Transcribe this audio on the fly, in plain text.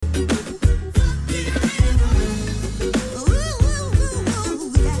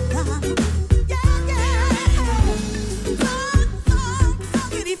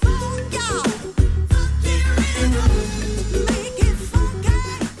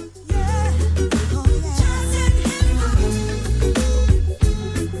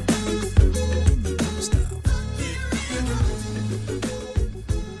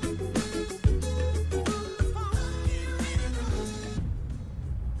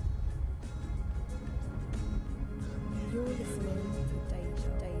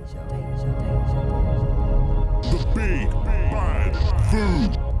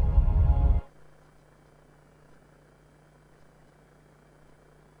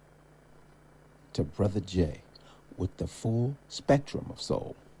To Brother J with the full spectrum of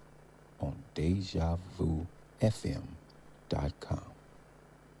soul on DejaVuFM.com.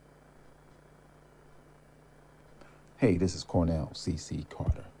 Hey, this is Cornell C.C.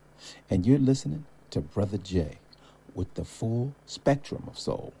 Carter, and you're listening to Brother J with the full spectrum of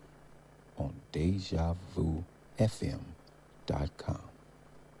soul on DejaVuFM.com.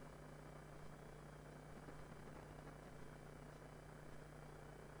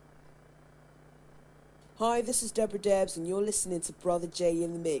 Hi, this is Deborah Debs, and you're listening to Brother J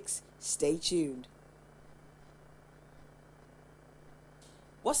in the Mix. Stay tuned.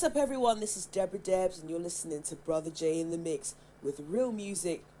 What's up, everyone? This is Deborah Debs, and you're listening to Brother J in the Mix with real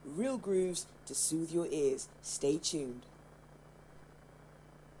music, real grooves to soothe your ears. Stay tuned.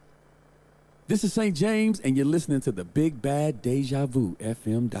 This is St. James, and you're listening to the Big Bad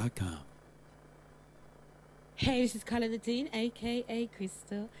DejaVuFM.com. Hey, this is Carla Nadine, a.k.a.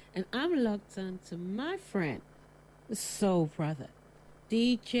 Crystal, and I'm logged on to my friend, the soul brother,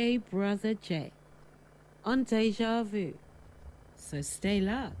 DJ Brother J, on Deja Vu. So stay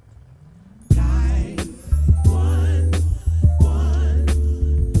locked.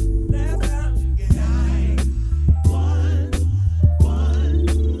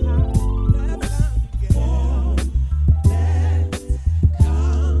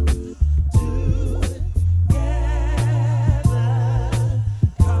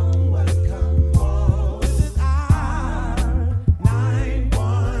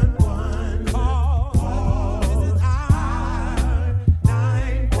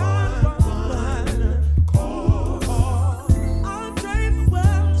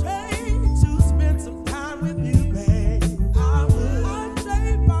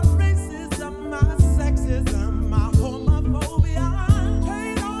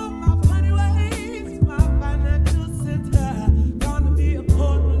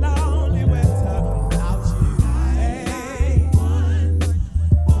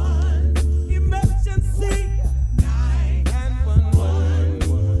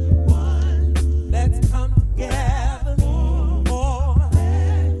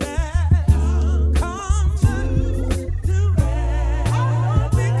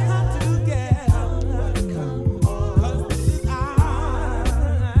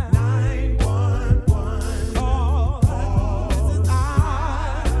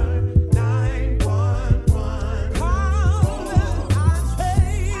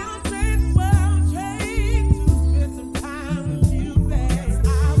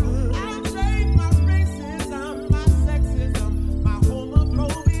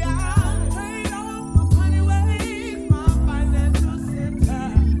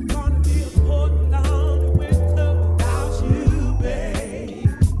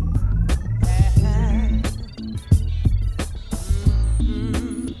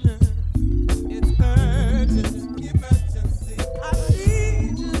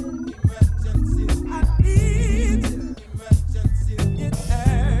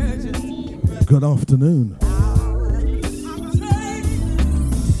 Good afternoon.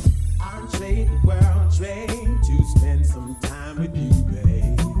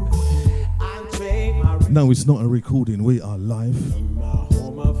 No, it's not a recording. We are live.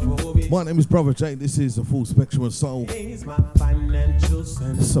 My name is Brother J. This is a full spectrum of soul. It's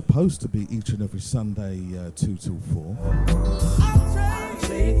supposed to be each and every Sunday, 2 till 4.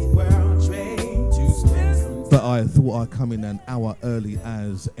 But I thought I'd come in an hour early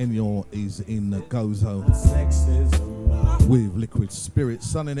as Enyo is in Gozo with Liquid Spirit,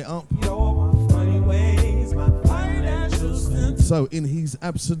 sunning it up. So in his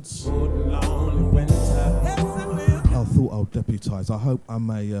absence, I thought I'll deputise. I hope I'm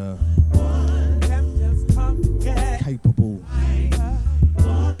a capable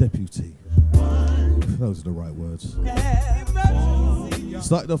deputy. Those are the right words.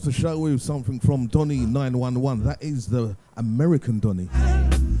 Started off the show with something from Donny 911. That is the American Donny,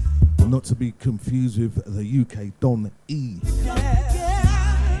 not to be confused with the UK Don E.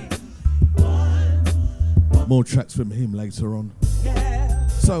 More tracks from him later on.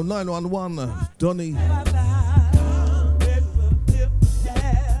 So 911, Donny.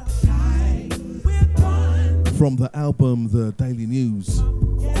 From the album The Daily News.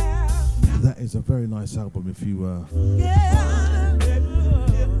 That is a very nice album if you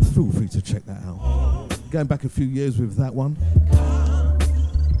feel free to check that out. Going back a few years with that one.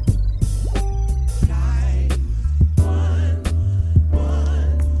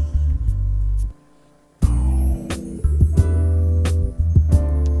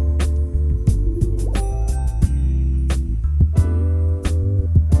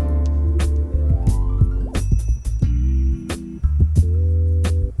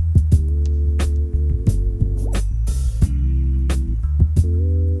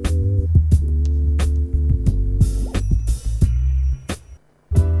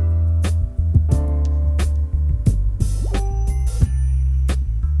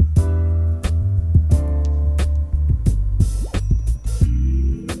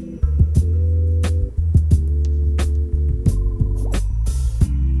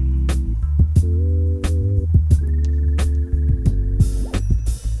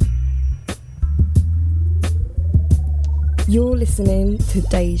 You're listening to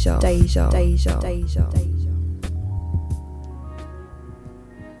Deja.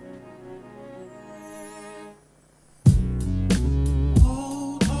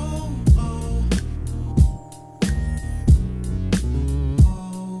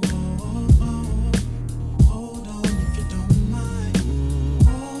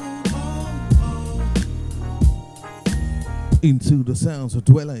 Into the sounds of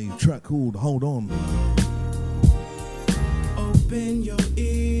Dwelle, track called Hold On. Open your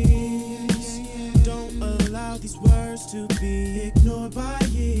ears, don't allow these words to be ignored by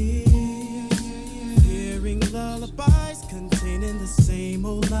years. Hearing lullabies containing the same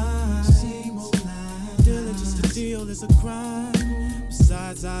old lines. Stealing just a deal is a crime.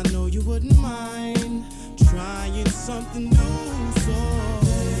 Besides, I know you wouldn't mind trying something new, so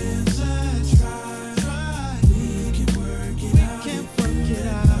let's try.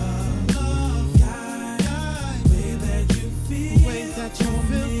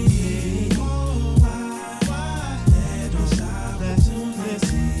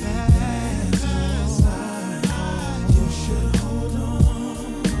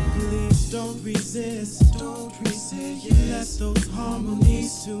 Don't resist. You let those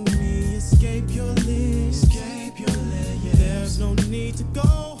harmonies to me escape your lips. Yeah. There's no need to go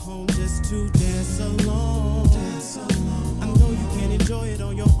home just to dance alone. I know you can enjoy it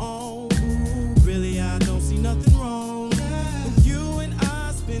on your own. Really, I don't see nothing wrong with you and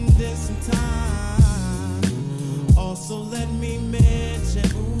I spending some time. Also, let me mention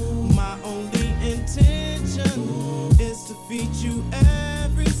my only intention is to feed you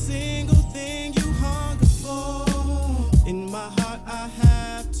every single thing you hunger for. In my heart I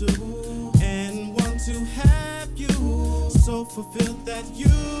have to and want to have you, so fulfilled that you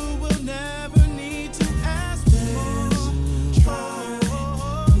will never need to ask for more. Try,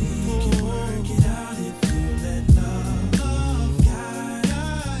 we can work it out if you let love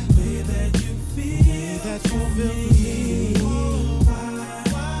guide the way that you feel for me.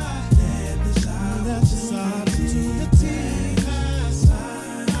 That's opportunity.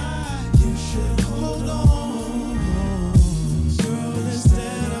 You should hold on, girl,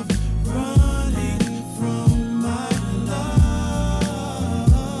 instead of running from my love.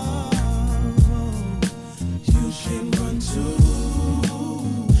 You should run to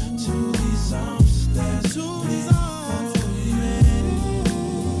these arms, to these arms of me.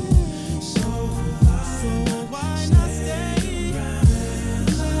 So why not stay?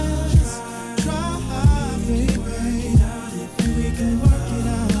 Let's try, baby. We can work it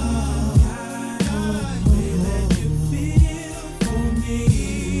out. The way that you feel for me,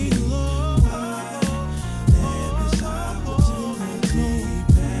 Lord. Let this opportunity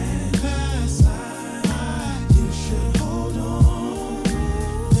pass by. You should hold on.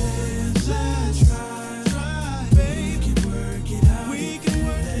 Let's try, baby. We can work it out. We can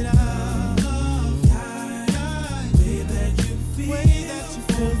work it out. Love, guide, way that you feel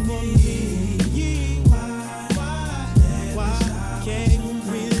for me. Why can't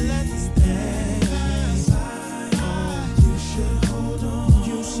we let this pass? You should hold on.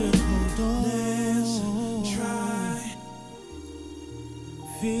 You should hold on. Let's try.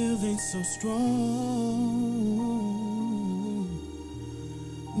 Feeling so strong.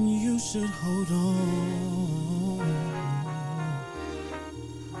 You should hold on.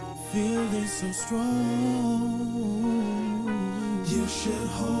 Feeling so strong. You should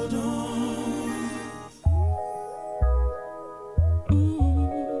hold on.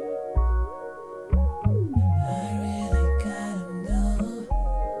 I really gotta know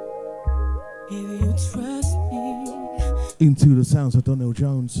if you trust me Into the sounds of Donnell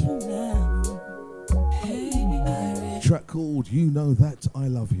Jones, now. Hey, I really track called You Know That I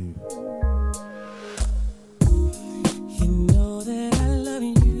Love You. You know that I love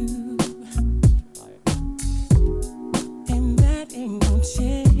you, and that ain't gon'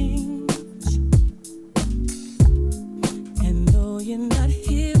 change. And though you're not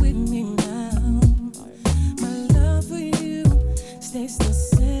here with me now, my love for you stays the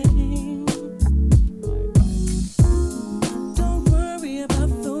same. Don't worry about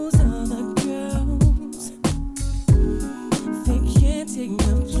those other girls, they can't take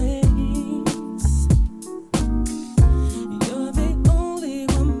your place.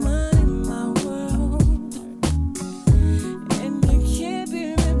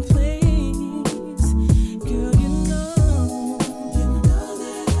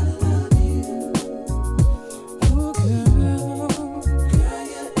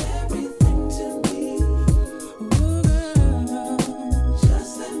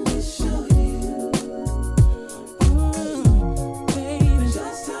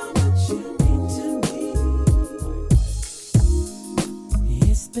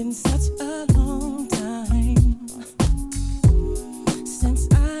 been such a long time since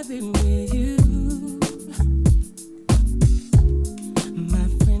I've been with you. My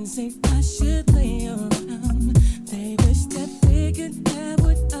friends say I should lay around. They wish that they could have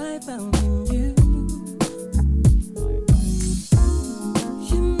what I found in you.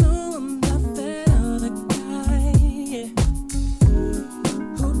 You know I'm not that other guy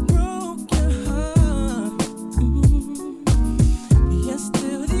who broke your heart. You're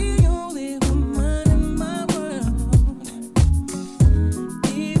still the only woman in my world.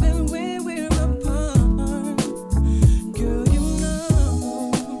 Even when we're apart, girl, you know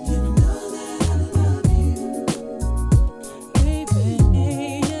that I love you, baby.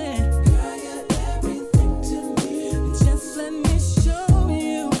 Yeah. Girl, you're everything to me. Just let me show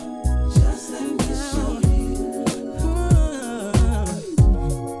you. Just let me show you,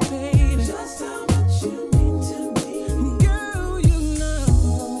 baby. Just how much you mean to me. Girl, you know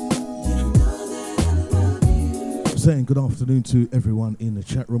that I love you. Saying good afternoon to everyone in the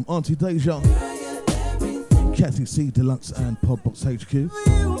chat room. Auntie Deja, Kathy C, Deluxe, and Podbox HQ.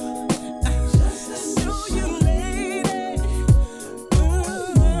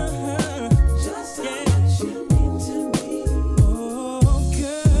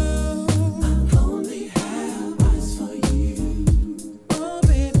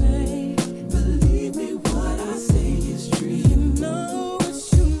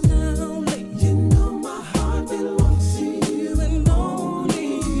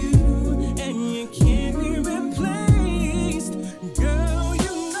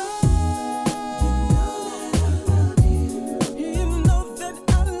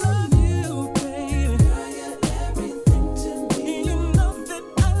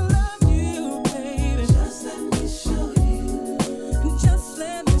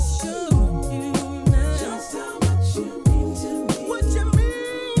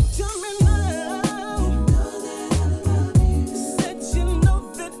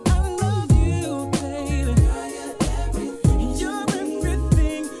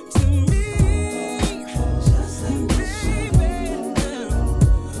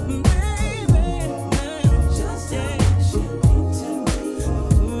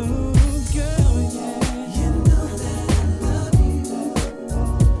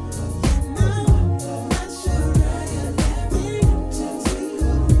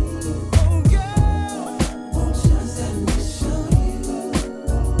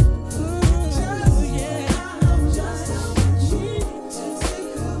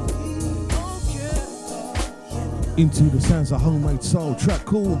 Into the sounds of homemade soul, track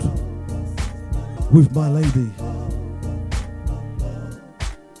called With My Lady.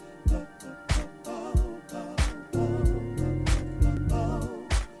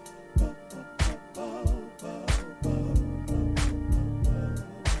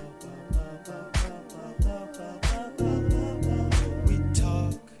 We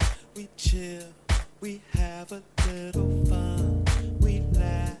talk, we chill, we have a little fun. We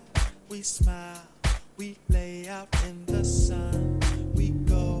laugh, we smile, we lay out in the sun. We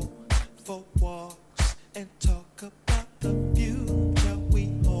go for walks and talk about the future.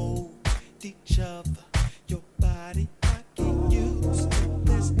 We hold each other, your body I get used to.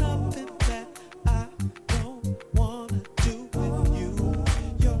 There's nothing that I don't wanna do with you.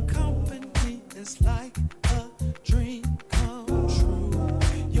 Your company is like a dream come true.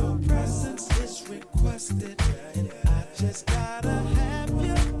 Your presence is requested, and I just gotta have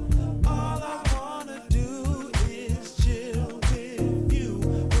you. All I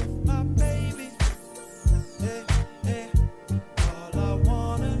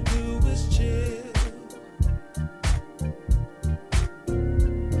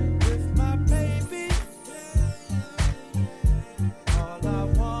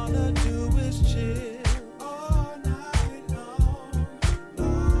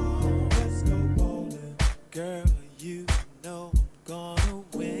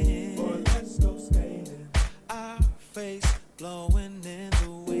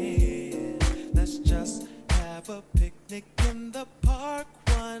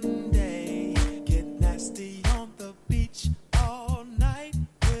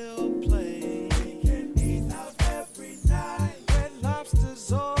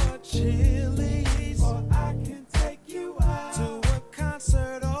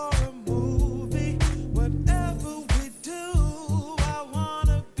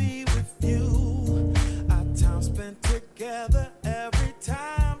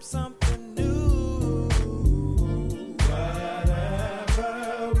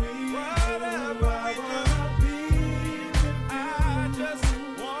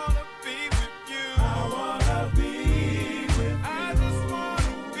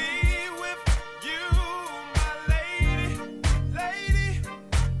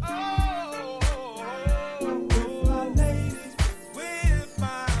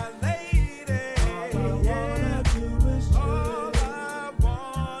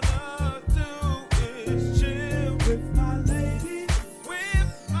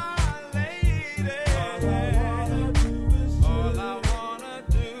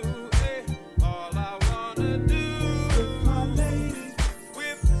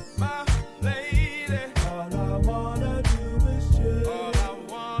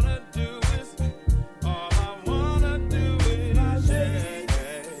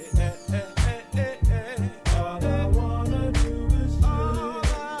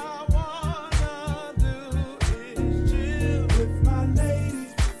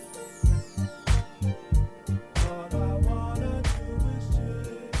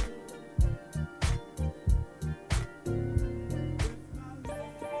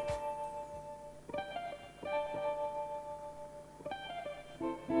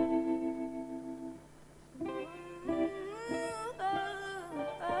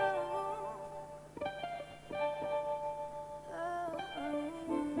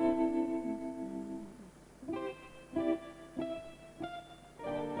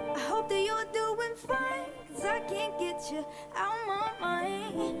get you out my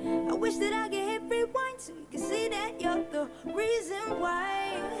mind. I wish that I could hit rewind so you can see that you're the reason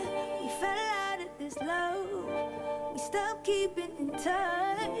why we fell out of this love. We stopped keeping in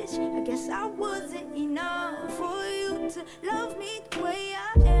touch. I guess I wasn't enough for you to love me the way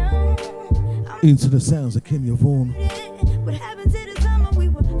I am. Into the sounds of Kenya Vaughan. What happened to the time when we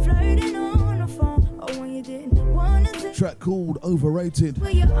were flirting on the phone? Or when you didn't want to Track called Overrated. Will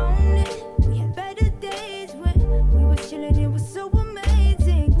you own it? We had better days when we were chilling. It was so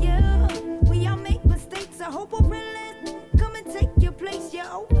amazing, yeah. We all make mistakes. I hope we're relentless. Come and take your place. You're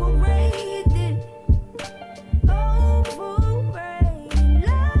overrated. Overrated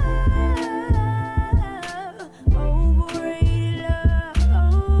love. Overrated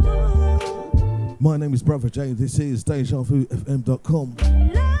love. My name is Brother Jay. This is DejaVuFM.com.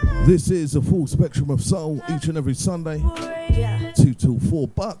 This is a full spectrum of soul each and every Sunday, 2 till 4.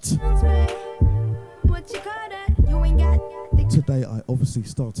 But today I obviously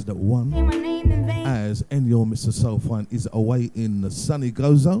started at 1 as Enyo Mr. Soulfine is away in the sunny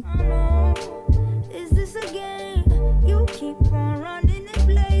Gozo. Is this a game? You keep on running and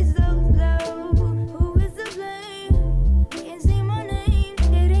blaze those low. Who is to blame? Can't see my name.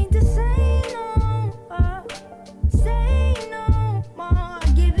 It ain't the same no more. Say no more.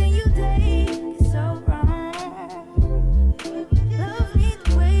 Giving you days is so wrong. Love me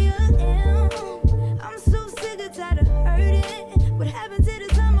the way I am. I'm so sick and tired of hurting. What happened to the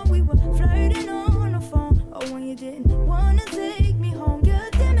time when we were flirting on the phone? Or when you didn't wanna take me home? God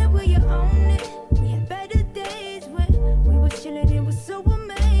damn it, will you own it? We had better days when we were chilling. It was so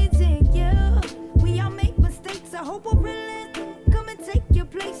amazing, yeah. We all make mistakes. I hope we're relentless. Come and take your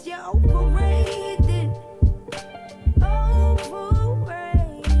place. You're overrated.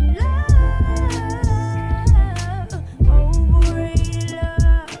 Overrated love. Overrated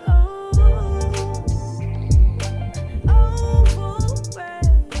love. Overrated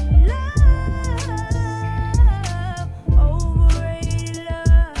love. Overrated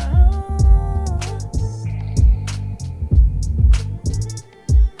love.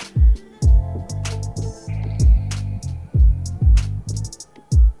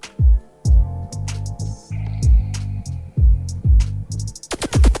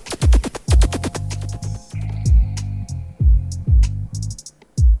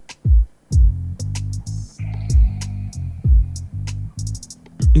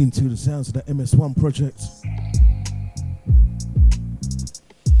 into the sounds of the MS1 project.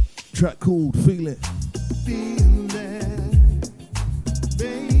 Track called Feel It. Feel that,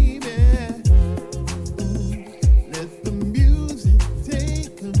 baby. Let the music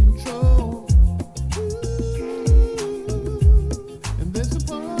take control. And there's a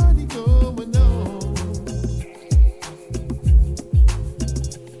party going on.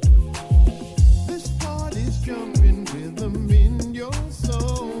 This party's jumping rhythm in your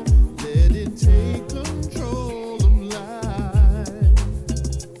soul. Let it take control of life.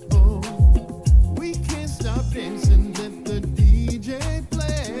 Oh, we can't stop dancing. Let the DJ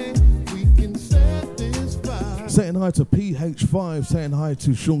play. We can set this fire. Saying hi to PH5, saying hi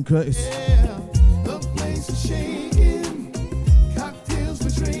to Sean Curtis. Yeah, the place is shaking. Cocktails we're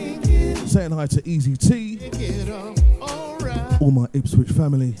drinking. Saying hi to Easy T, Get up, alright. all my Ipswich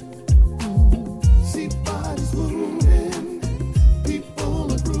family. See bodies moving,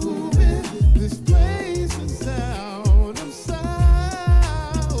 people are grooving. This place is out of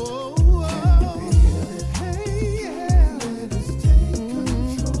sight. Oh, oh. Hey, yeah, let us take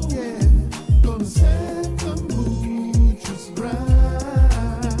control. Yeah, gonna set the mood just right.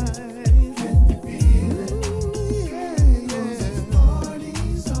 Can you feel it? Yeah, yeah. This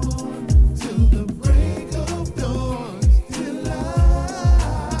party's on till the break of dawn. Till I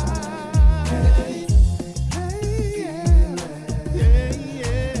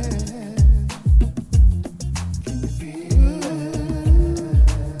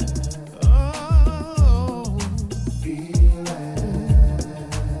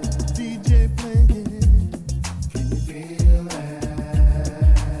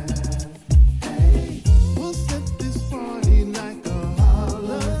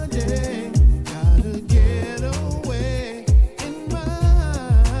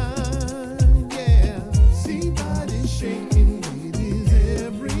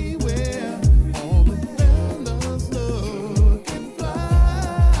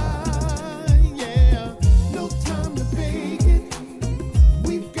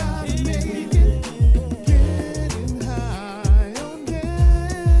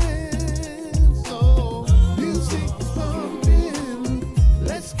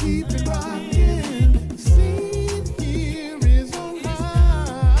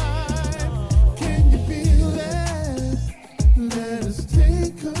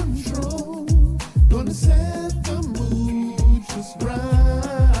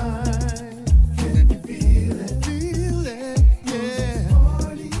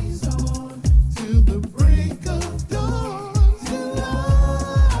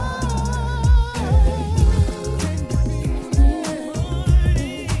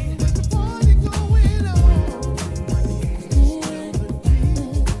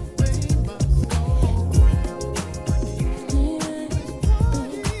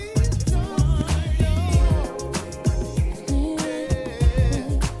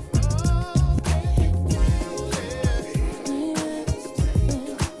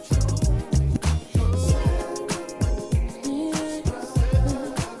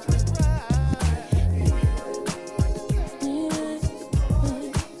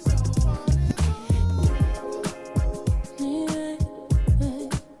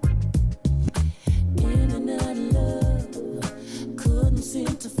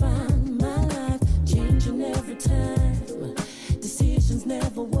to find my life changing every time. Decisions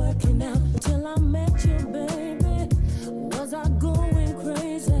never working out till I met you, baby. Was I going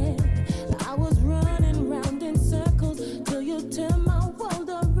crazy? I was running round in circles till you turned my world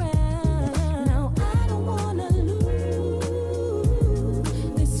around. Now I don't wanna lose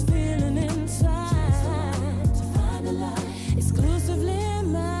this feeling inside. To find a life exclusively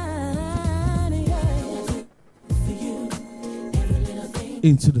mine, yeah. For you, every little thing.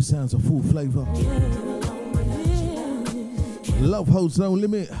 Into the sounds of Full Flavor. Love Holds No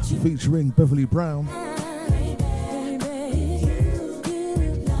Limit, featuring Beverly Brown.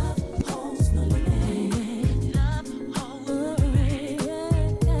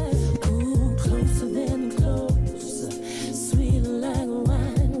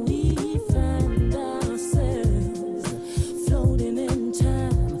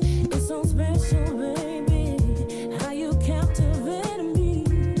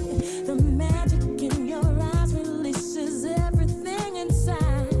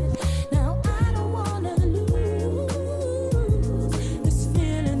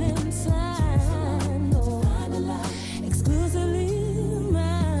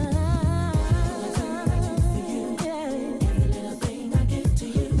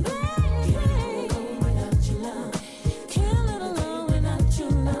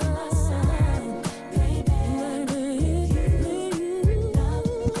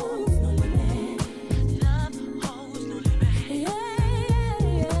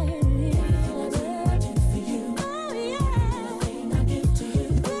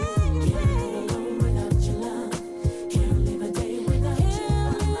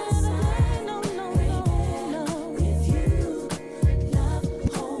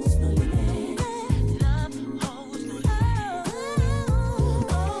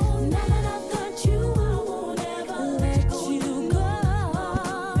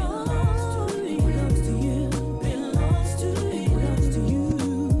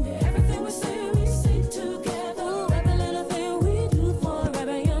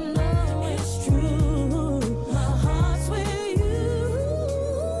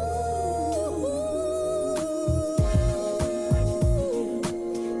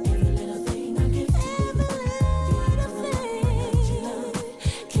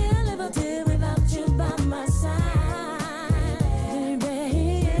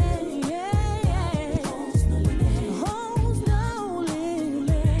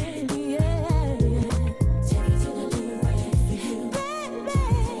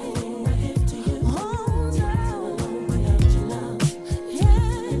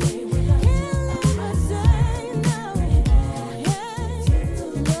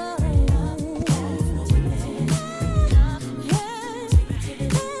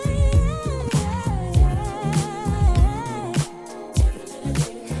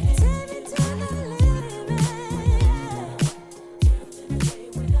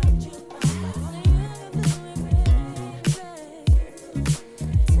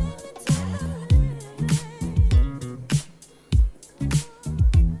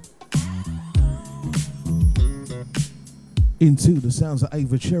 Into the sounds of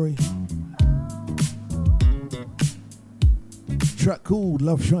Ava Cherry. Track called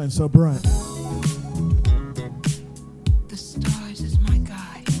Love Shines So Bright. The stars is my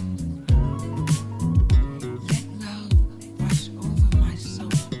guide. Let love wash over my soul.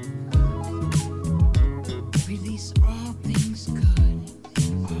 Release all things good,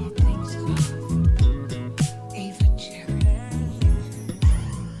 all things love. Ava Cherry.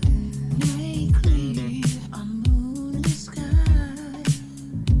 Night clear, a moonless sky.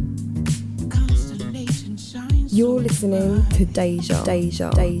 Constellation shines. You're listening to Deja.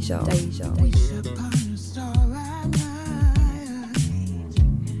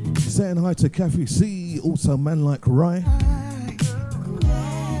 Saying hi to Kathy C, also Man Like Rye.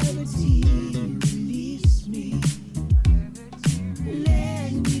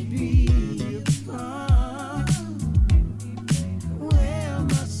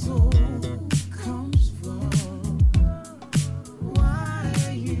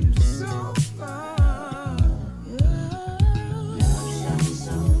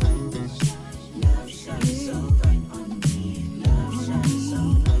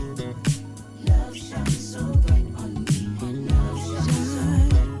 Love shines so bright on me.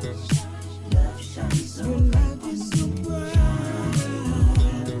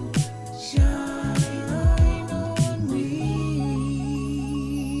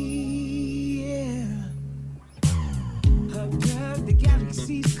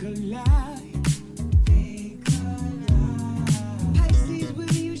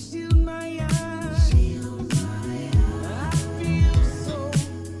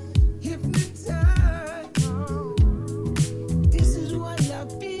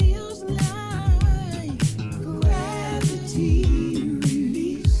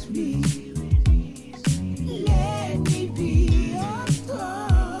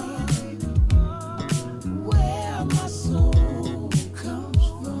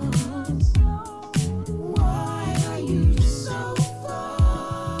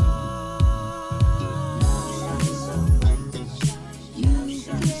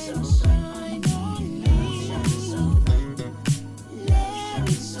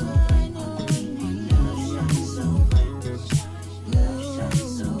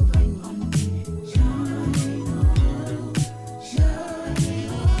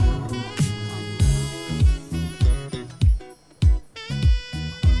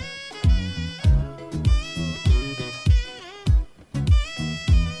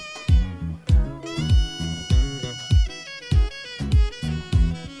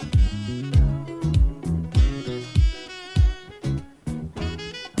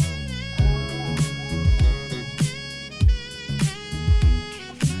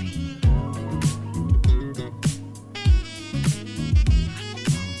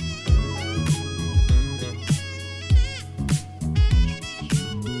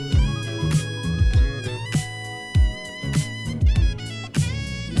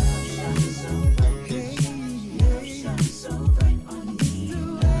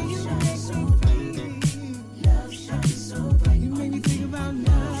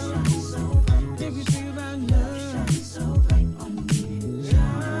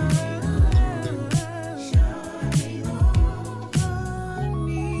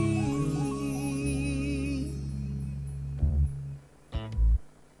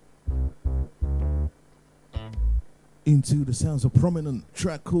 Into the sounds of Prominent,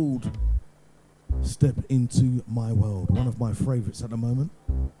 track called Step Into My World, one of my favourites at the moment.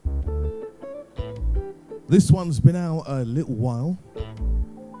 This one's been out a little while.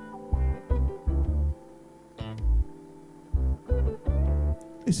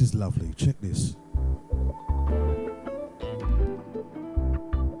 This is lovely, check this.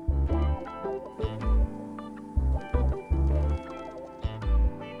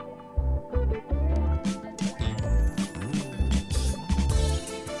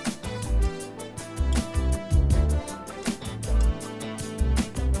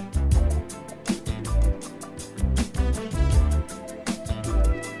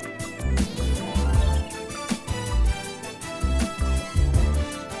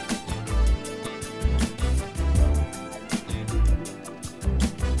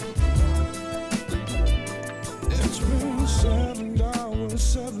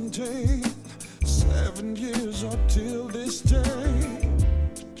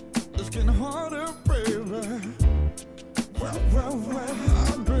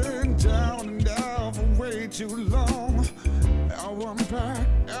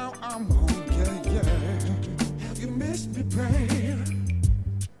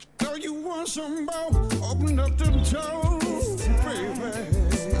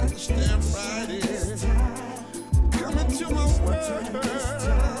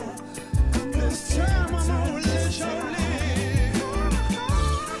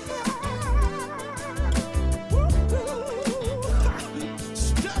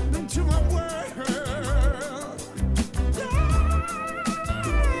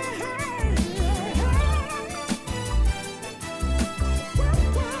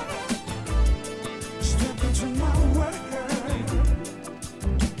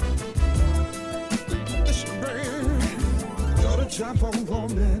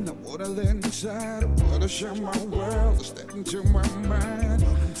 Share my world, step into my mind,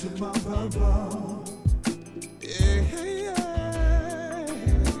 into my bubble. Yeah, yeah.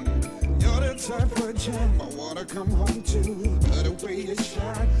 You're the type of gem I wanna come home to. The way you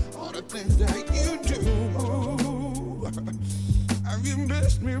shine, all the things that you do. Have you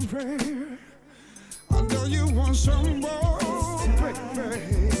missed me, babe? I know you want some more,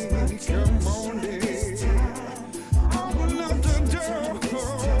 baby. Come on, baby. Open up the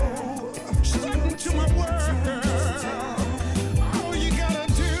door. Step into my world. All you gotta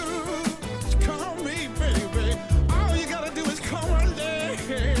do is call me, baby. All you gotta do is call my name.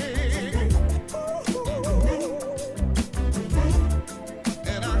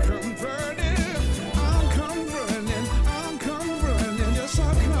 And I come running, I'm come running, I'm come running. Yes, I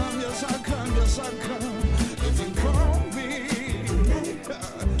come, yes, I come, yes, I come. If you call me,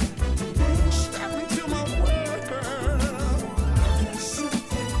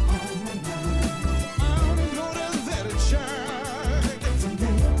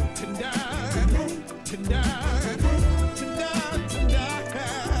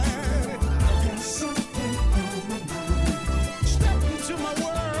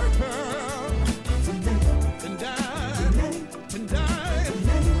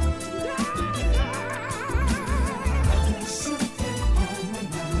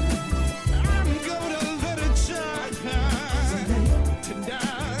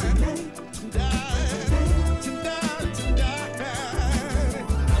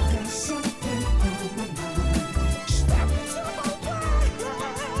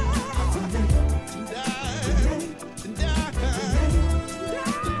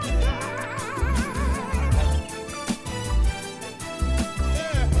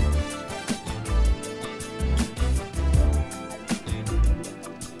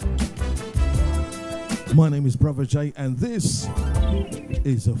 My name is Brother J, and this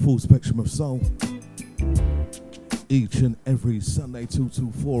is a full spectrum of soul. Each and every Sunday 2 to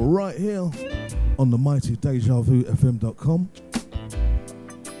 4 right here on the mighty DejaVuFM.com.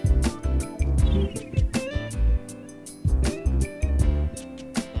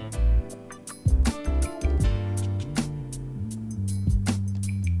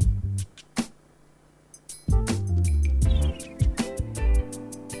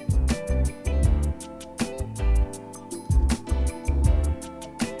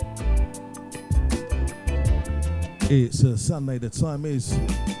 It's a Sunday, the time is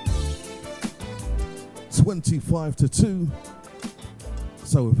 25 to 2.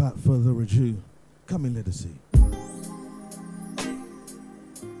 So without further ado, come in, let us see.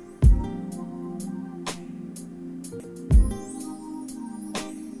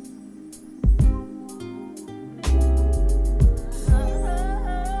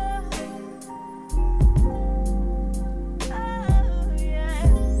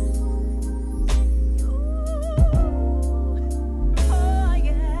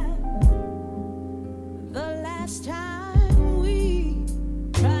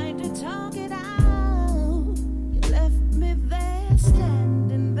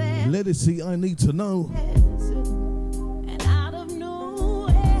 See, I need to know. And out of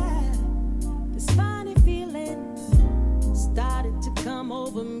nowhere, this funny feeling started to come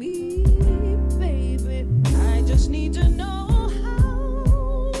over me, baby. I just need to know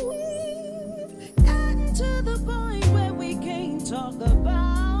how we've gotten to the point where we can't talk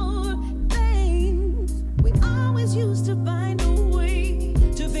about things. We always used to find a way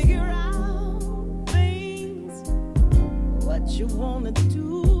to figure out things. What you wanna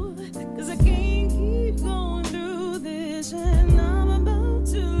do? 'Cause I can't keep going through this, and I'm about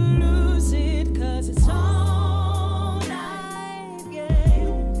to lose it, 'cause it's all night, yeah.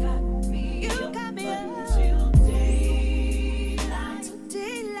 You got me up until daylight,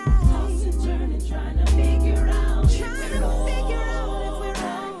 tossing, turning, trying to figure out if we're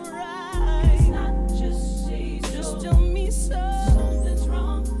alright. It's not just say so, just tell me so. Something's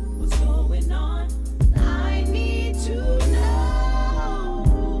wrong, what's going on? I need to know.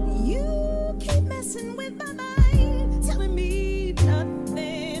 With my mind, telling me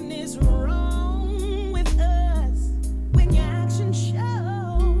nothing is wrong with us, when your action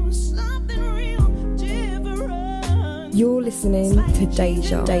shows something real different. You're listening to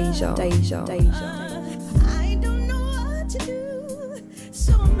Deja. I don't know what to do,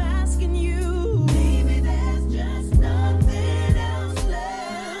 so I'm asking you. Maybe there's just nothing else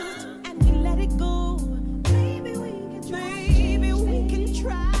left, and we let it go. Maybe we can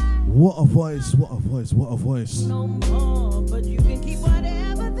try. What a voice, what a voice, what a voice. No more, but you can keep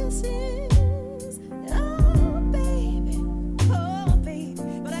whatever this is. Oh, baby,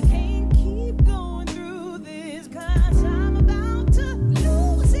 but I can't keep going through this, 'cause I'm about to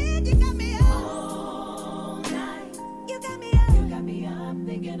lose it. You got me up all night. You got me up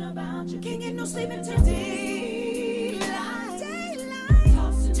thinking about you. Can't get no sleep until daylight.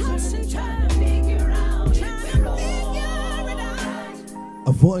 Tossing, trying to figure out.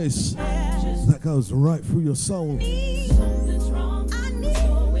 A voice that goes right through your soul,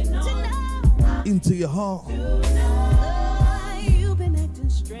 into your heart. You've been acting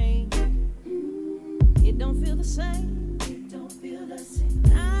strange. It don't feel the same.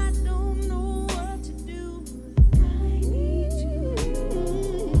 I don't know what to do. I need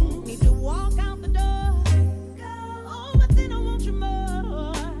to walk out the door. Oh, but then I want you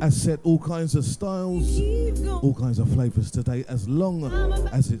more. I said all kinds of styles, all kinds of flavors today, as long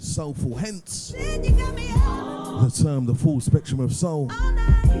as it's soulful. Hence the term, the full spectrum of soul.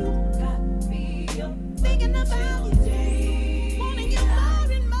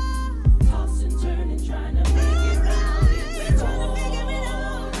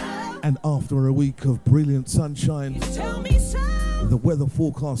 And after a week of brilliant sunshine, the weather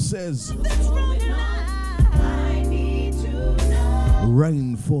forecast says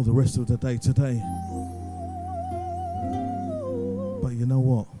rain for the rest of the day today. But you know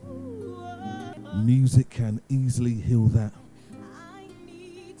what? Music can easily heal that.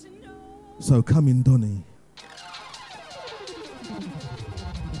 So come in, Donny.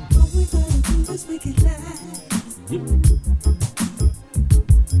 What we gonna do is make it last.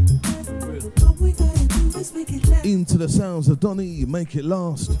 What we gotta do is make it last. Into the sounds of Donny, make it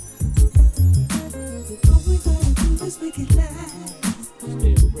last. What we gotta do is make it last.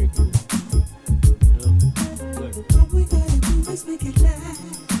 What we gotta do is make it last.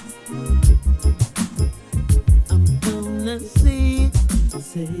 I'm gonna say it.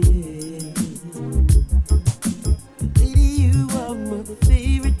 Lady, you are my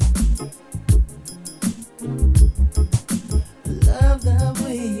favorite.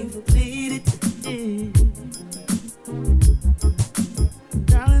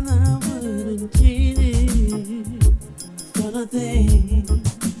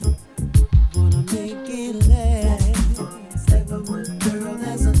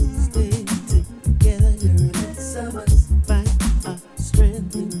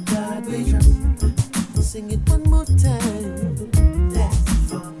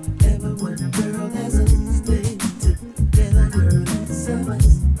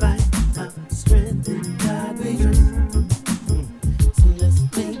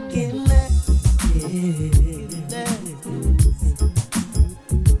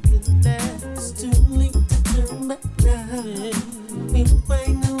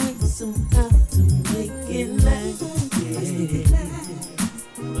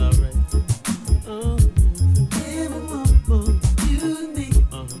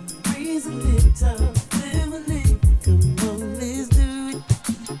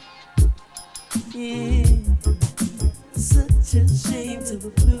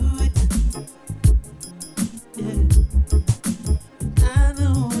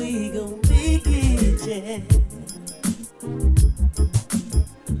 share.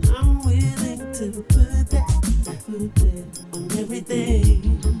 I'm willing to put that on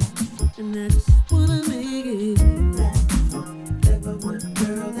everything. And I just wanna make it ever one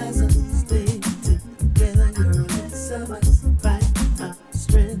girl that's a stay together, girl. It's a must fight our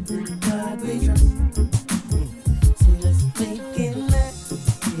strength in God we trust. So let's make it last,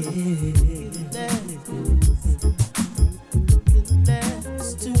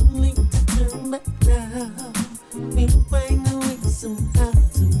 It's too late to turn back now. We'll find a way somehow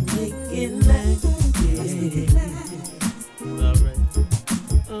to make it last, Alright.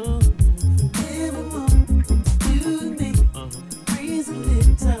 Everyone, you and me, raise a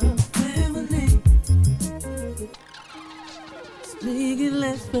little family. Let's make it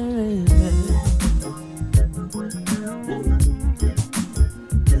last forever.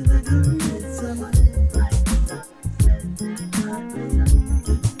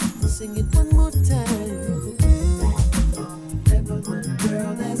 Sing it one more time. Everyone,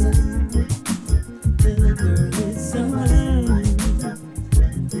 girl, that's a little girl, it's someone.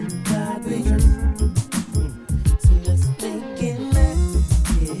 God we trust. So let's make it last.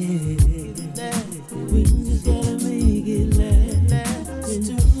 We just gotta make it last. It's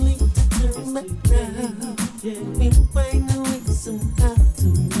too late to turn back now. We'll find a way somehow to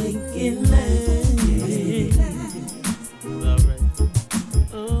make it last. Alright.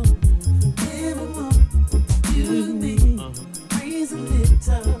 Everyone, you and me, raise a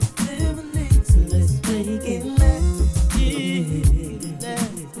little family. So let's make it last.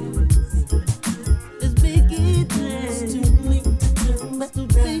 Let's make it last. It's too late to turn back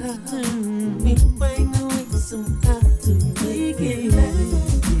now. We'll find a way somehow to make it last.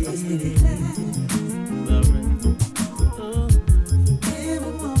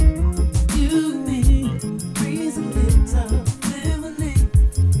 Everyone, you and me, raise a little family.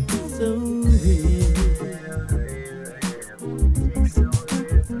 So real.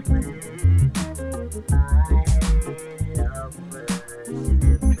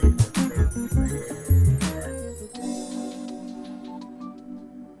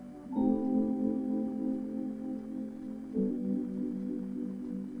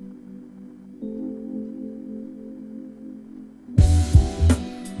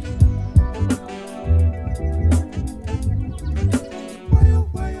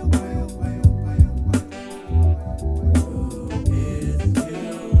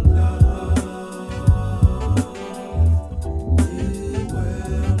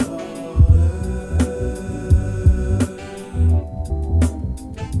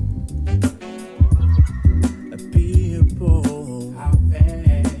 People,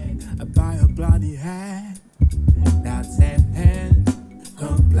 I buy a bloody hat. That's and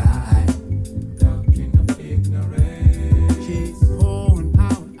comply. Doctrine of ignorance. She's pouring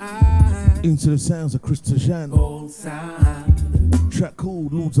out eyes. Into the sounds of Chris Tajan. Old sound. Track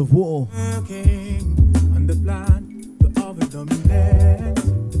called Lords of War. Working on the plan, the other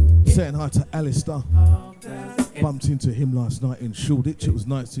dominance. Saying hi to Alistair. Bumped into him last night in Shoreditch. It was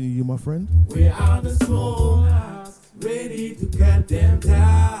nice seeing you, my friend. We are the small house, ready to cut them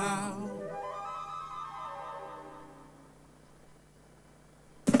down.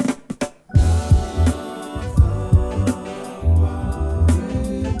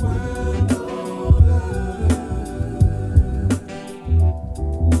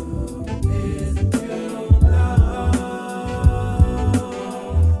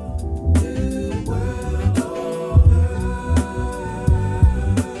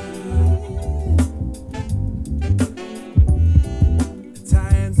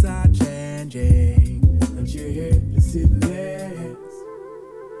 Times are changing, don't you hear the siblings?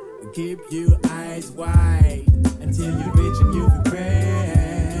 Keep your eyes wide until you reach a new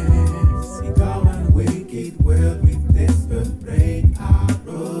grace. In our wicked world with desperate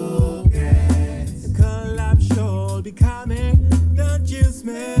arrogance, the collapse should be coming. Don't you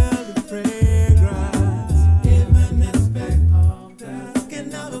smell the fragrance? Even aspect of that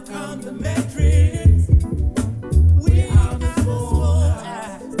can overcome the matrix. We are the small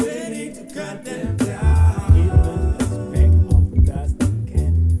eyes, ready to cut them down. Even the speck of dust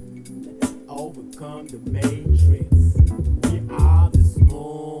can overcome the matrix. We are the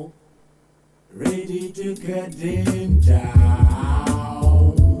small, ready to cut them down.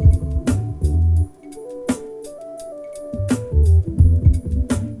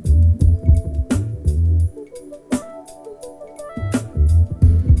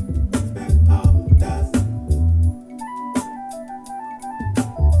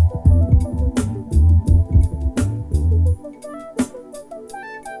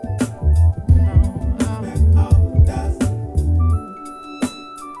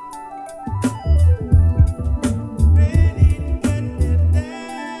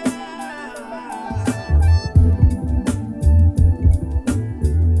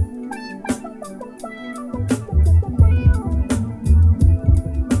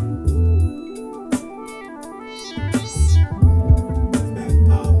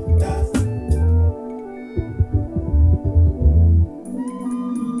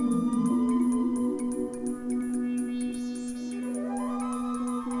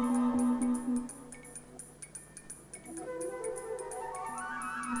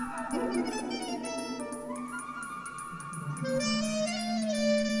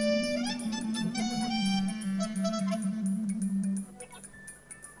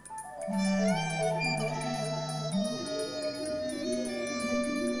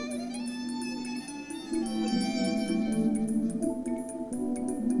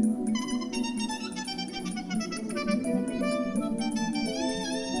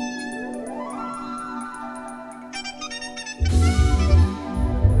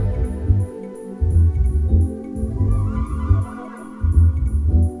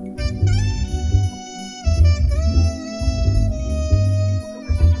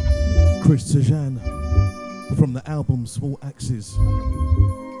 Chris Tajan from the album Small Axes.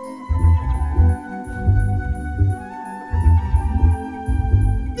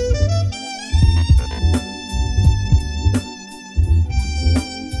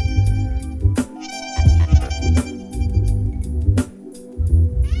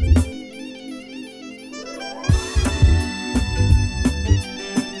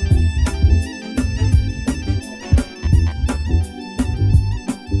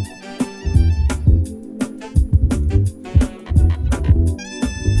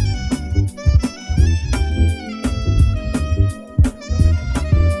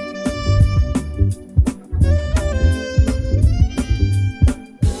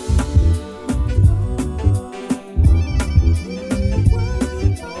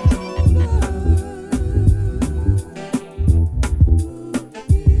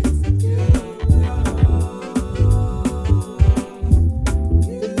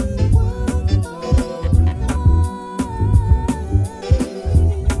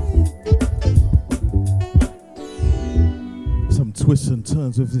 Twists and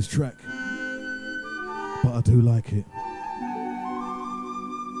turns with this track, but I do like it.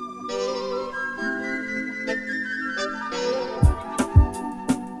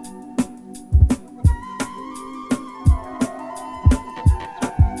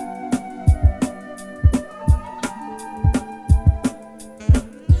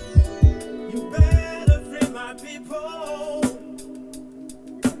 You better free my people.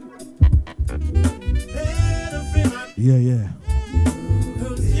 Better free my people. Yeah.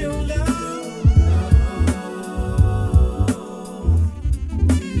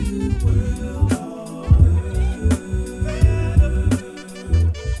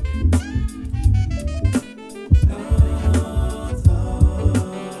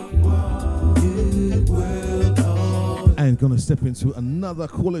 And gonna step into another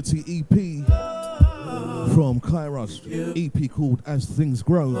quality EP from Kairos, EP called As Things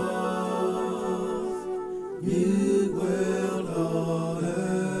Grow.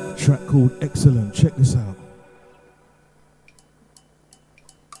 Track called Excellent. Check this out.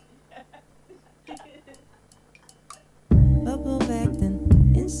 Bubble back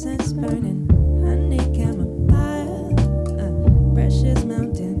then, incense burning, honey chamomile, precious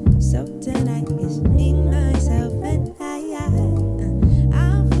mountain, soaked in ice, me, myself, and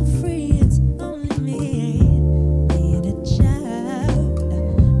I feel free, it's only me and a child,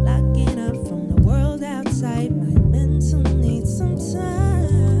 locking up from the world outside, my mental needs some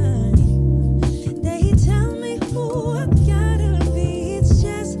time. They tell me who I gotta be, it's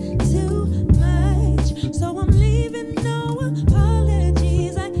just too much, so I'm leaving no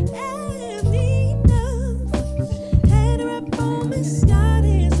apologies, I have enough. Head up on me, God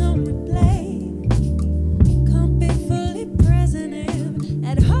is on replay. Can't be fully present if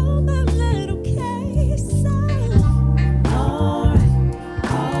at home I'm not okay. So alright,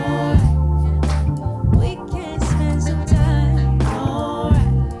 we can spend some time.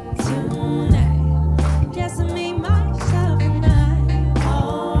 Alright, tonight, just me, myself, and I.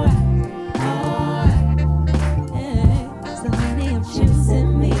 Alright, yeah. So honey, I'm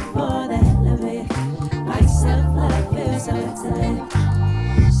choosing me for the hell of it. My self-love feels so excellent.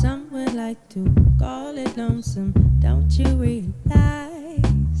 Some would like to call it lonesome, don't you realize?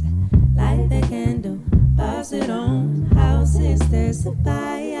 Light the candle, pass it on, houses there survive.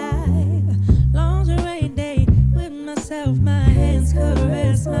 Lingerie date with myself, my hands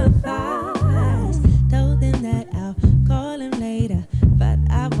caress my thighs. Told them that I'll call him later, but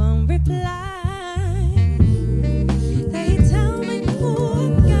I won't reply. They tell me who I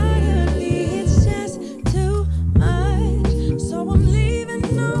gotta be, it's just too much, so I'm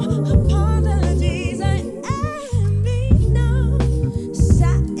leaving no apologies. I am enough,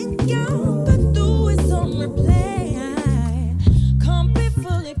 sat and gone, but do it on replay. I can't be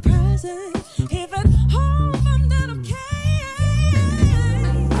fully present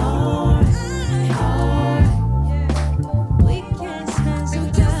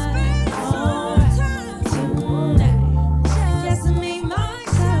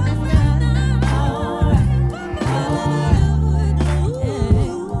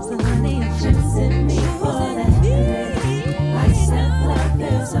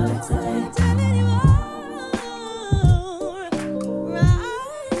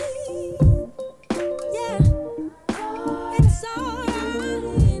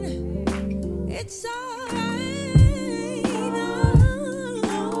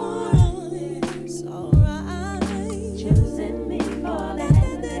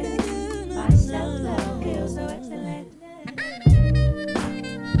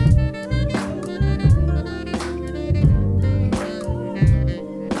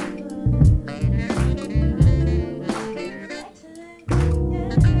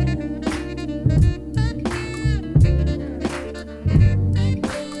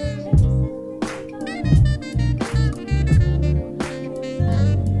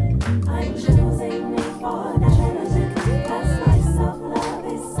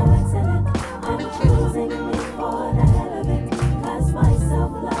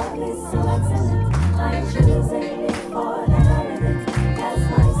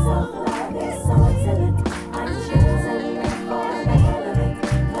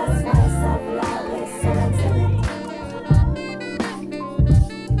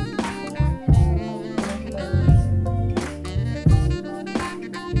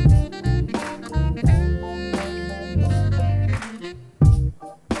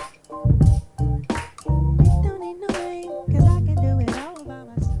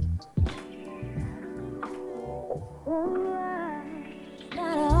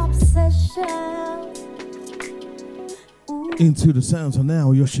myself. Into the sounds of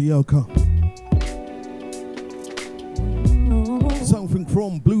now, Yoshioka. Something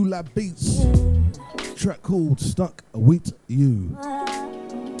from Blue Lab Beats. Track called Stuck With You.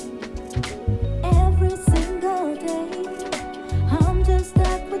 Every single day, I'm just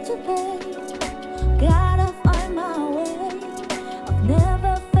stuck with you, babe. Gotta find my way. I've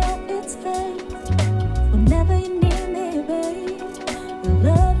never felt its fate. Whenever you need me, babe, your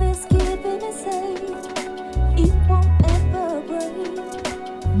love is keeping me safe. It won't ever break.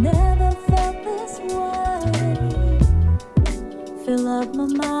 Never felt this way. Fill up my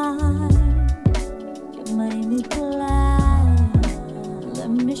mind. You made me blind. Let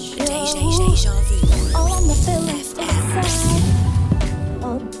me show all my feelings inside.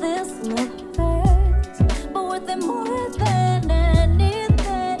 Oh, this love hurts, but with it more than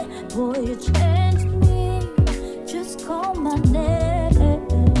anything. Boy, you changed me. Just call my name.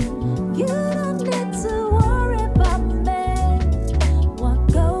 You don't need to worry about me. What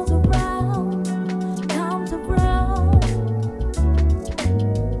goes around comes around.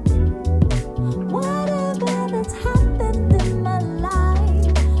 Whatever that's happened in my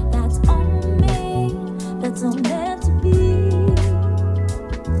life, that's on me. That's all meant to be.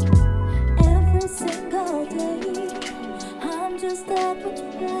 Every single day, I'm just stuck with you,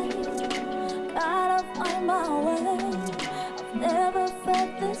 babe. Gotta find my way. I've never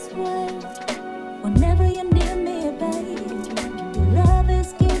felt this way. Whenever you need me, babe, your love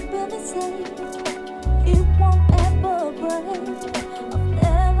is keeping me safe. It won't ever break. I've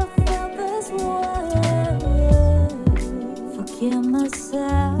never felt this way. Forgive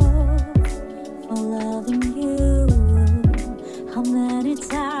myself for loving you. How many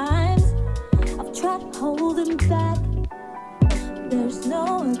times I've tried holding back? There's no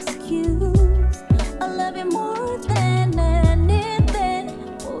excuse. I love you more than anything.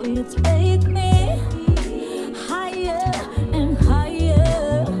 Oh, you take me higher and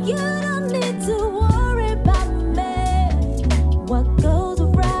higher. You don't need to worry about me. What goes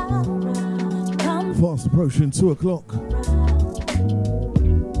around comes. Fast approaching 2 o'clock.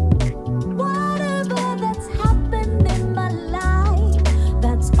 Whatever that's happened in my life,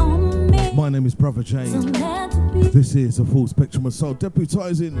 that's on me. My name is Brother J. So meant to be. This is a full spectrum of soul,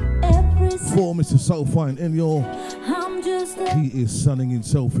 deputizing Every for Mr. Soulfine in your. I'm just a He is sunning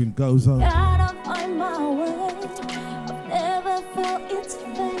himself in Gozo. gotta find my way. I've never felt its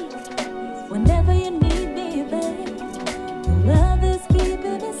fate. Whenever you need me, babe, your love is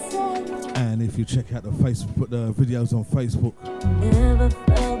keeping me safe. And if you check out the videos on Facebook, Never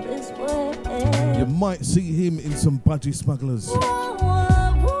felt this way. you might see him in some budgie smugglers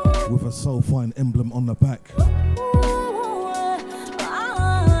with a Soulfine emblem on the back.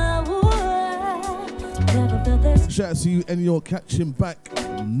 Never felt this. Shout out to you, and you're catching back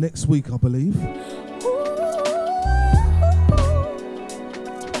next week, I believe.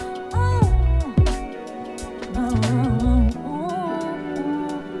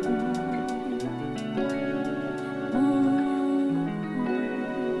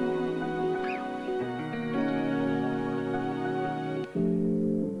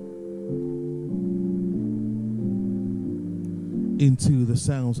 Into the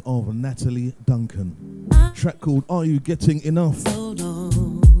sounds of Natalie Duncan. Track called Are You Getting Enough?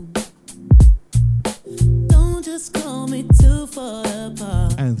 Don't just call me too far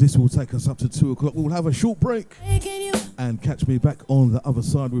apart. And this will take us up to 2 o'clock. We'll have a short break and catch me back on the other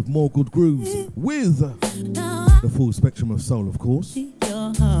side with more good grooves with the full spectrum of soul, of course.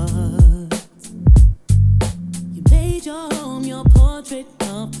 Your heart. You made your home your portrait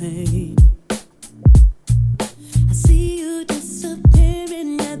of pain. I see you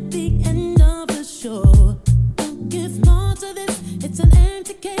disappearing at the end of the shore. Don't give more to this, it's an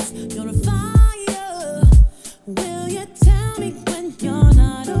empty case. You're a fire. Will you tell me when you're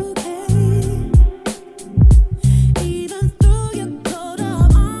not okay? Even through your coat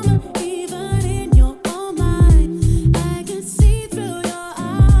of armor, even in your own mind, I can see through your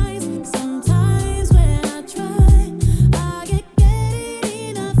eyes. Sometimes when I try, I get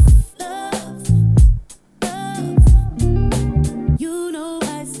getting enough love. You know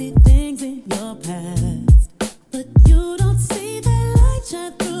I see things in your past, but you don't see the light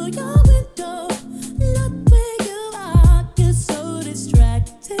shine through your window. Look where you are, you're so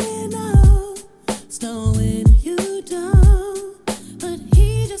distracted now. It's knowing you don't, but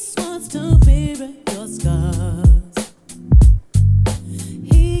he just wants to mirror your scars.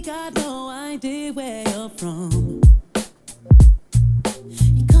 He got no idea where you're from.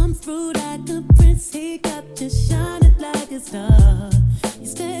 He comes through like a prince, he got you shining like a star. He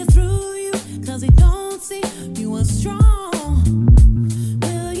stares through you, cause he don't see you are strong.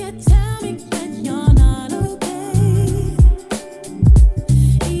 Will you tell me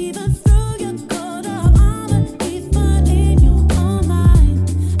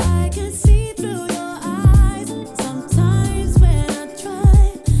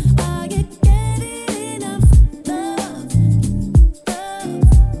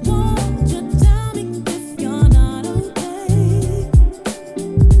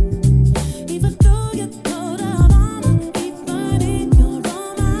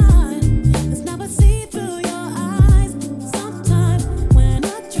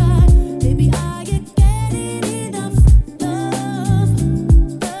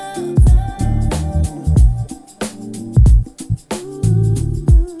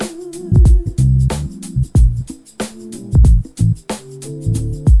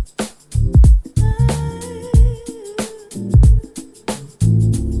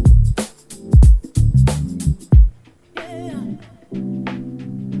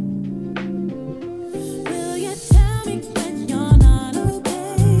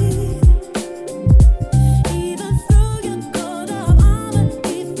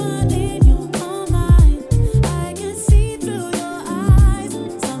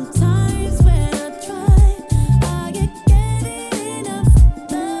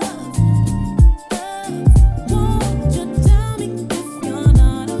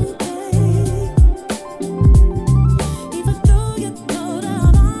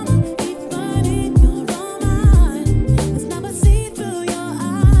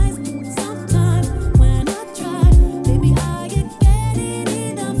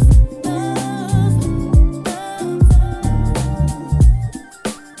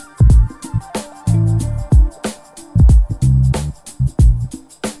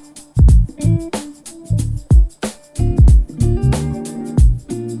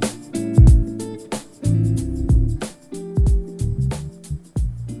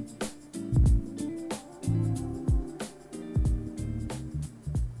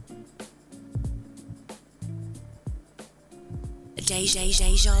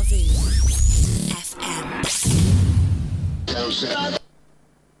Deja Vu FM.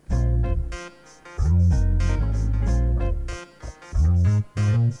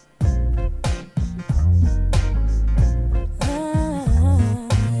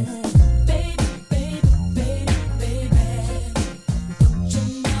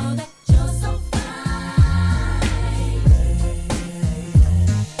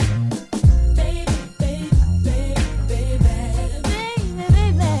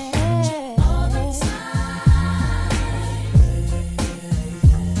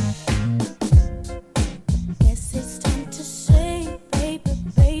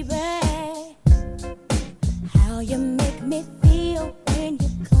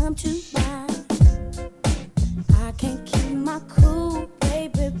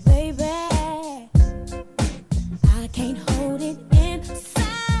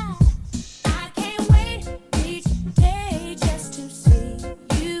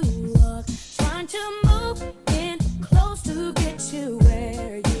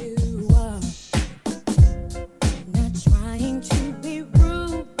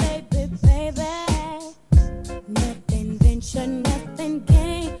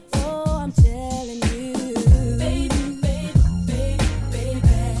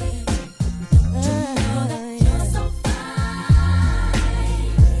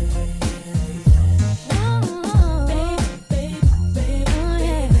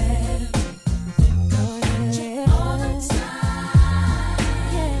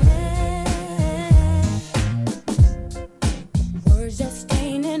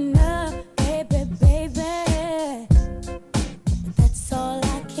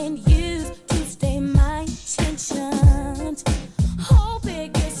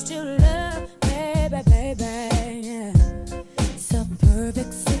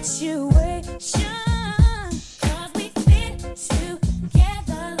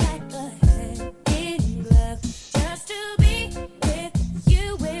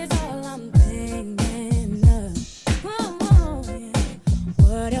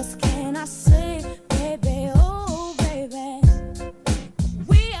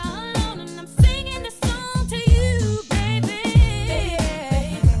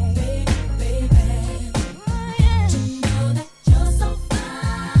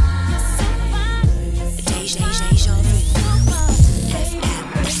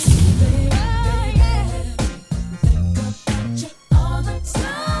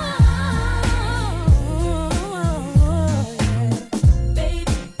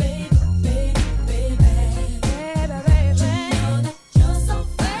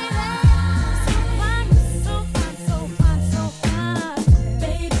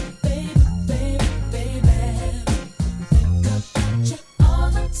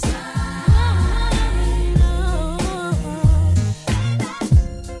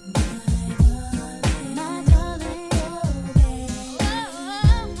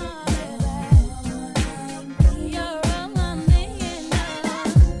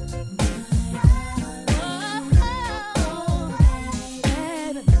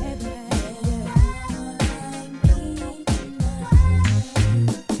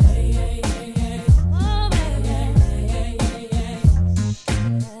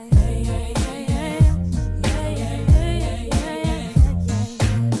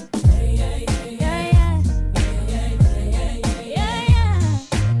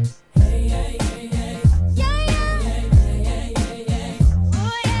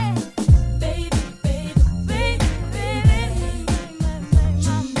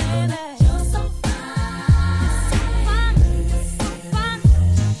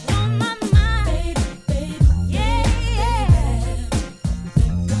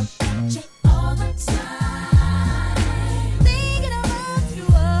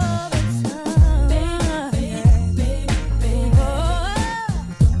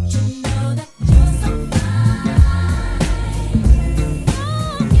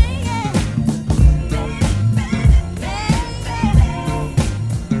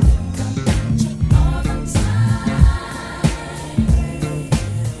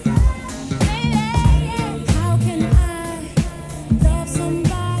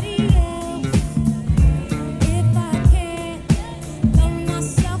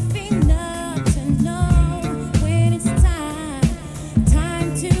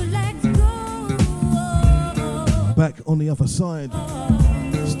 Back on the other side.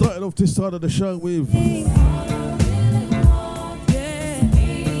 Started off this side of the show with a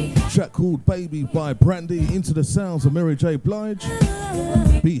track called Baby by Brandy, into the sounds of Mary J. Blige.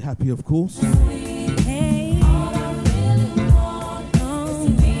 Be Happy, of course.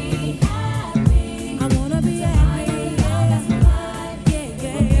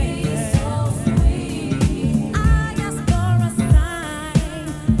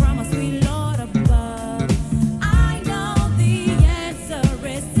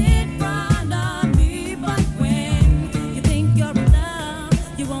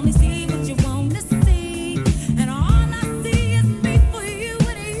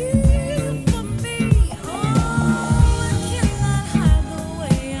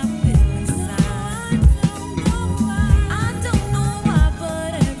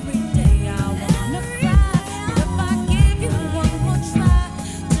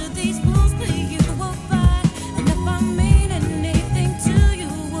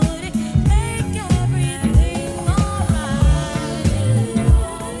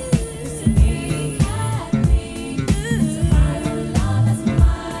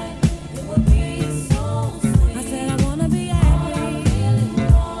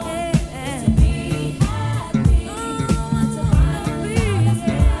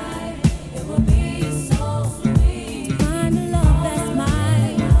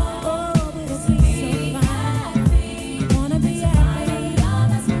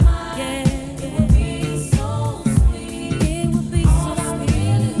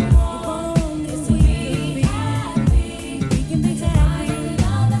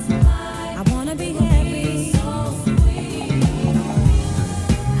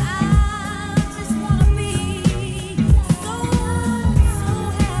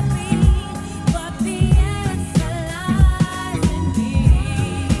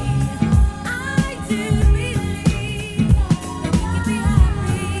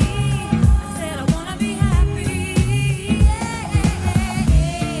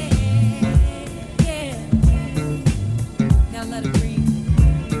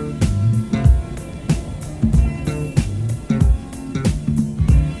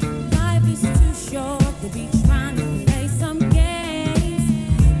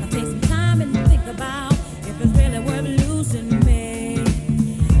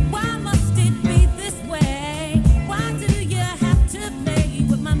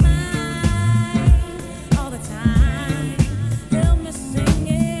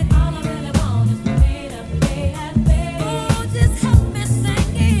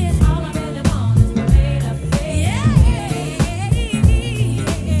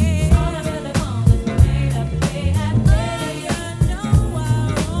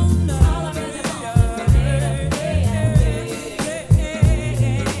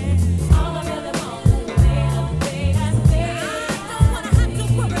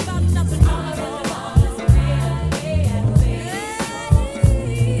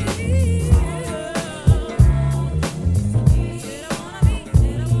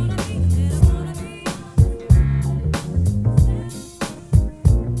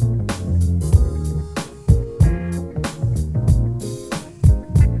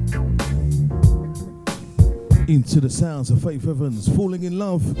 Into the sounds of Faith Evans, Falling in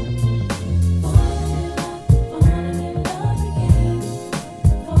Love.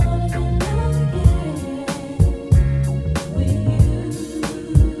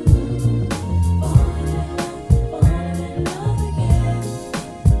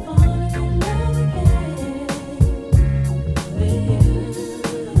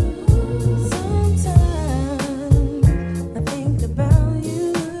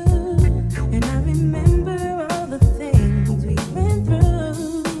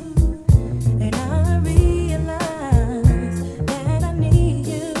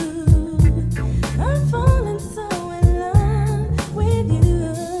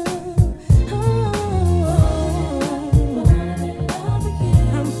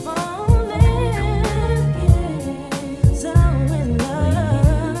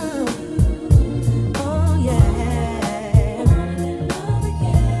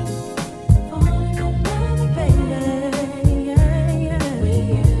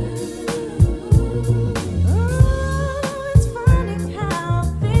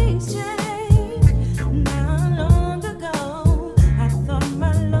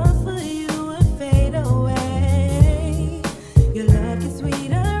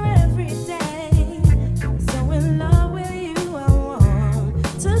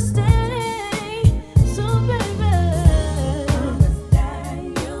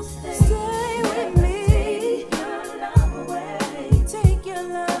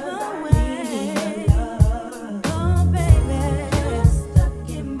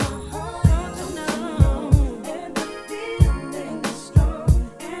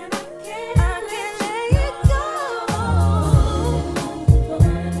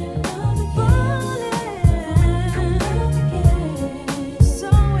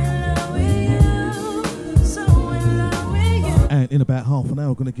 In about half an hour,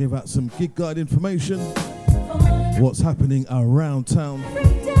 we're going to give out some gig guide information. What's happening around town.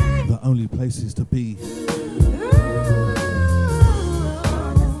 The only places to be.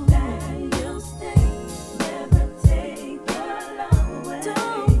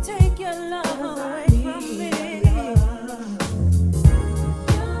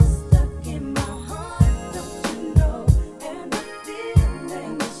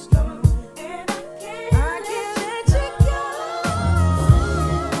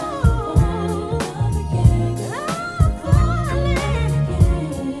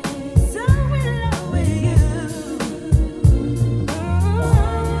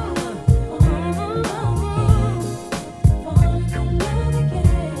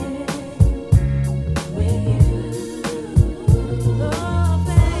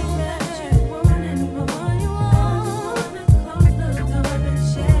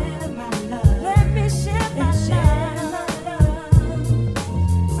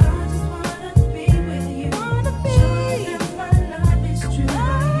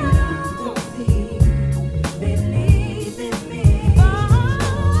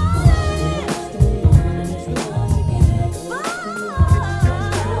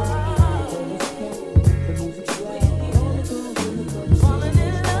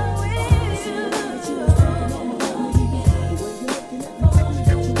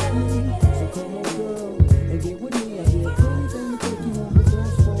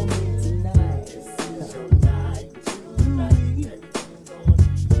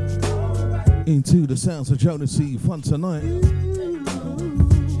 Into the sounds of Jodeci, Fun Tonight.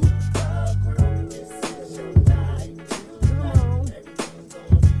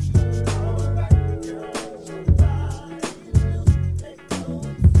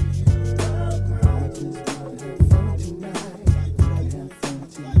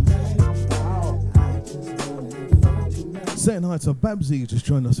 Saying hi to Babsy, who just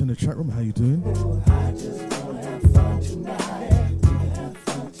joined us in the chat room. How you doing?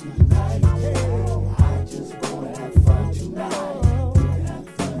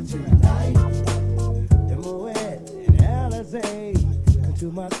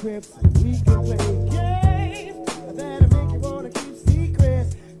 To my crib so we can play games that'll make you wanna keep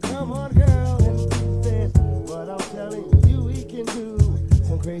secrets. Come on, girl, let's do this. What I'm telling you, we can do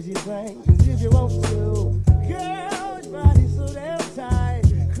some crazy things if you want to. Girl, your body's so damn tight.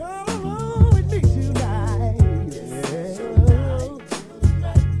 Come along with me tonight.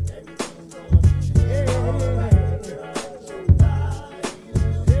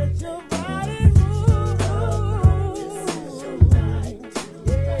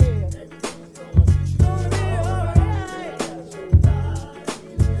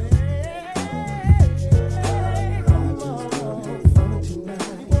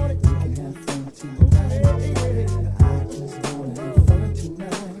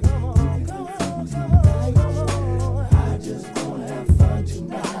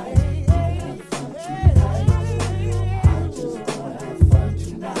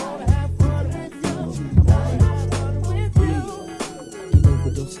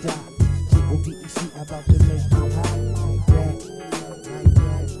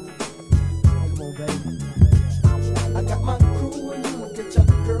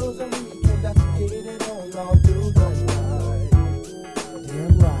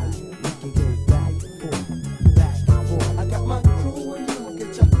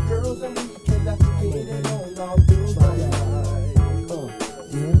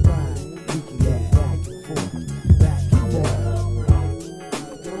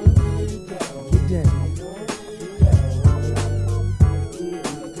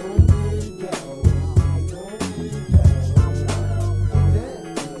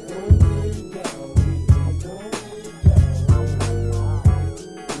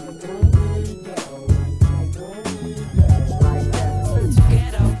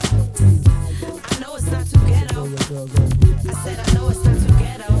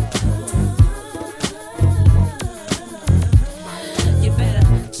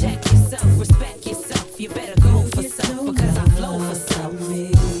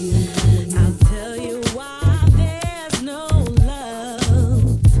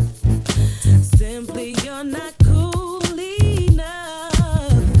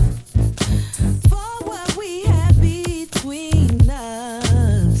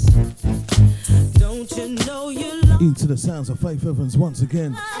 Into the sounds of Faith Evans once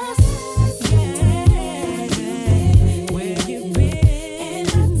again.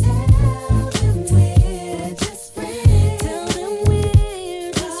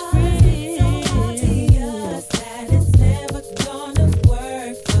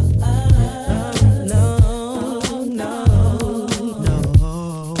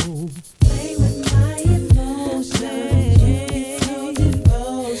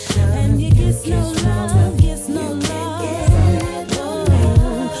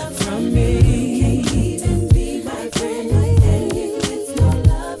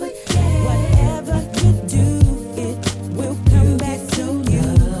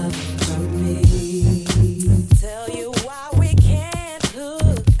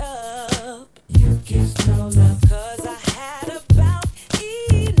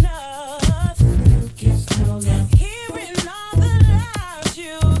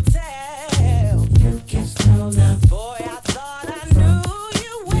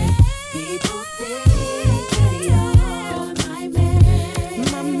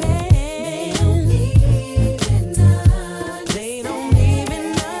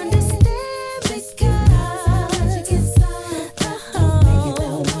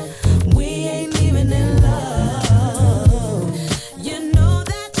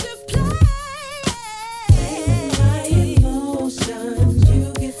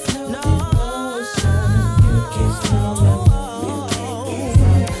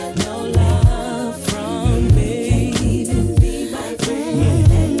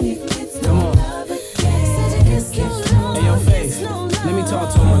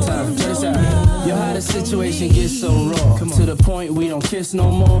 No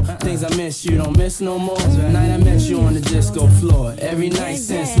more things I miss, you don't miss no more. Night I met you on the disco floor. Every night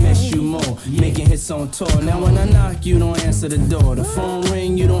since miss you more. Making hits on tour. Now when I knock, you don't answer the door. The phone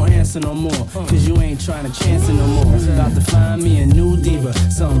ring, you don't answer no more. Cause you ain't trying to chance it no more. About to find me a new diva,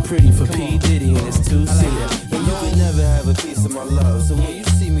 something pretty for P. Diddy, and it's 2-seater. And you can never have a piece of my love. So when you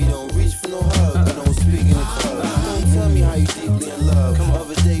see me, don't reach for no hug. You don't speak in the club. Don't tell me how you deeply in love. The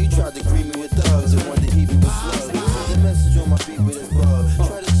other day you tried to greet me with thugs and wanted to heat me with slugs. Send a message on my people that's bug.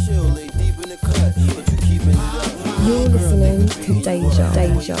 Try to chill, lay deep in the cut, but you keeping it up. You're listening to Deja. She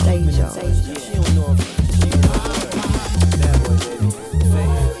don't know if she bad boy, baby.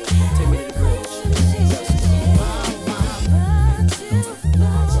 Faith, take me to the bridge.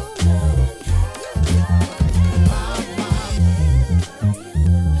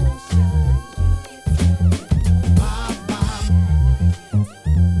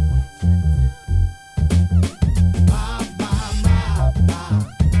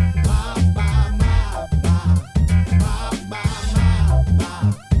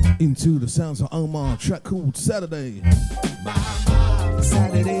 Into the sounds of Omar, track called Saturday.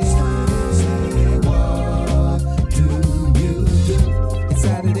 Saturday, what do you do? It's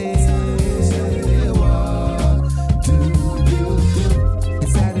Saturday, what do you do?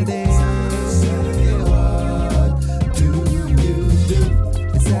 It's Saturday, what do you do?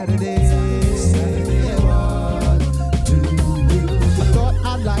 It's Saturday, what do you do? I thought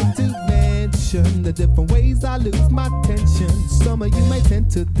I'd like to mention the different ways I lose my tension. Some of you may tend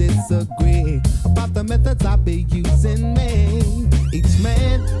to disagree about the methods I be using, man. Each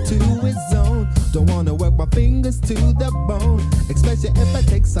man to his own. Don't wanna work my fingers to the bone, especially if it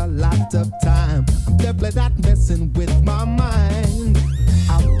takes a lot of time. I'm definitely not messing with my mind.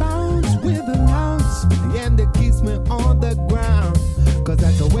 I bounce with an ounce, and it keeps me on the ground. Cause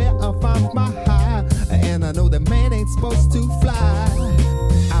that's where I find my high, and I know that man ain't supposed to fly.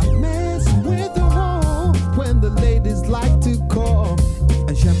 I mess with the whole when the ladies like to call.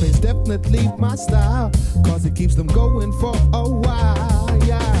 And champagne's definitely my style, cause it keeps them going for a while.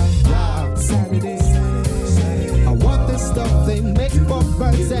 Yeah. Saturday, I want the stuff they make for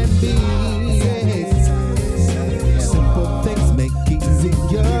birds and bees. Simple things make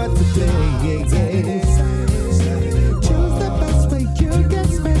easier today. Choose the best way you can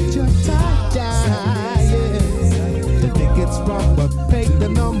spend your time. The ticket's wrong, but pay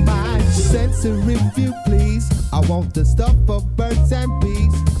them no mind. Censor if you please. I want the stuff of birds and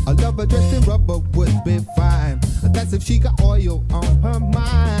bees. A lover dressed in rubber would be fine. That's if she got oil on her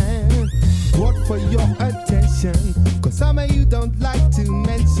mind. What for your attention? Cause some of you don't like to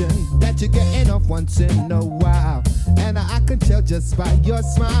mention that you're getting off once in a while. And I can tell just by your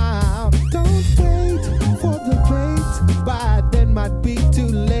smile. Don't wait for the bait, by then might be too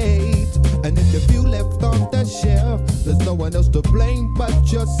late. And if the view left on the shelf, there's no one else to blame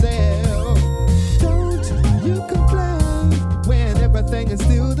but yourself. Don't you complain when everything is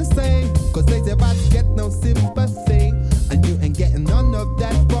still the same. Cause they about to get no sympathy, and you ain't getting none of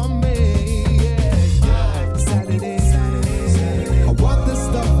that from me. Yeah. Saturday,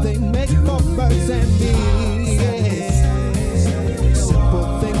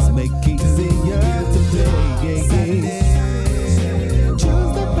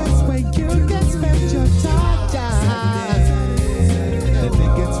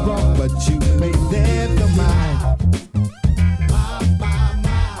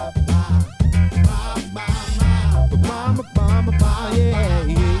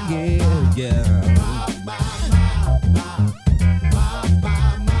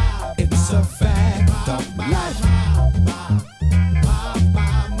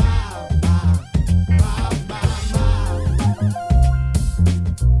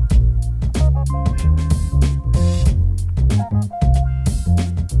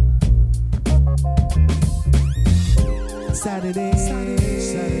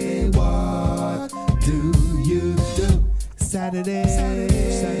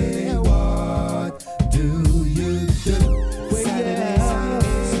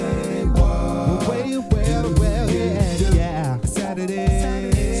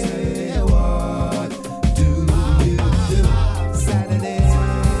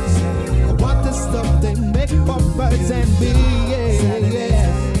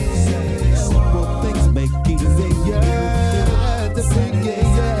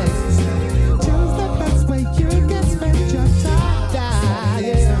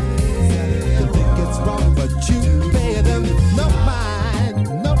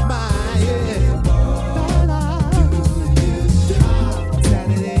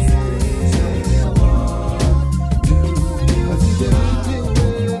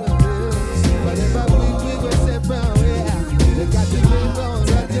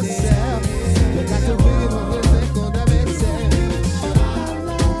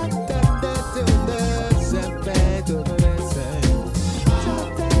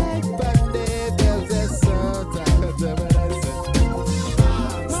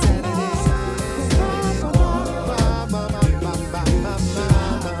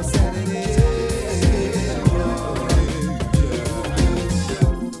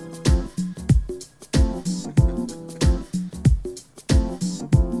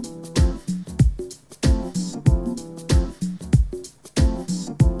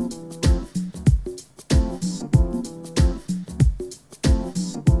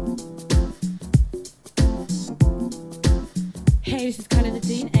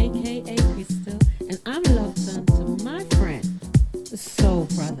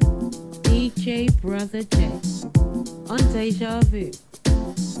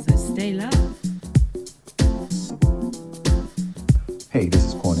 birthday love. Hey, this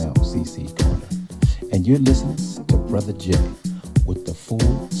is Cornell C.C. Carter, and you're listening to Brother J with the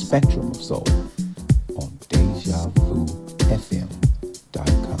full spectrum of soul on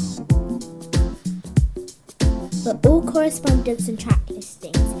DejaVuFM.com. For all correspondence and track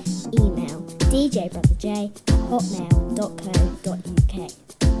listings, email djbrotherj@hotmail.co.uk.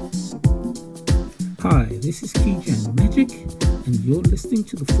 Hi, this is Keyjan Magic, and you're listening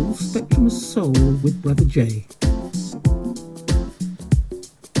to the full spectrum of soul with Brother J.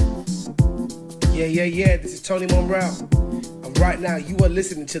 Yeah, this is Tony Monreal. And right now you are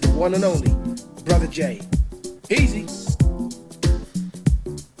listening to the one and only Brother J. Easy.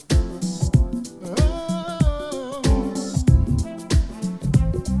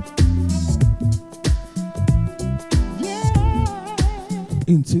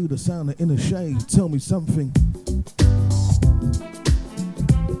 Into the sound of Inner Shade, tell me something.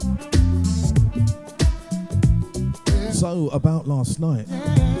 So, about last night.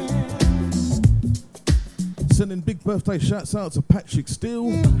 Sending big birthday shouts out to Patrick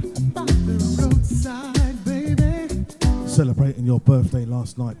Steele. Celebrating your birthday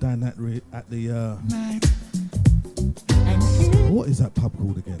last night down at the what is that pub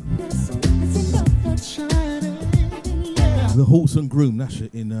called again? The Horse and Groom, that's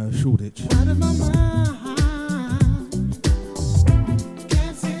it, in Shoreditch.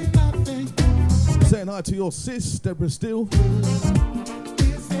 Saying hi to your sis, Deborah Steele.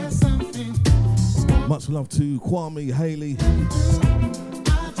 Much love to Kwame Haley.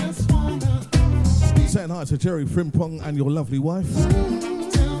 Saying hi to Jerry Frimpong and your lovely wife.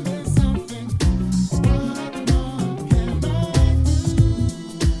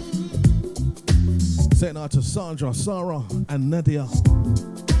 Saying hi to Sandra, Sarah and Nadia.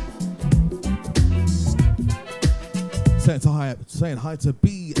 Saying hi to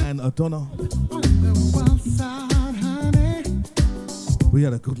B and Adonna. We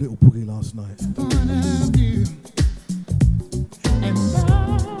had a good little boogie last night.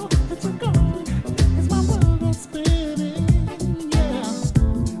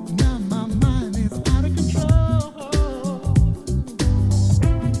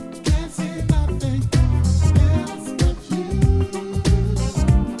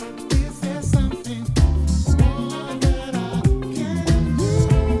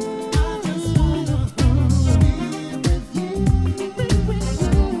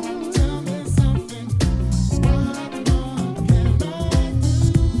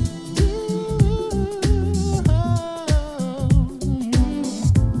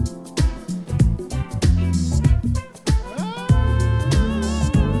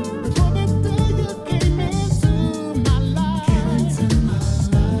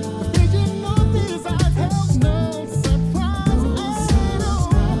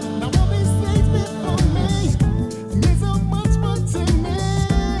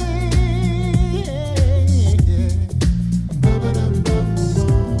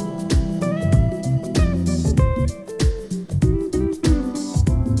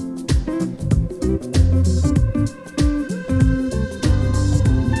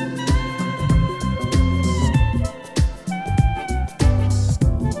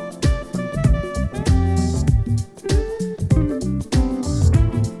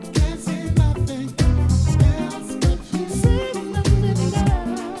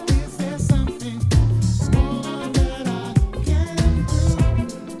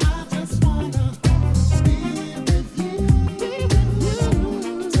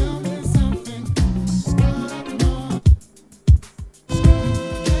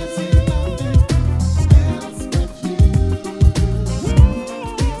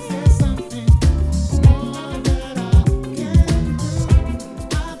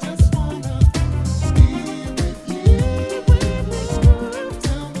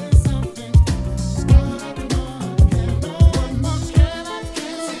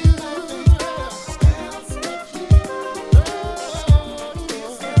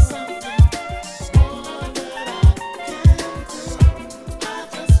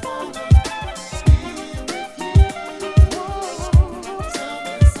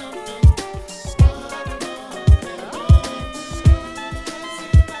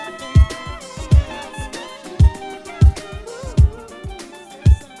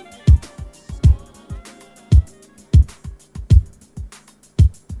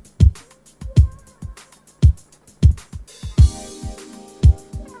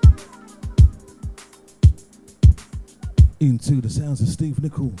 Into the sounds of Steve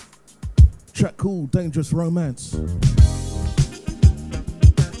Nicol. Track called Dangerous Romance.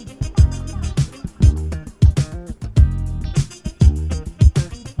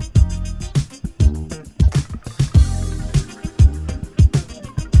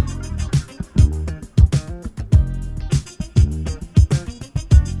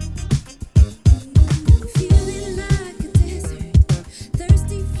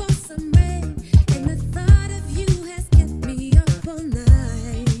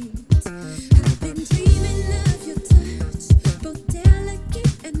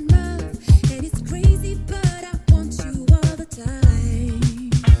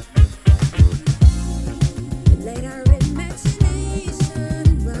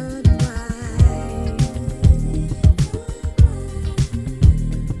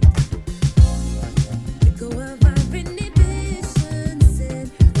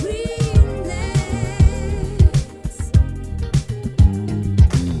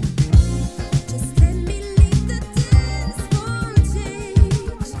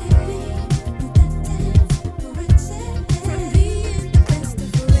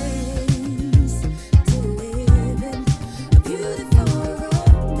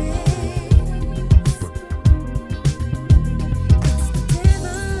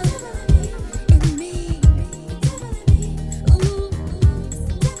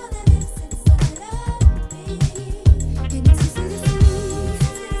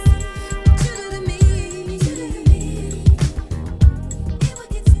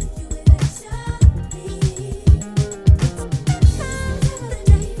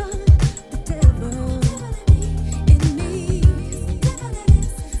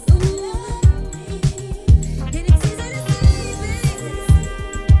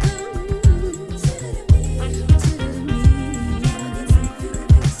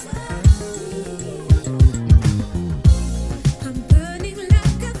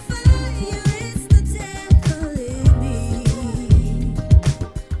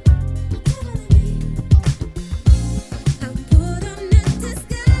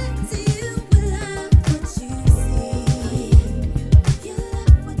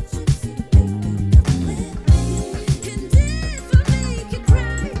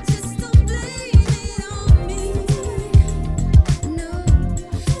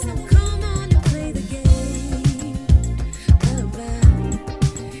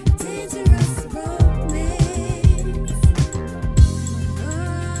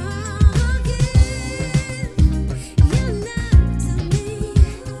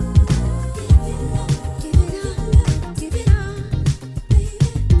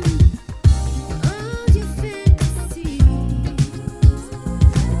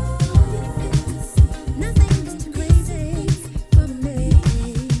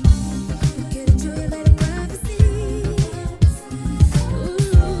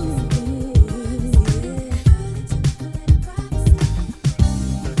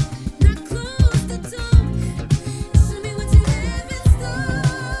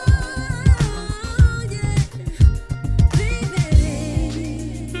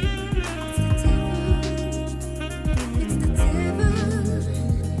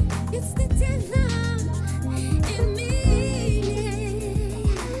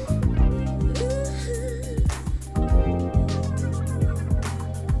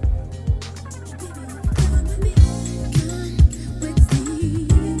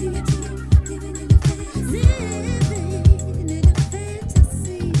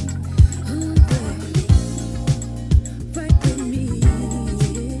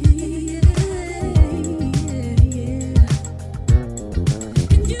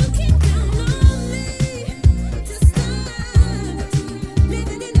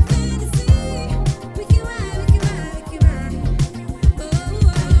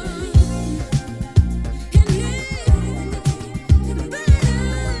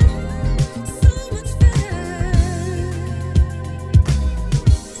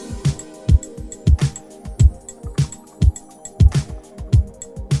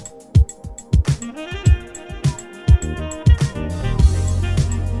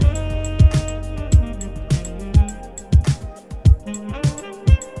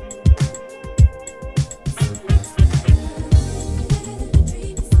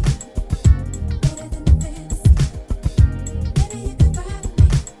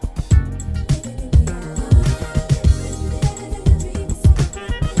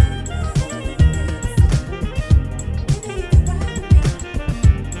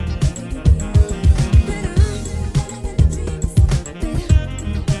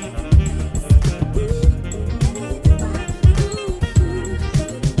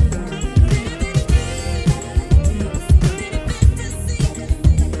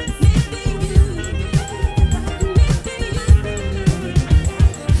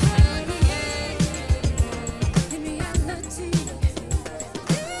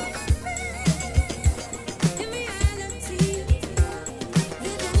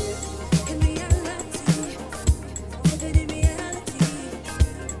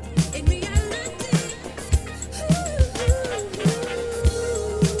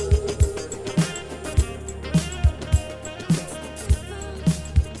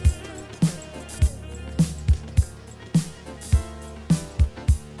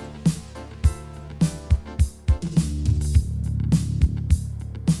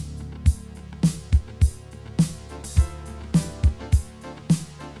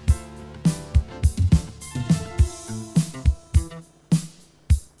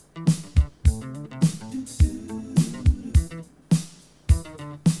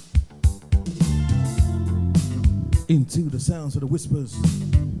 into the sounds of the whispers.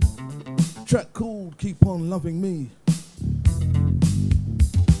 Track called Keep On Loving Me.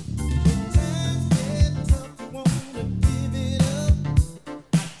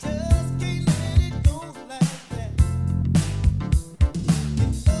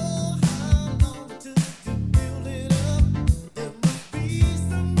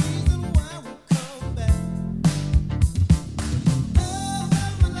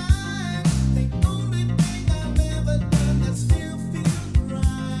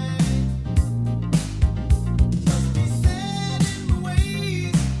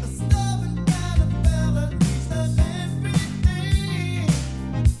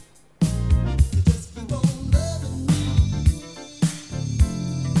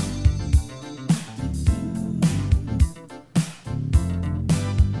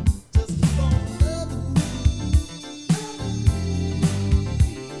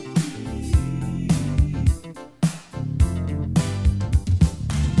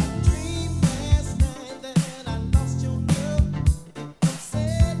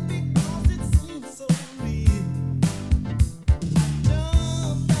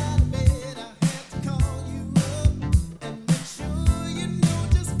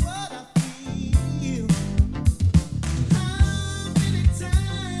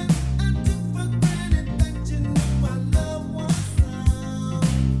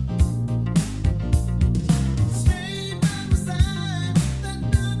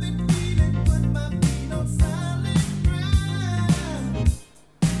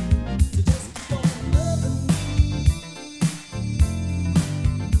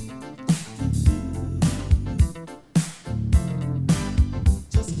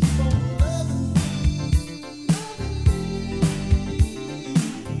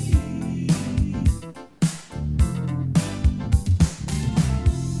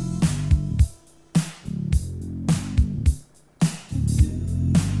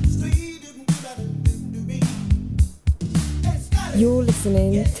 You're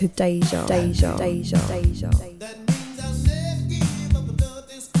listening to Deja.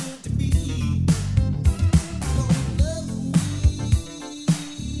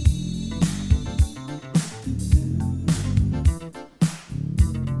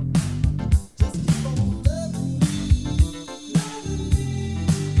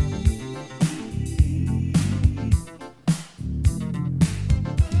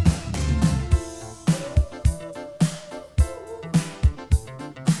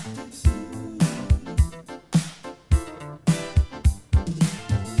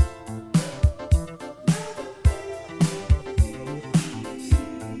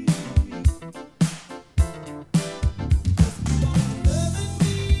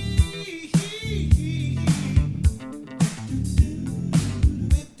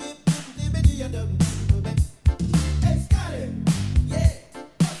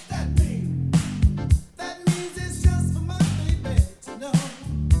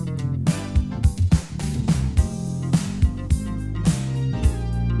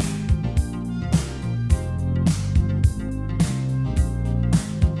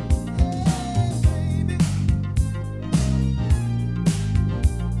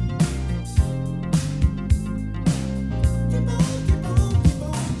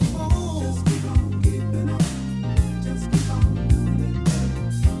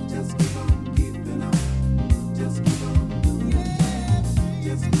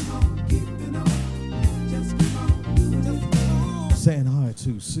 Saying hi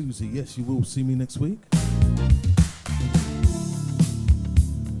to Susie. Yes, you will see me next week.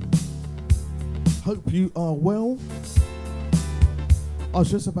 Hope you are well. I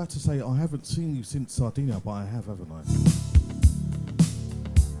was just about to say I haven't seen you since Sardinia, but I have, haven't I?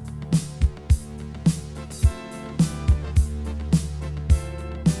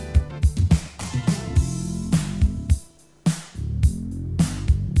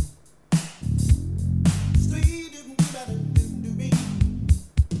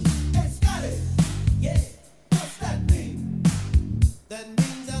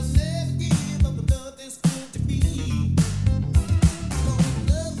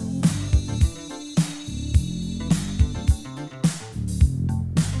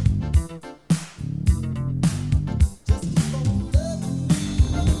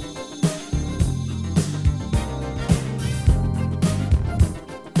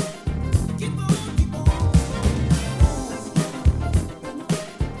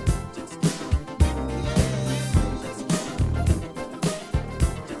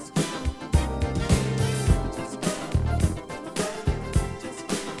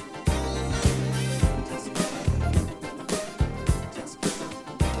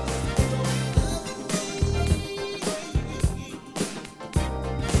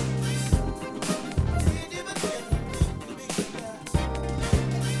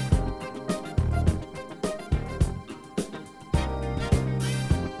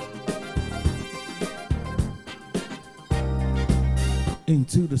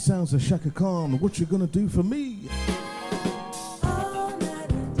 Into the sounds of Shaka Khan. What you gonna do for me?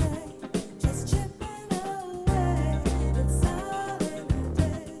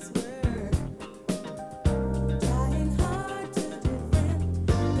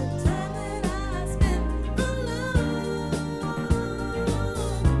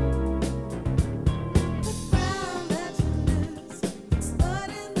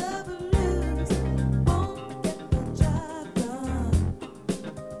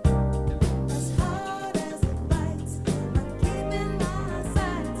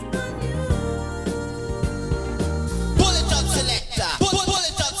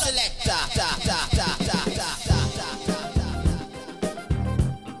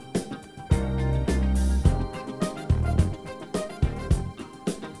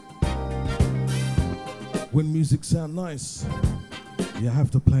 When music sounds nice, you have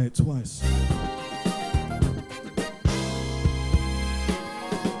to play it twice.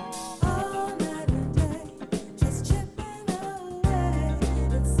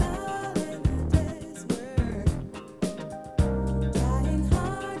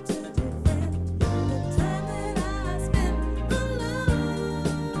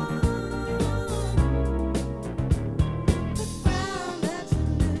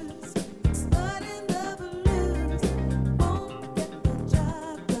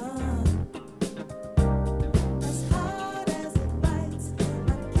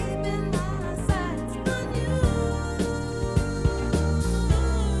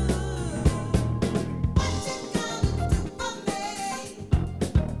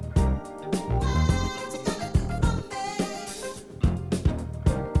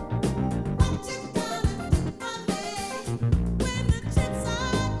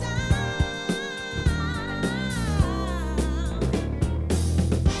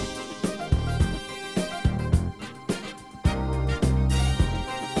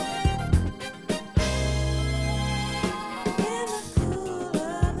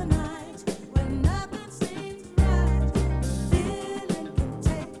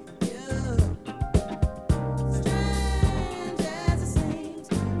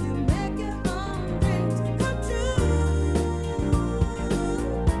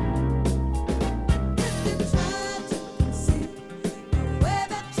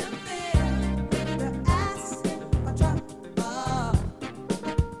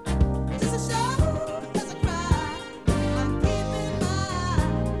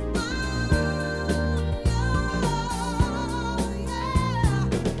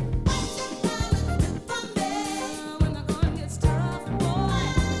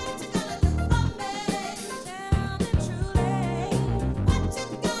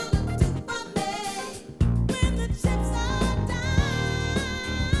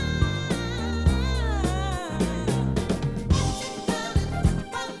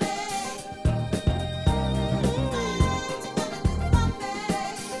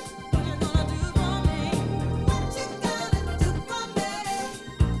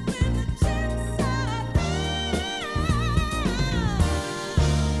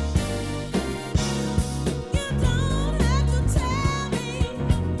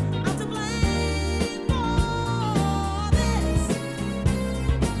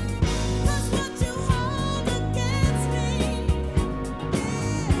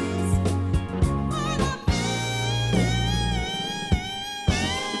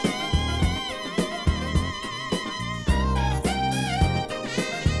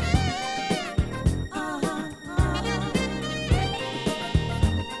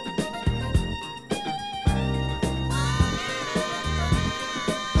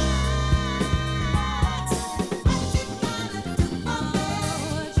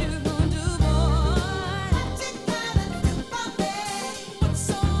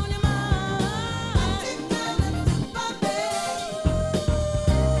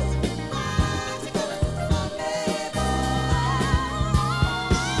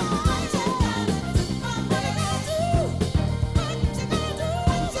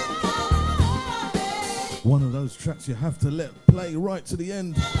 One of those tracks you have to let play right to the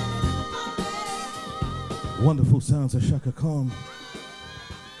end. Wonderful sounds of Shaka Khan.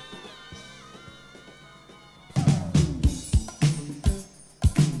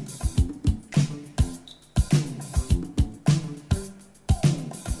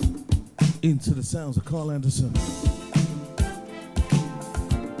 Into the sounds of Carl Anderson.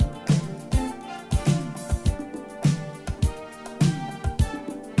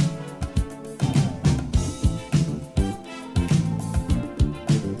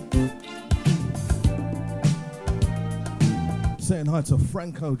 Saying hi to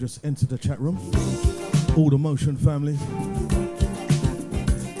Franco, just entered the chat room. All the Motion family.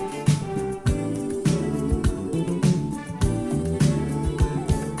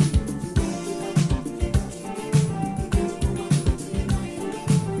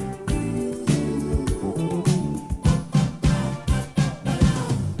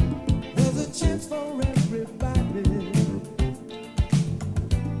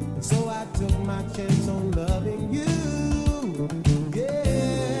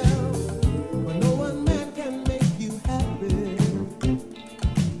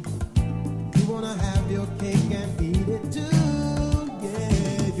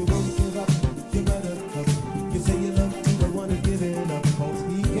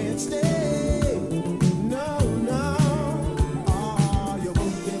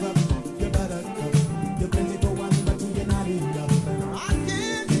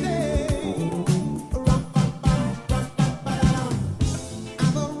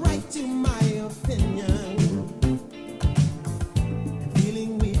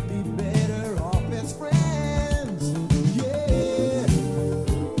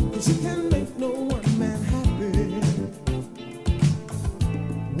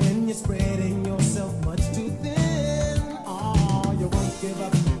 you're spreading yourself much too thin. Oh, you won't give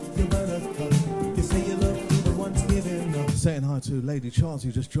up your buttercup. You say you love me, the one's giving up. Saying hi to Lady Charles,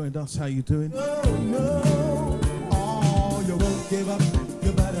 who just joined us. How you doing? Oh, no. Oh, you won't give up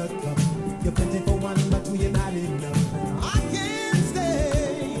your buttercup. You're plenty for one, but two, you're not enough. I can't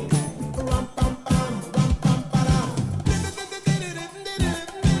stay. Rum, pum, pum, rum, pum, ba-dum.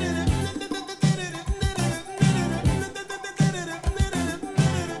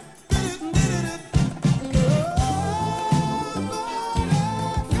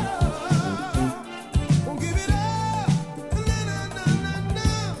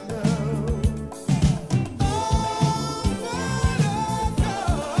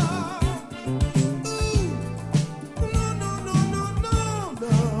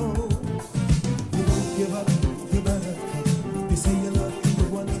 Give up your buttercup. You say you love me, but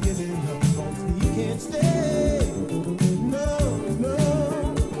one's giving up. You can't stay. No, no.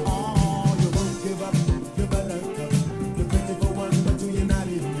 Oh, you won't give up your buttercup. You're plenty for one, but two, you're not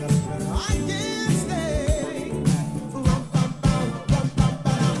enough. I can't stay. Rum, pum, pum, rum, pum,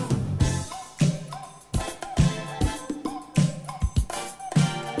 ba-dum.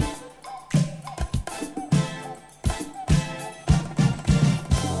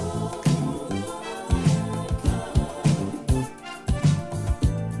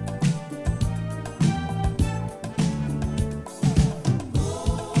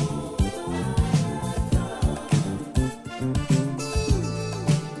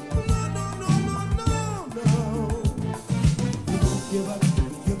 Give up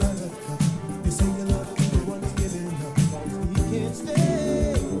your buttercup. You say you love me, the one's giving up. You can't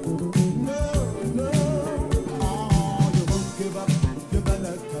stay. No, no. Oh, you won't give up your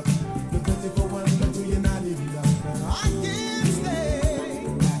buttercup. You're plenty for one, but two, you're not enough. I can't stay.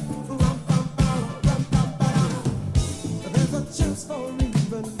 Rum, pum, pum, rum, pum, ba-dum. There's a chance for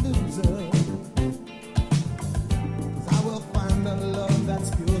even loser. 'Cause I will find a love that's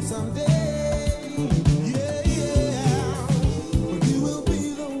pure someday. Yeah, yeah. But you will be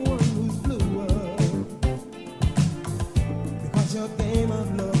the one who's bluer. Because your game of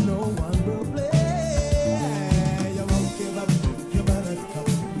love no one will play. You won't give up your buttercup.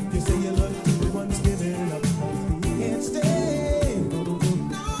 You say you love to the one's giving up. You can't stay.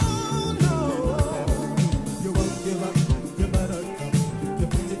 No, no. You won't give up your buttercup.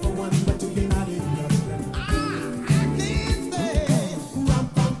 You're plenty for one, but two, you're not enough. I can't stay. Rum,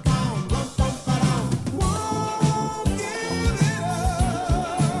 pum, pum, rum, pum, ba-dum. Won't give it up.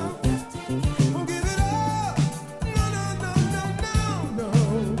 Won't give it up. No, no, no, no, no, no.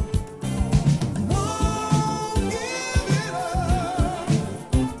 Won't give it up.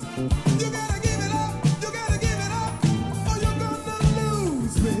 You gotta give it up. You gotta give it up, or you're gonna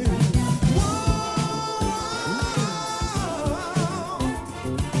lose me.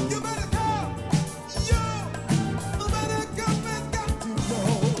 You better go. Yo, the buttercup has got to go.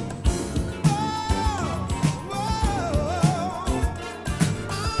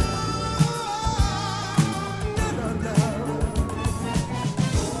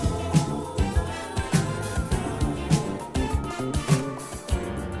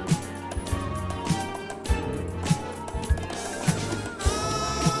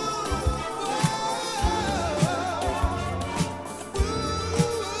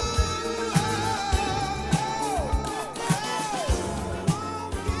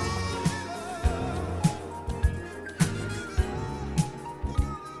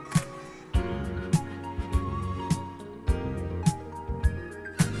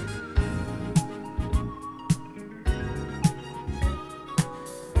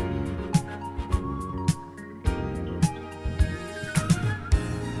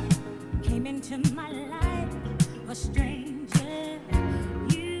 Came into my life a stranger.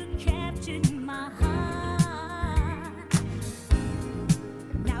 You captured my heart.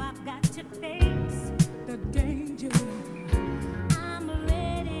 Now I've got to face the danger. I'm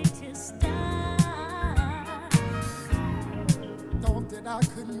ready to start. Thought that I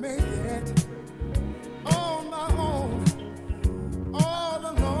could make it on my own, all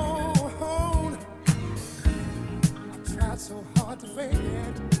alone. I tried so hard to fake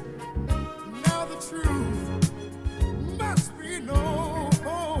it. Now the truth must be known.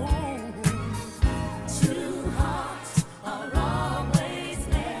 Two hearts are always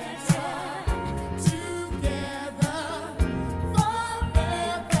better together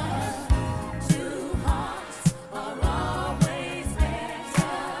forever. Two hearts are always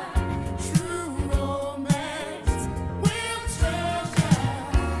better. True romance will treasure.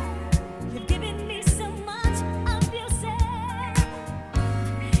 You've given me so much of yourself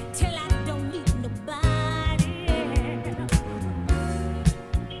till I don't need nobody.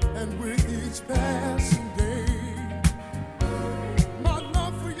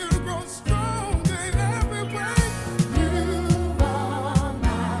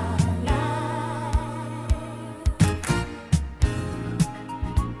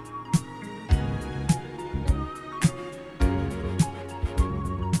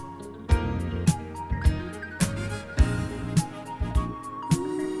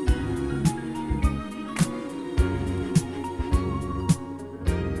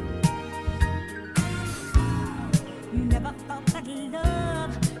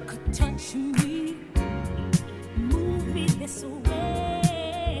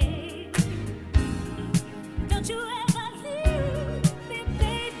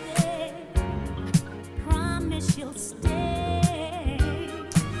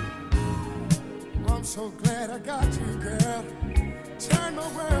 so glad I got you, girl. Turn the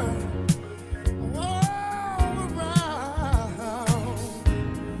world all around.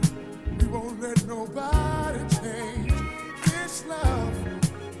 We won't let nobody change this love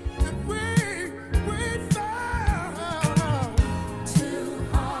that we found. Two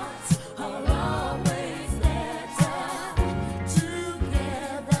hearts are always better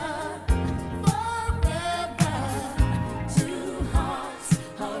together forever. Two hearts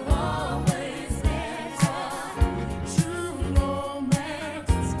are always better. True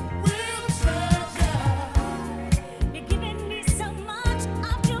romance will treasure. You're giving me so much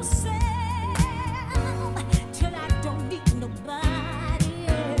of yourself till I don't need nobody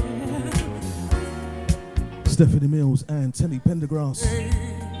else. Stephanie Mills and Tenny Pendergrass.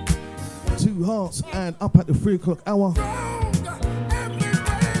 Two Hearts, and up at the 3 o'clock hour.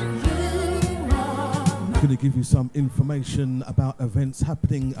 Going to give you some information about events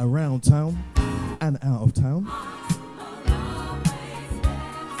happening around town and out of town.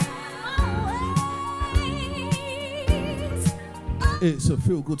 It's a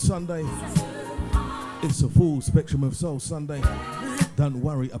feel good Sunday. It's a full spectrum of soul Sunday. Don't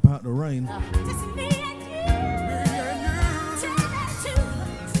worry about the rain.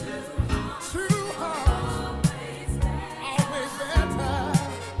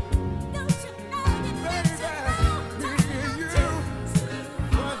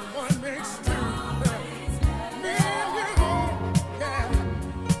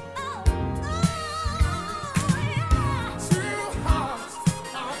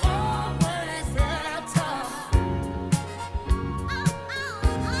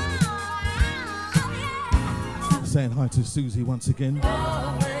 Saying hi to Susie once again.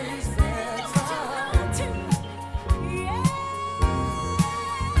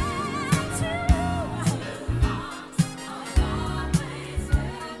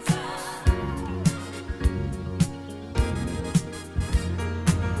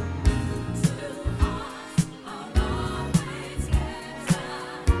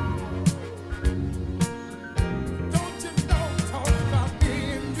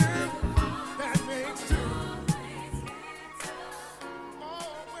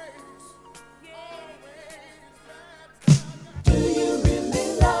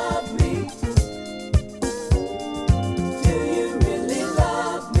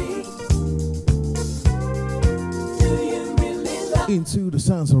 Into the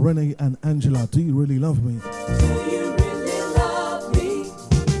sounds of Renee and Angela. Do you really love me? Do you really love me?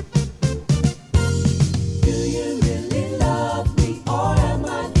 Do you really love me? Or am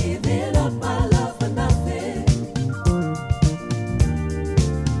I giving up my love for nothing?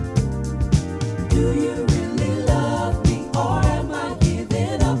 Do you really love me? Or am I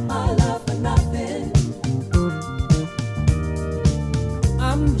giving up my love for nothing?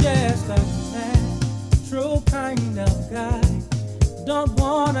 I'm just a natural kind of guy. Don't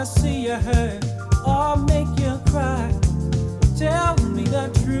wanna see you hurt or make you cry.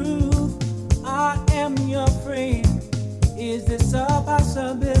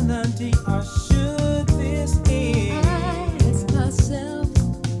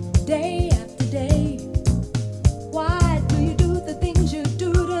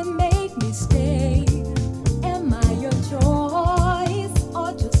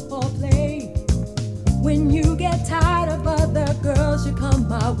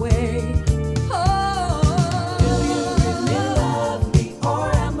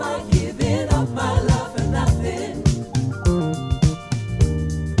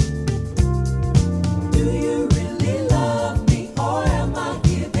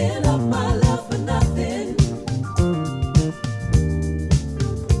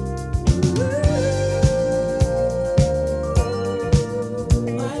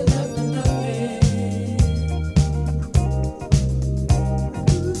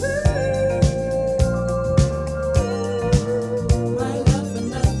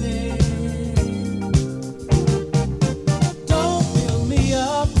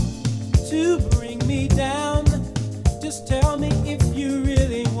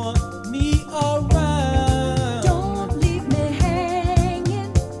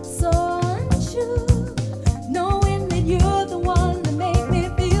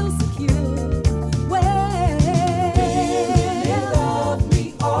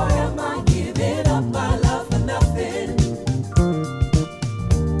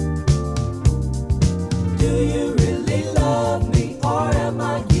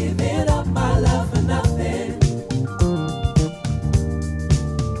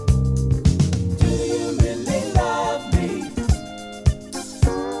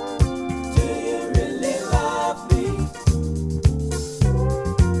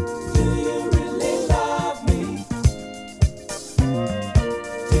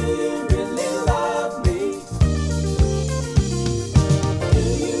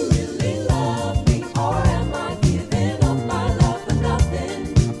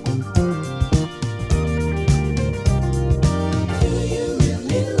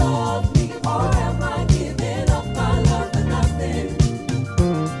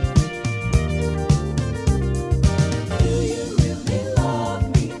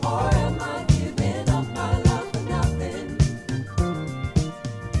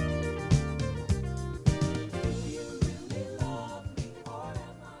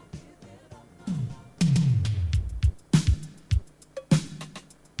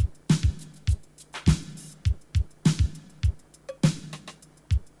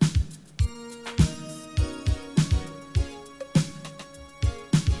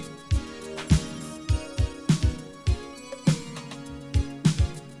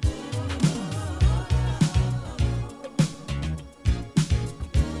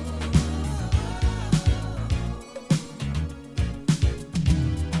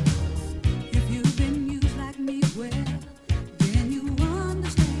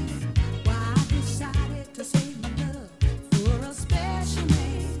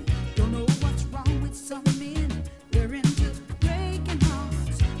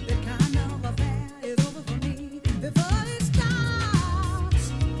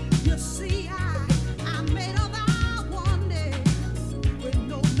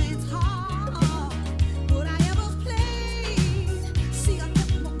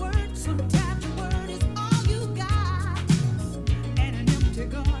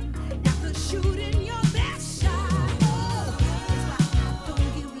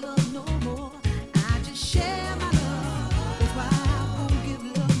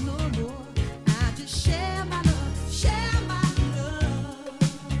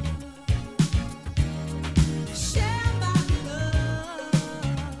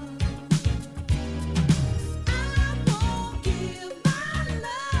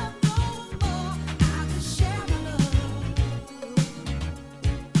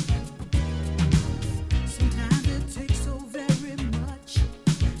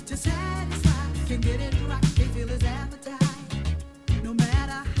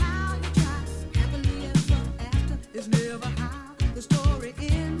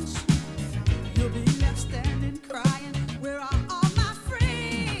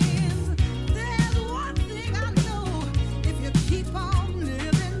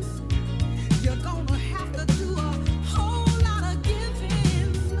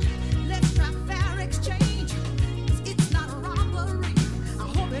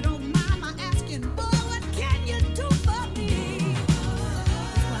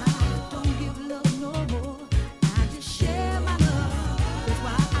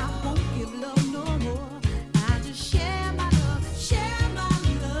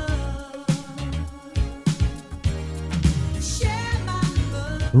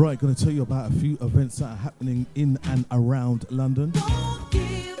 Right, going to tell you about a few events that are happening in and around London.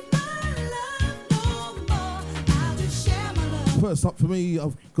 First up for me,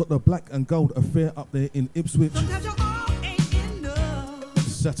 I've got the Black and Gold Affair up there in Ipswich.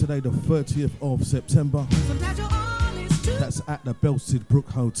 Saturday the 30th of September. That's at the Belstead Brook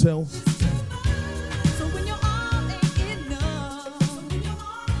Hotel.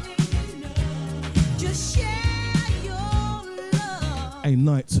 A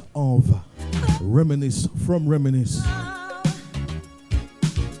night of reminisce.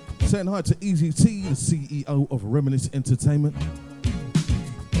 Saying hi to Easy T, the CEO of Reminisce Entertainment.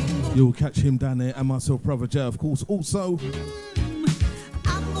 You'll catch him down there, and myself, Brother J, of course. Also,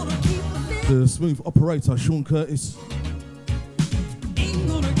 the smooth operator, Sean Curtis.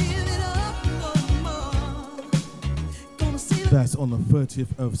 That's on the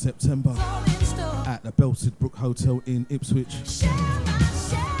 30th of September at the Belstead Brook Hotel in Ipswich.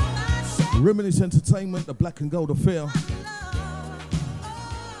 Reminisce Entertainment, the Black and Gold Affair.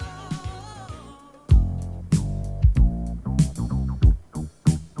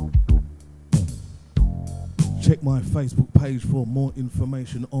 Check my Facebook page for more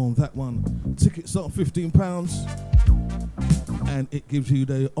information on that one. Tickets are £15 and it gives you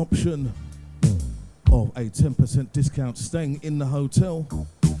the option of a 10% discount staying in the hotel.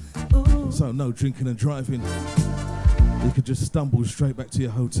 So no drinking and driving. You could just stumble straight back to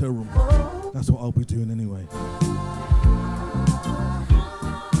your hotel room. That's what I'll be doing anyway.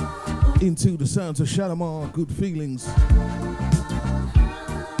 Into the sounds of Shalimar, Good Feelings.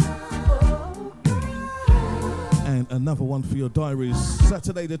 And another one for your diaries.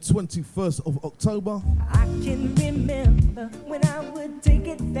 Saturday the 21st of October. I can remember when I would take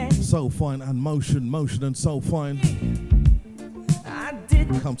it back. Soul Fine and Motion and Soul Fine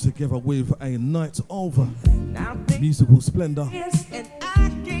come together with a night of musical splendor. Yes, and I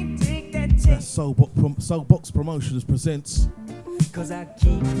can't take that chance. Soulbox Promotions presents. 'Cause I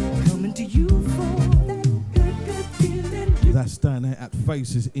keep coming to you for that good feeling. That's down there at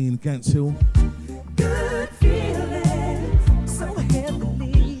Faces in Gants Hill. Good feeling, so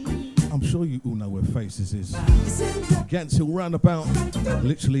heavenly. I'm sure you all know where Faces is. Gants Hill roundabout,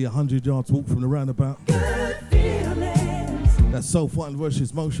 literally 100 yards walk from the roundabout. Good feelings. That's Soul Fine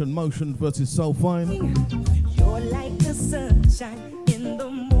versus Motion versus Soul Fine. You're like the sunshine in the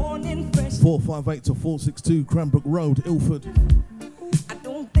morning fresh. 458 to 462 Cranbrook Road, Ilford. I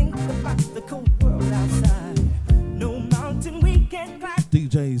don't think about the cold world outside. No mountain we can climb.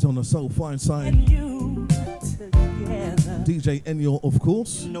 DJs on the Soul Fine side. And you together. DJ Enyor, of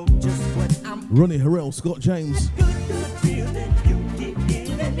course. You know just what I'm. Ronnie Harrell, Scott James. Good feeling you keep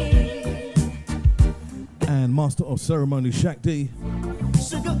giving me. And Master of Ceremony, Shaq D.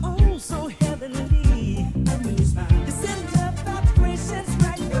 Sugar, oh, so heavenly. When you smile, you send love vibrations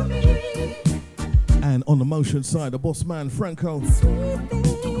right to me. And on the Motion side, the boss man, Franco.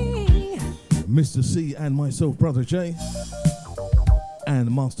 Mr. C and myself, Brother J.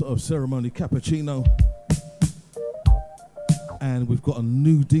 And Master of Ceremony, Cappuccino. And we've got a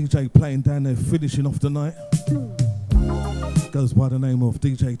new DJ playing down there, finishing off the night. Goes by the name of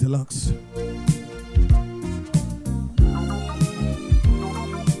DJ Deluxe.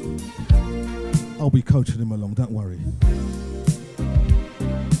 I'll be coaching him along, don't worry.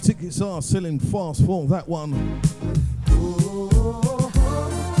 Tickets are selling fast for that one.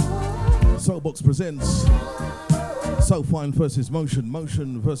 Soulbox presents Soul Fine versus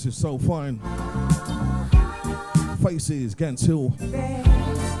Motion versus Soul Fine. Faces, Gants Hill.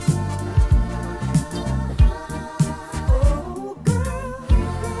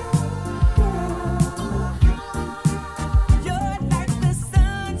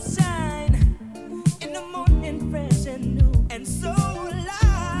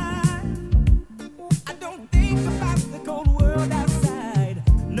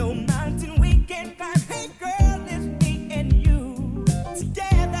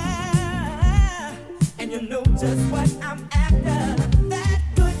 Just what I'm after.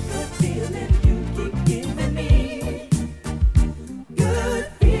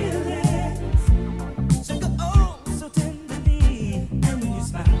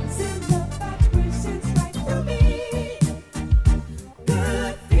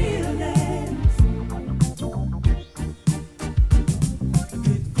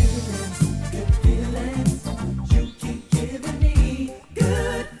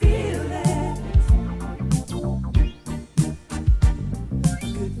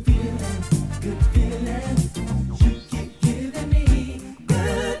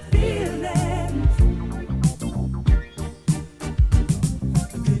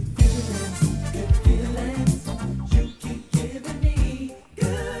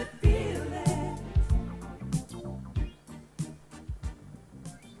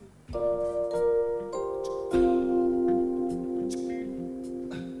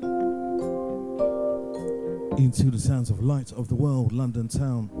 Into the sounds of Light of the World, London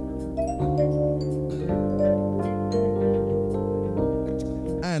Town.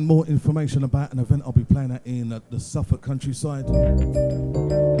 And more information about an event I'll be playing at in the Suffolk countryside.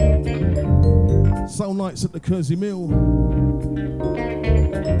 Soul Nights at the Kersey Mill.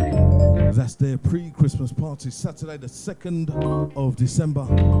 That's their pre-Christmas party, Saturday the 2nd of December.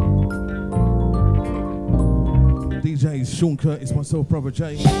 DJs Sean Curtis, myself, Brother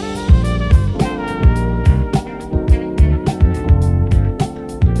Jay.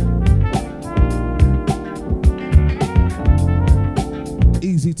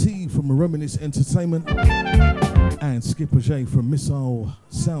 Easy T from Reminisce Entertainment and Skipper J from Missile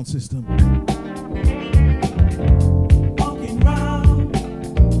Sound System. Walking round,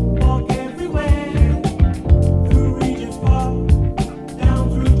 walk everywhere, through Regent's Park, down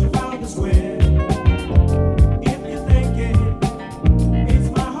through Trafalgar Square. If you're thinking it's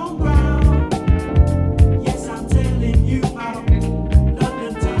my home ground, yes, I'm telling you about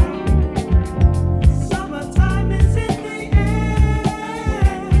London town. Summertime is in the air,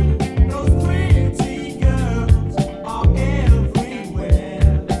 those pretty girls are everywhere.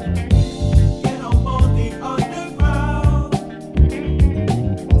 Get on board the underground,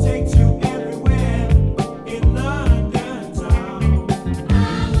 takes you everywhere in London town.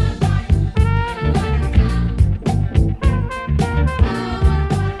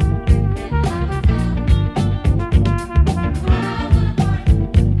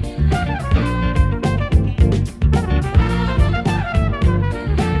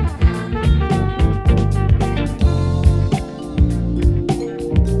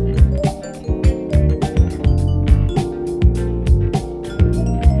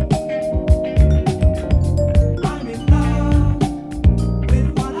 I'm in love with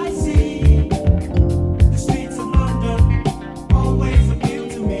what I see. The streets of London always appeal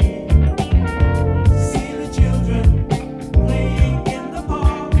to me. See the children playing in the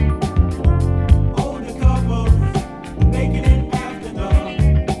park, older couples making it after dark.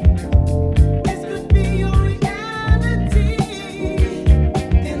 This could be your reality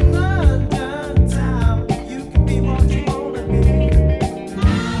in London town. You could be what you wanna be.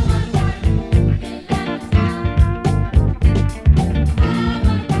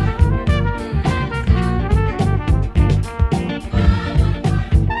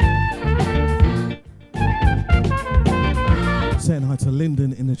 Saying hi to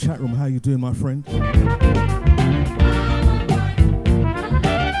Lyndon in the chat room. How you doing, my friend?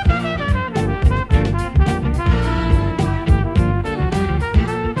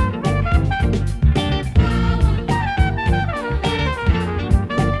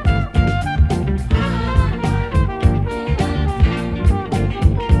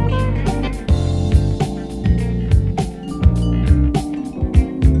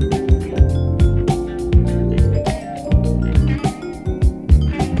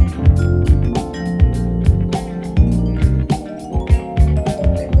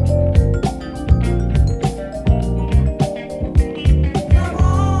 Come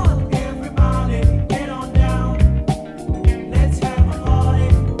on, everybody, get on down. Let's have a party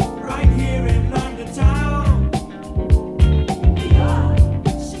right here in London town. New York,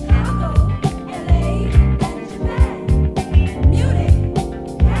 Chicago, LA, and Japan. Munich,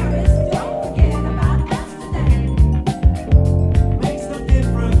 Paris, don't forget about Amsterdam. Makes no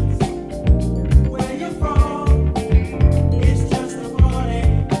difference where you're from. It's just a party,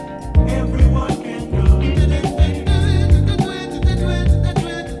 everyone can come.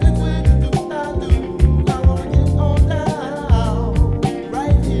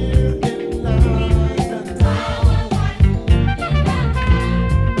 Right here in London town.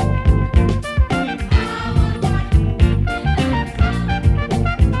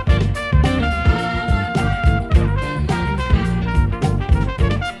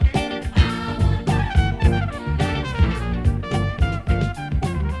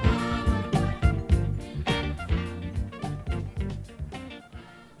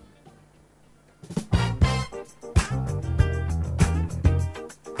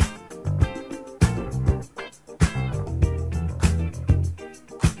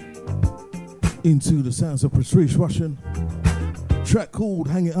 Into the sounds of Patrice Russian. Track called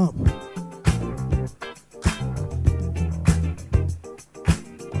Hang It Up.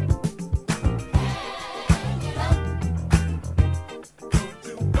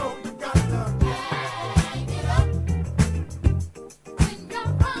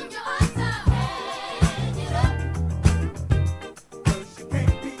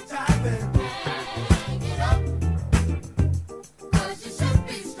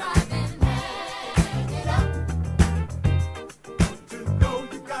 Know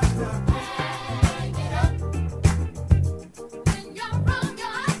you got to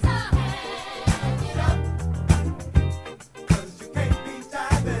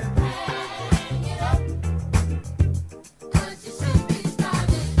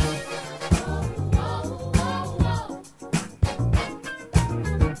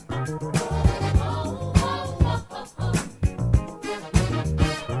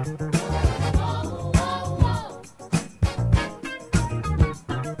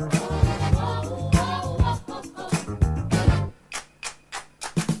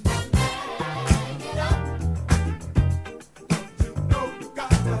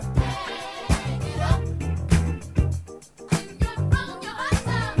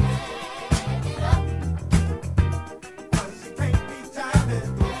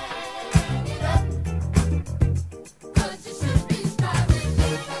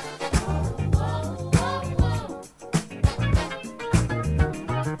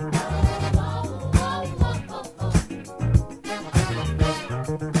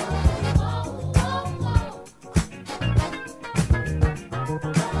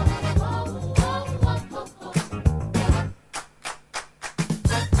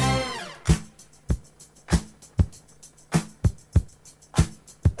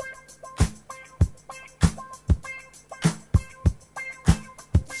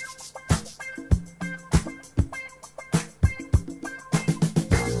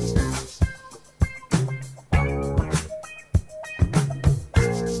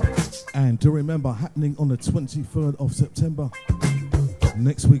And to remember, happening on the 23rd of September,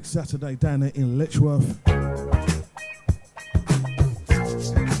 next week, Saturday, down there in Letchworth,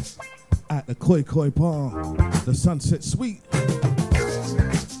 at the Koi Koi Bar, the Sunset Suite.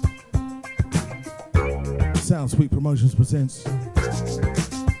 Sound Suite Promotions presents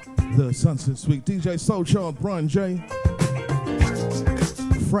the Sunset Suite. DJ Soulchild, Brian J,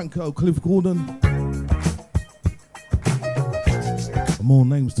 Franco, Cliff Gordon. More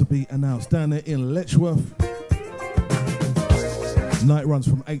names to be announced down there in Letchworth. Night runs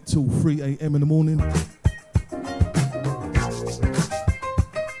from 8 till 3 a.m. in the morning.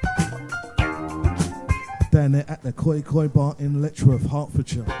 Down there at the Koi Koi Bar in Letchworth,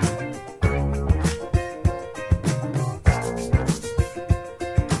 Hertfordshire.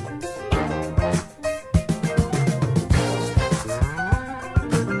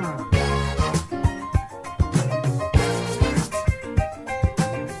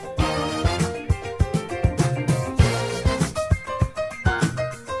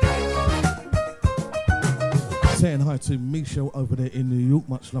 Saying hi to Michelle over there in New York.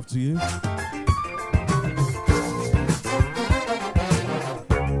 Much love to you.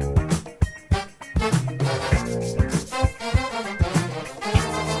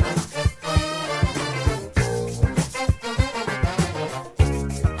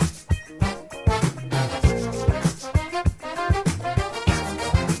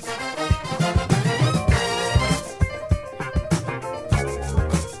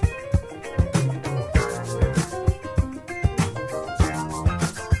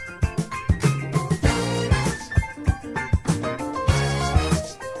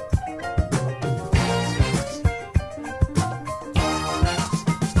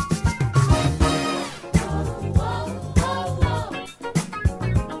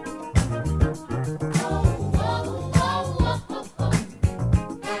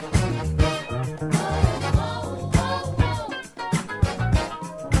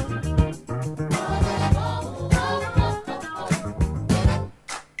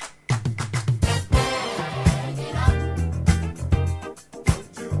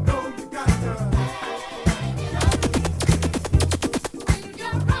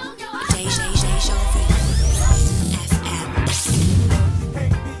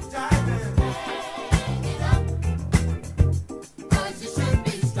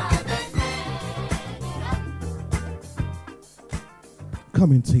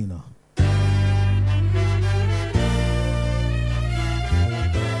 Coming, Tina.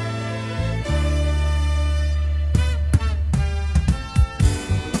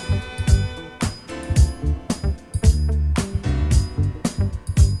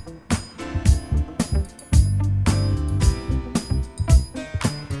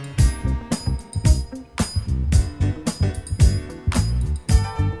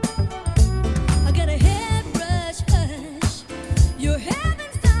 I got a hairbrush, hush. Your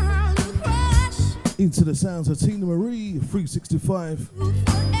heaven's down to crush Into the sounds of Tina Marie, 365. forever.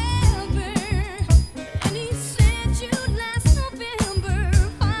 And he sent you last November,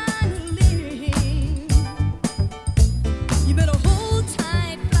 finally. You better hold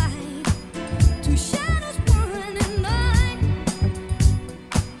tight, flight to shadows one and night.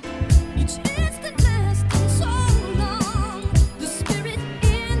 Each instant lasting so long. The spirit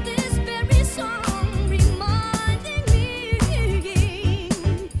in this very song reminding me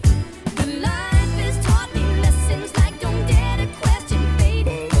that life has taught me lessons like don't dare to question fate.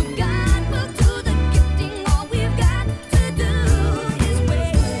 For God will do the gifting. All we've got to do is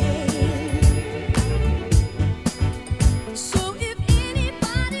wait. So if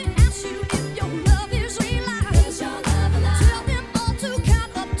anybody asks you if your love is real, tell them all to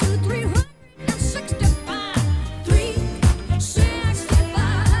count up to 365.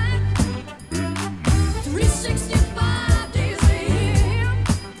 365 days a year.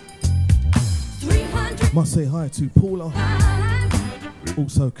 300 Must say hi to Paula.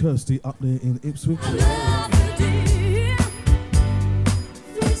 Also Kirsty up there in Ipswich.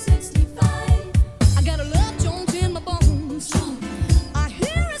 I got a love jolt in my bones. I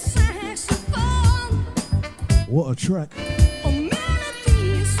hear a saxophone. What a track. A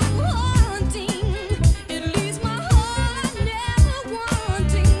melody so haunting. It leaves my heart never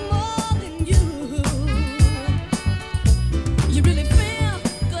wanting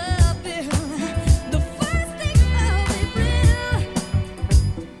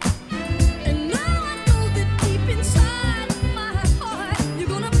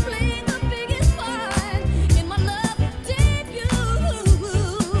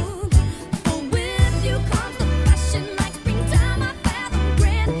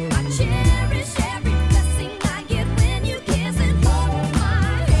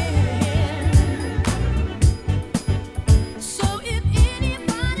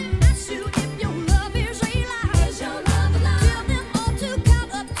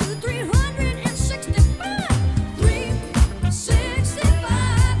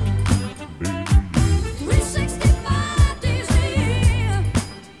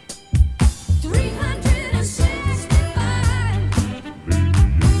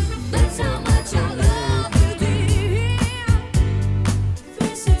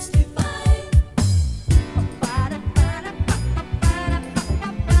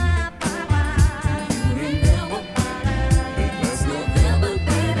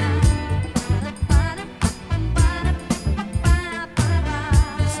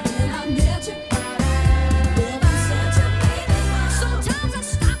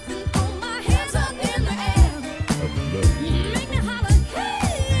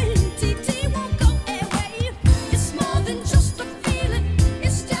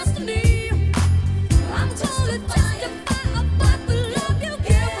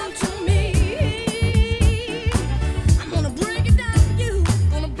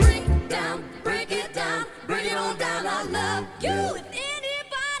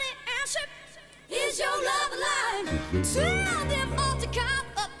Tell them all to count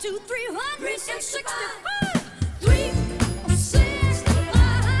up to 365. 365.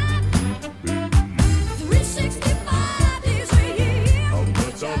 365 days a year. How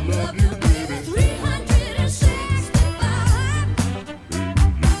much I love you, baby. 365.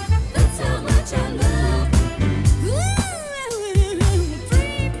 That's how much I love you.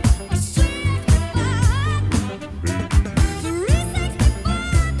 365.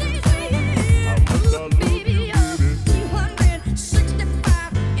 365 days a year. Baby, you're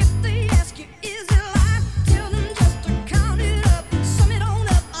 365. If they ask you, is it life? Tell them just to count it up. Sum it on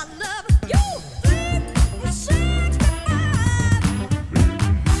up. I love you.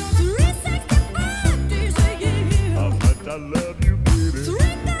 365. 365 days a year. How much I love you, baby.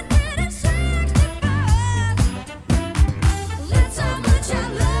 365. That's how much I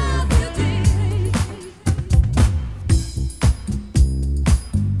love you, dear.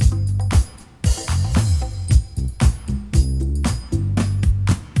 Three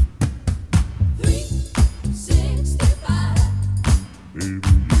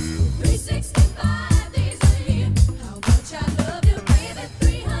 365 days a year. How much I love you, baby.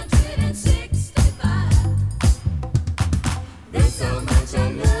 365. That's how much I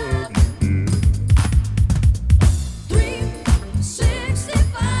love you.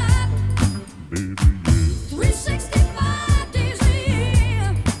 365. 365 days a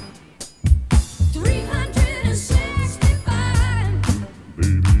year. 365.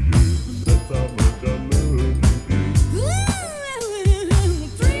 That's how much I love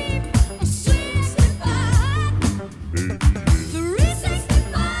you.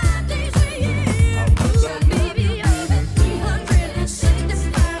 365 days a year. Baby, you're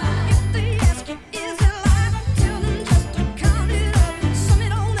 365. If they ask you, is it life? Tell them just to count it up. Sum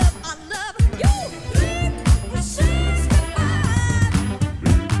it on up. I love you.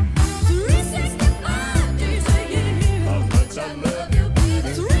 365. 365 days a year. How much I love you,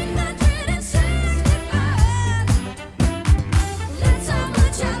 baby. 365. That's how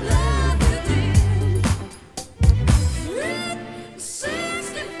much I love you, dear.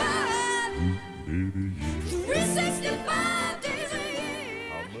 365. 365 days a year.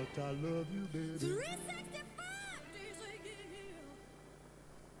 How much I love you, baby. 365 days a year.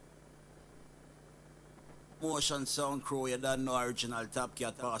 Motion Sound Crew, you don't know original Top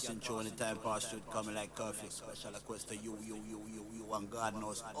Cat passing through anytime pass through, coming like curfew. Special request to you, and God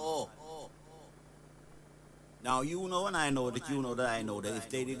knows. Oh. Now you know and I know that you know that I know that if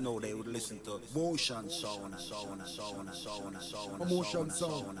they didn't know they would listen to Motion Sound. Motion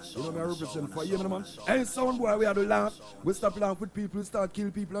sound. You know me I represent for you, man. Hey, sound boy, we have to laugh. We stop laugh with people, start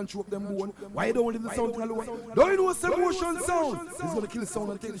kill people and choke them bone. Why don't leave the sound alone? Don't you know what's Motion sound? It's gonna kill the sound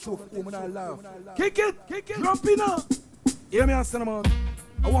and take the show home and I laugh. Kick it, drop in now. Hear me, son, man.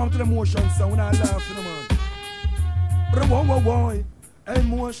 I want to the Motion sound and I laugh, you know, man. Boy, hey,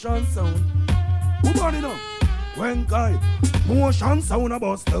 Motion sound. Who got it now? When guy, Motion sound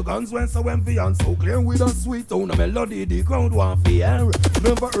about the guns when so empty and so clear with a sweet tone of melody the crowd want fear.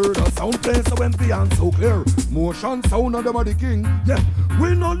 Never heard a sound play so empty and so clear. Motion sound of them are the king. Yeah,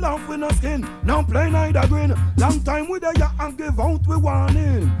 we no laugh with no skin. Now play neither grin. Long time with the ya and give out we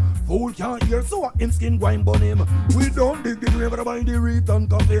warning. Fool can't hear so him skin wine bun him. We don't dig the grave by the return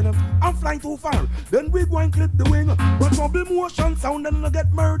coffin. I'm flying too far, then we go and clip the wing. But trouble Motion sound and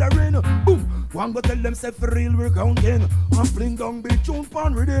get murdering. Boom, one go tell them say for real we're counting. And fling down big tune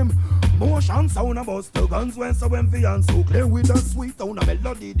pan with him. Motion sound about the guns when so empty and so clear with a sweet tone of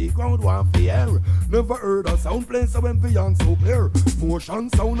melody the crowd want fear. Never heard a sound play so empty and so clear. Motion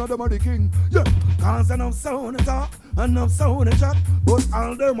sound of them are the king. Yeah, cause enough sound talk, enough sound chat. But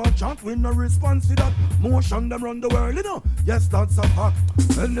all them a chat with no response to that. Motion them run the world, you know. Yes, that's a fact.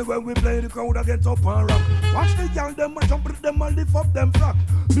 Anyway we play the crowd I get up and rock. Watch the young them a jump with them and lift up them flock.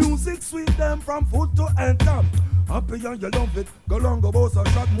 Music sweet them from foot to end top. Happy and you love it. Go long go boss a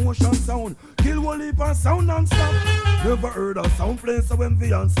shot Motion sound. Kill one leap and sound non-stop. Never heard a sound play so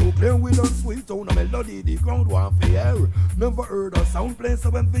envy and so clear with a sweet tone of melody the crowd want fear. Never heard a sound play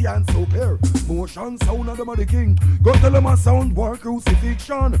so envy and so clear. Motion sound of them are the king. Go tell them a sound war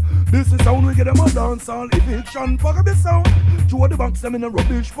crucifixion. This is sound we get them a dance all eviction. Fuck up the sound. Throw the box them in a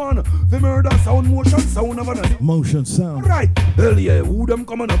rubbish pan. The murder sound Motion sound of another. Motion sound. Right. Hell yeah, who them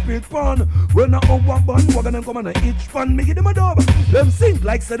come on a big pan? When a over bun, wagon them come on a itch pan. Me give them a dub. Them sink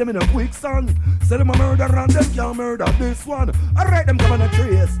like say them in a quicksand. Say them a murder and them can't murder this one. Alright, them come on a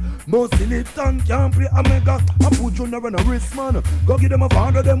trace. Most militant can't play a mega. I put you never in a wrist, man. Go give them a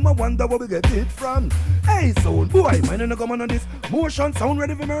father, them a wonder where we get it from. Hey, sound boy, mine ain't come on this. Motion sound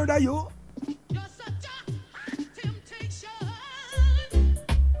ready for murder you.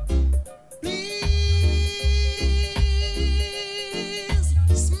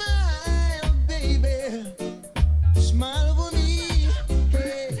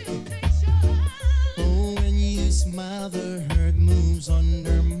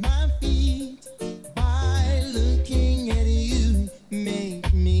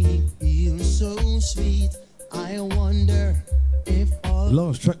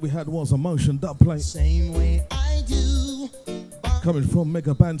 track we had was a motion dub plate. Same way I do. Coming from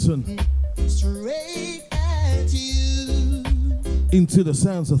Mega Banton. Straight at you. Into the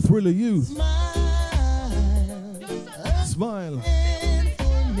sounds of Thriller You. Smile. And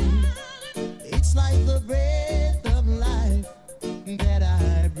for me, it's like the breath of life that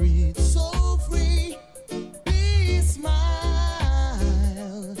I breathe. So free. Please smile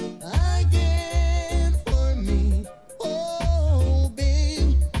again for me. Oh,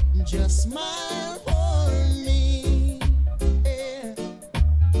 babe, just smile for me. Yeah.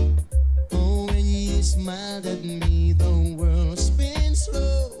 Oh, when you smiled at me, the world spins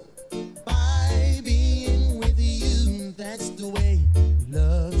slow. By being with you, that's the way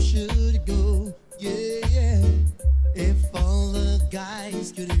love should go. Yeah, yeah. If all the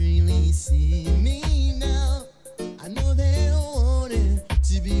guys could really see me now, I know they wanted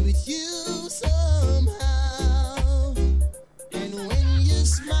to be with you somehow. And when you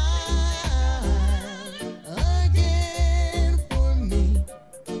smile again for me,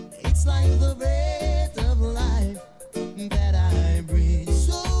 it's like the breath of life that I breathe.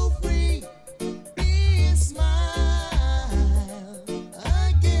 So free, please smile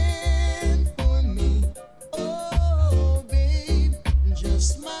again for me. Oh, babe,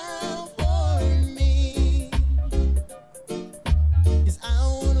 just smile for me. 'Cause I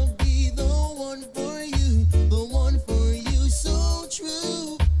wanna be the one for you so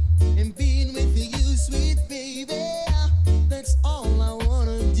true. And being with you, sweet baby, that's all I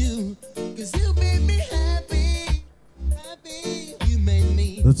wanna do. 'Cause you made me happy, happy. You made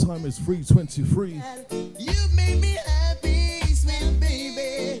me, The time is 3:23. you made me happy, sweet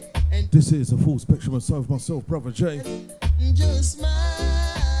baby. And This is a full spectrum of soul, myself, Brother J. just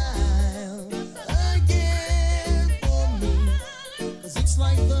smile again for me. 'Cause it's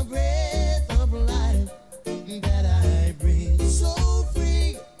like the breath of life that I breathe. So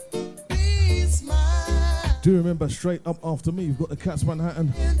free, please smile Do remember, straight up after me, you've got the Cats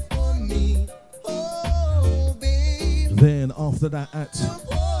Manhattan. for me. Oh, babe, Then after that, at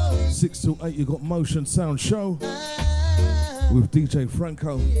 6 till 8, you got Motion Sound Show with DJ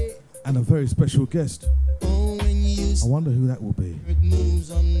Franco and a very special guest. oh, when you I wonder who that will be. it moves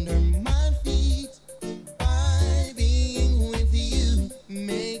under my feet. By being with you,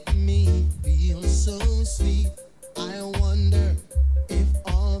 make me feel so sweet. I wonder if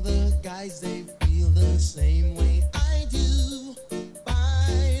all the guys, they feel the same way I do.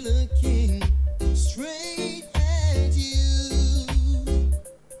 By looking straight at you.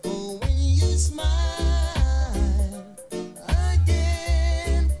 Oh, when you smile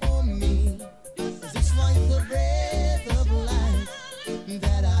again for me, 'cause it's like the breath of life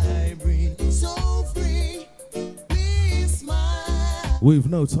that I breathe. So free, please smile We've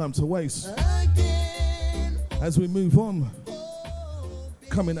no time to waste. again. As we move on,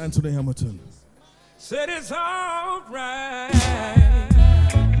 coming Anthony Hamilton. Said it's all right.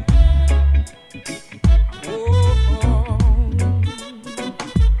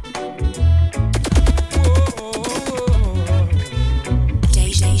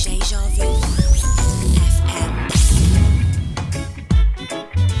 Deja Vu FM.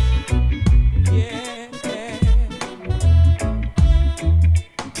 Yeah.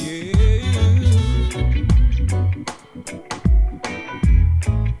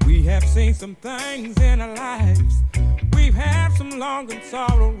 We have seen some things in our lives. We've had some long and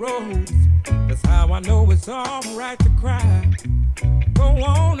sorrow roads. That's how I know it's all right to cry. Go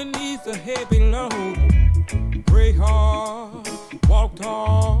on and ease a heavy load. Pray hard, walk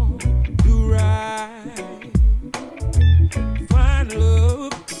tall, do right. Find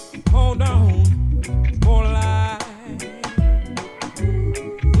love, hold on for life.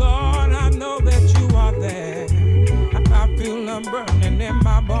 Lord, I know that you are there. I feel them burning in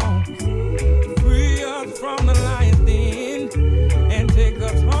my bones. Free us from the lion's den and take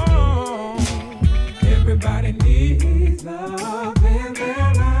us home. Everybody needs love in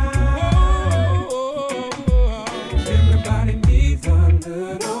their life. Everybody needs a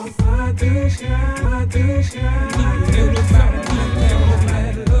little sunshine. Everybody needs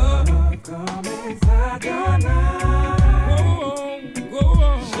that love come inside your life. Go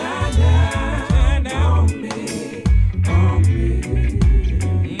on. Shine down on me.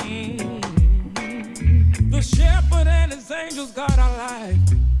 The shepherd and his angels guard our life.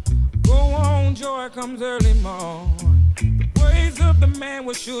 Go on, joy comes early morn. The praise of the man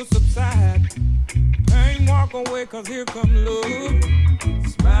will sure subside. Pain walk away, 'cause here come love.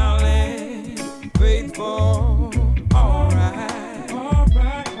 Smiling, faithful, alright.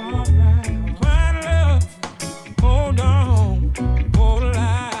 Find love, hold on for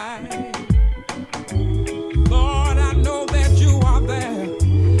life. Lord, I know that you are there.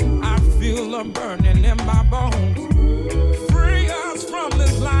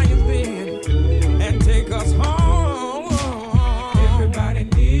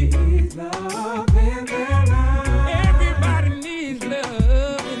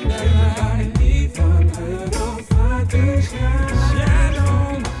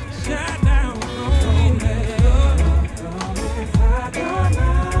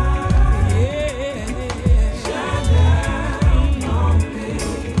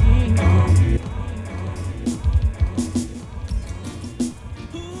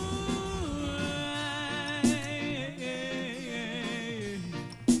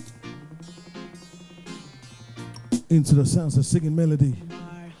 into the sounds of singing melody.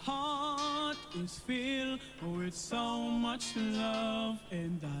 My heart is filled with so much love,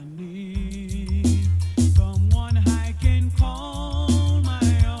 and I need someone I can call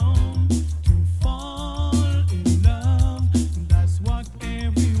my own to fall in love. That's what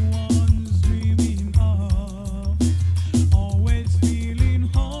everyone's dreaming of. Always feeling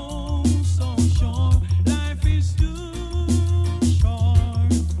home, so sure life is too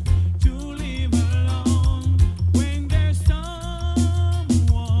short to live alone. When there's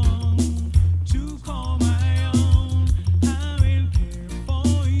someone to call my own, I will care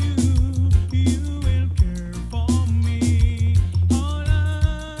for you, you will care for me. Our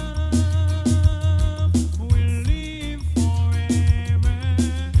love will live forever.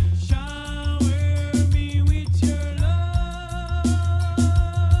 Shower me with your love.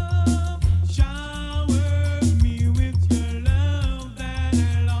 Shower me with your love that I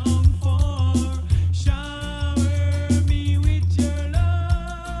long for. Shower me with your love.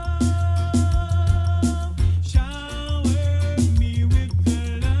 Shower me with the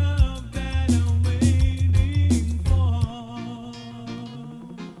love that I'm waiting for.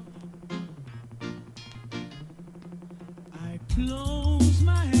 I close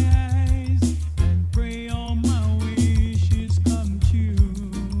my eyes and pray all my wishes come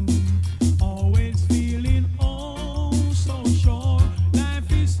true. Always feeling oh so sure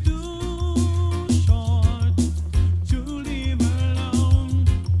life is too short to live alone.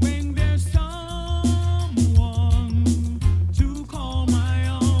 When there's someone to call my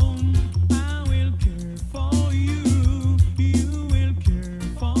own, I will care for you, you will care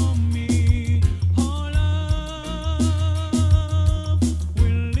for me. Our love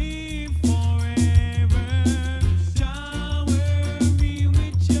will live forever. Shower me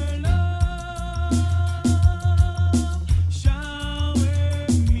with your love. Shower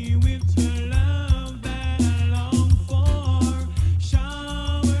me with your love that I long for.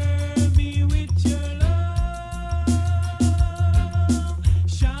 Shower me with your love.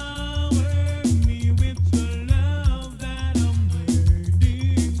 Shower me with your love that I'm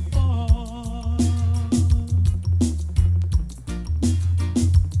waiting for.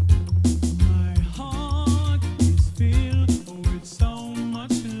 My heart is filled with so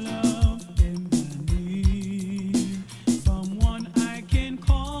much love, and I need someone I can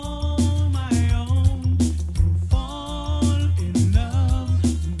call my own to fall in love.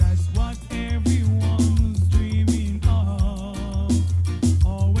 That's what everyone's dreaming of.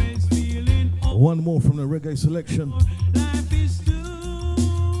 Always feeling One more from the reggae selection. life is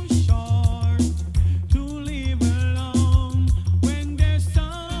too short to live alone. When there's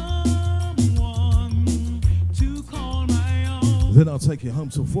someone to call my own. Then I'll take you home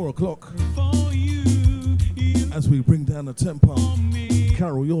till 4 o'clock For you, you as we bring down the tempo.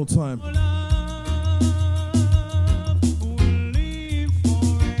 Carol, your time. live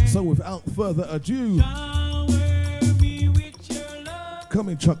forever. So without further ado, Shower me with your love.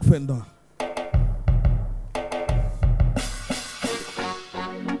 coming Chuck Fender.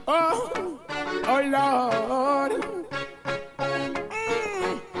 Oh Lord.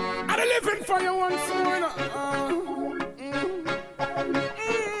 I'm living for you once more.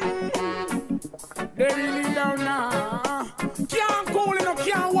 They really down now. Can't cool enough,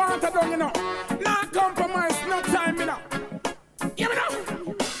 can't water down, you know. Not compromise, no time, you know. Give me now.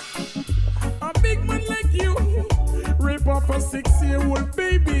 A big man like you, rape off a 6-year-old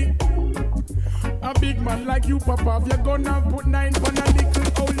baby. A big man like you, Papa, if you're gonna put 9 on a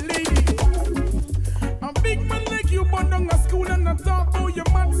little old lady. A big man like you, born down a school and not talk about you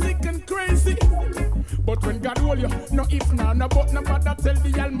mad, sick and crazy. But when God hold you, no if, no but, no bother tell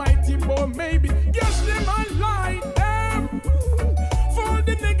the Almighty, but maybe. Yes, them a lie, them. For all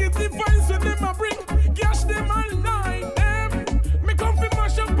the negative vibes that them a bring. Yes, them a lie, them. Me come fi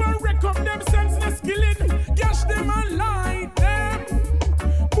mash up and wreck up them senseless killing. Yes, them a lie, them.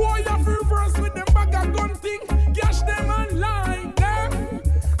 Boy, you have reverse with them bag of gun thing. Yes, them a lie, them.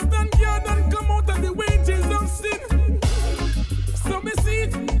 Stand here and come out of the wages of sin. So me see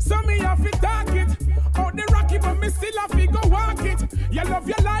it, so me have to talk it. Out the rocky, but me still have to go walk it. You love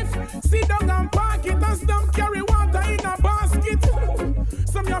your life, sit down and park it. And stop carry water in a basket.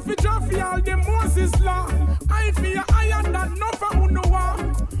 Some you have to draw for all the Moses law. I feel iron that no for who know what.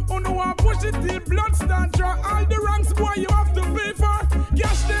 Who know what push it till blood start draw. All the ranks boy you have to pay for.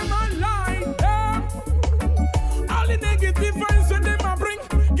 Cash them and lie, them. All the negative vibes when them a bring.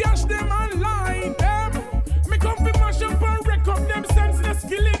 Cash them and lie, them. Me come fi mash up and wreck up them senseless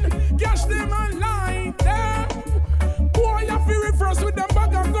killing. Cash them and lie, them. Boy you fi reverse with them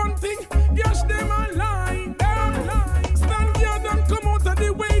bag of gun thing. Cash them and lie, them. Stand here and come out of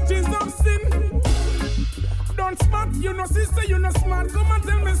the wages of sin. Don't smart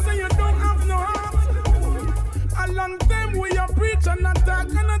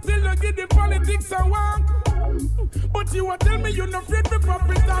politics I walk. But you a tell me you no afraid for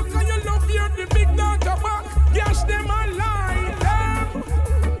proper talk. Cause you love hear the big dog back. Gash them and lie them.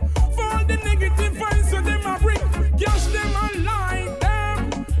 For all the negative vibes so them a bring. Gash them and lie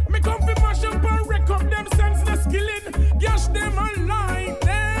them. Me come fi mash up and wreck up them senseless killing. Gash them and lie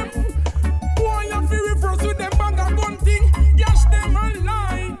them. Boy you fi reverse to them bag a gun thing. Gash them and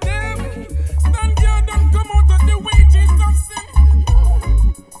lie them. Stand guard and come out of the wages of sin.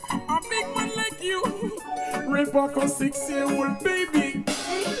 A big man like you. Rape back a 6-year-old baby.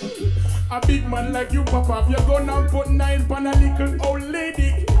 A big man like you pop off your gun and put 9 pan a little old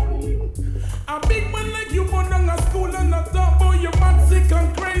lady. A big man like you put down a school and not talk about you man sick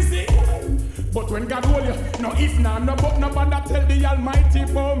and crazy. But when God hold you, no if nah, no but nobody tell the Almighty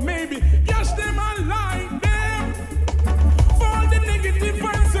for maybe. Gash them and lie them. For all the negative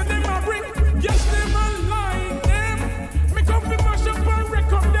vibes so them a bring. Gash them and lie them. Me come fi mash up and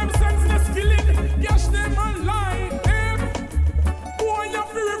wreck up them senseless killing. Gash them and lie them. Boy you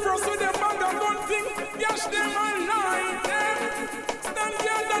fi reverse to them bag a gun thing. Gash them and lie them. Stand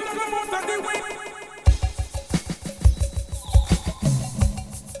here and come out of the way.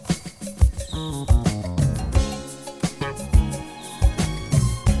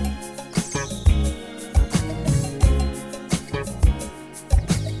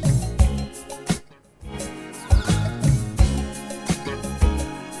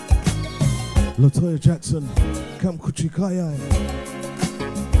 Latoya Jackson, Kam Kuchikaya.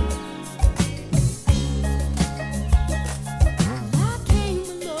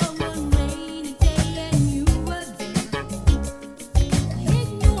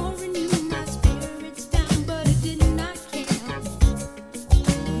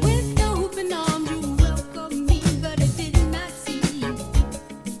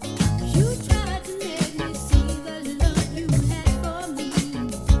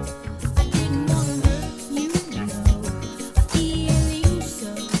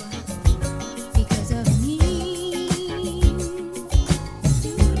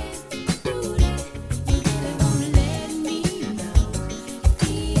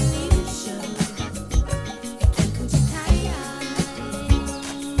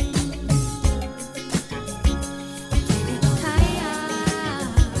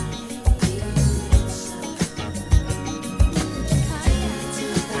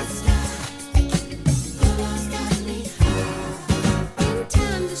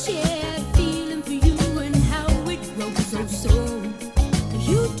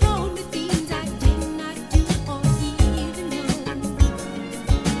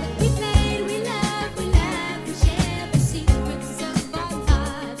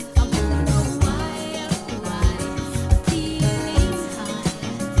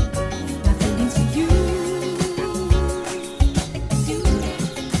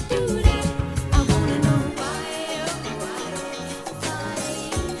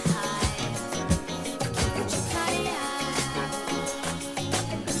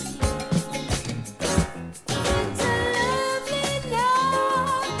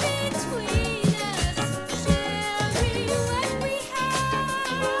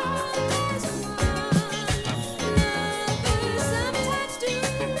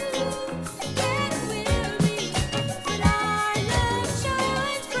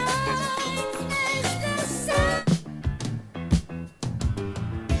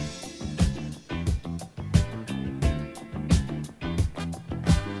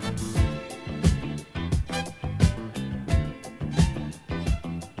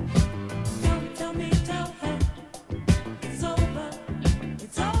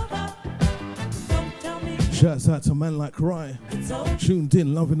 Shouts out to man like Rye, tuned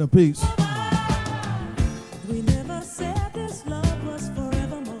in, loving the beats. We never said this love was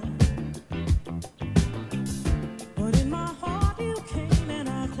forevermore, but in my heart you came and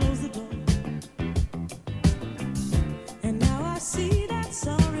I closed the door. And now I see that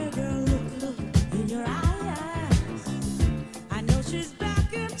sorry girl look in your eyes. I know she's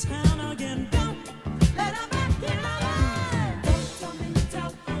back in town again. Don't let her back in my life. Don't tell me,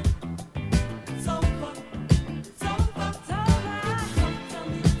 tell her it's over. It's over, it's over. Don't tell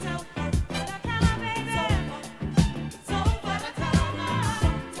me, tell her that I cannot, baby. It's over, it's over.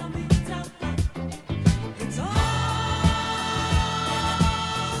 Don't tell me, tell her it's over.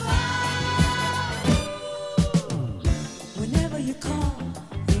 Whenever you call,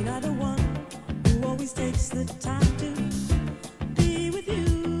 ain't I the one who always takes the time to be with you,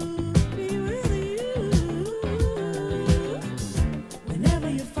 be with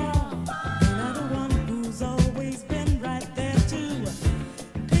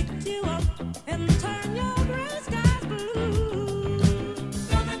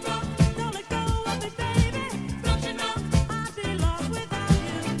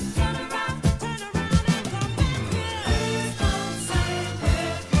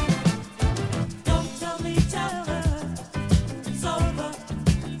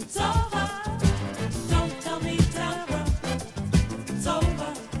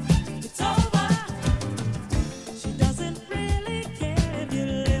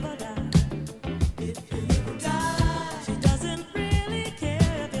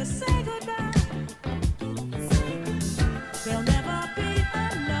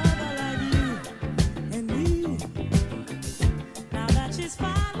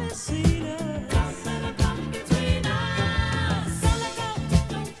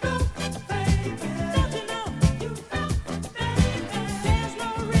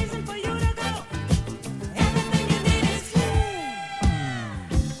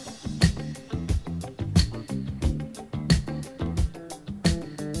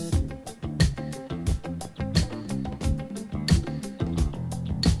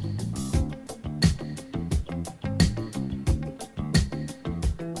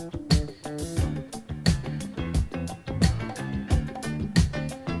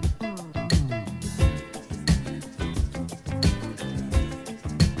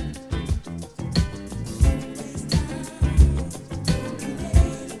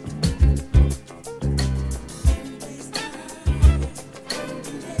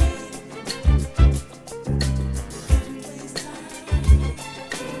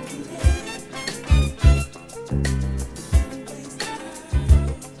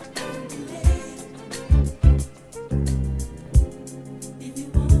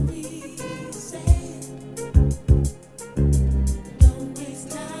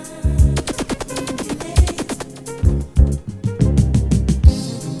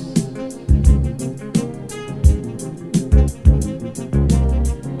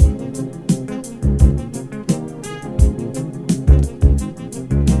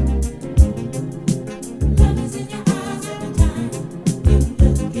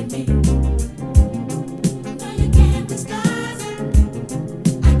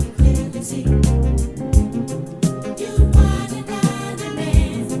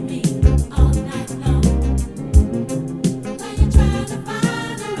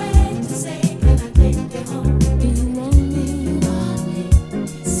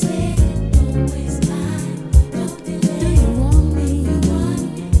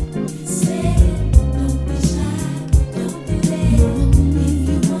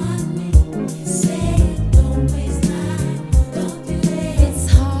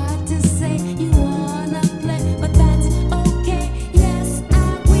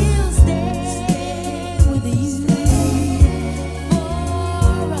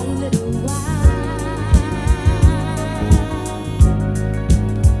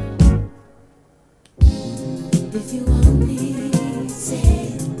If you want me,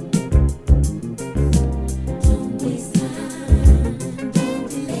 say it. Don't waste time, don't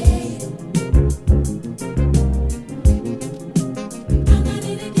delay it. I'm not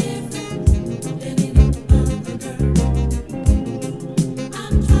any different than any other girl.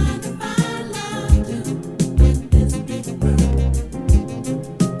 I'm trying to find love too in this big world.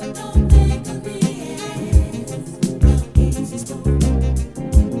 But don't think of me as the easy story.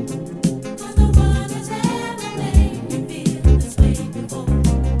 'Cause no one has ever made me feel this way before.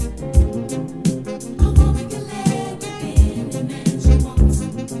 A woman can let me be any man she wants.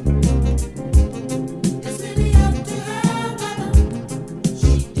 It's really up to her whether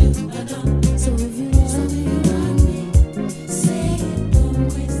she do or don't. So if you want me, say it, don't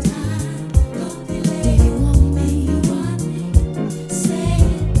waste time, don't delay. Do you want me? Say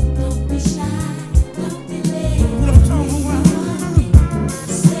it, don't be shy, don't delay. If you want me,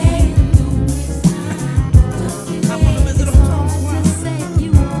 say it, don't waste time, don't delay. It's hard to say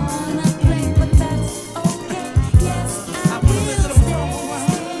you wanna play, but that's okay. Yes, I will stay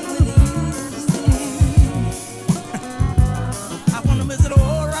with you. I wanna miss it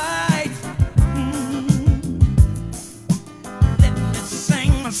all right. Let me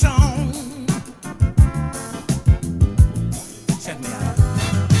sing my song. Check me out.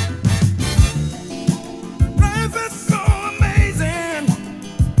 Life is so amazing.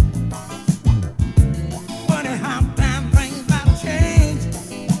 Funny how time brings about change.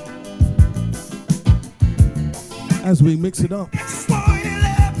 As we mix it up, Boy, you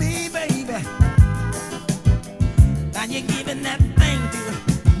love me, baby. Now you're giving that thing to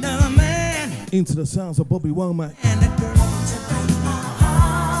another man. into the sounds of Bobby Womack.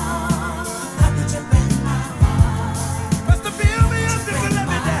 Must have feel me up if you let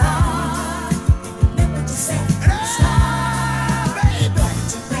me down. Baby.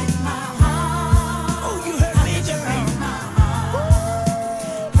 Oh, you hurt me, girl.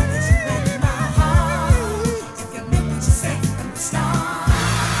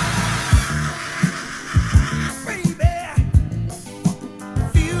 Baby,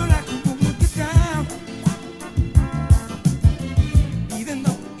 feel like I wanna get down. Even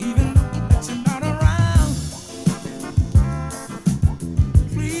though you're not around.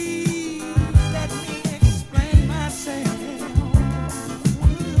 Please let me explain myself.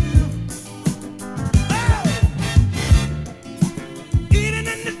 Even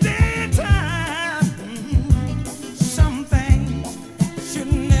in the daytime, some things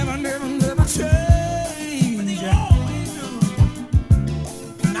should never change. But they always do.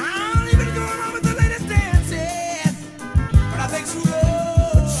 Now, even going on with the latest dances, but I think true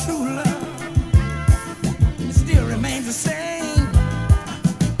love, it still remains the same.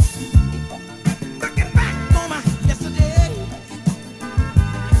 Looking back on my yesterday,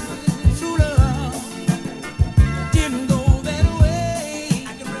 true love didn't go that way. I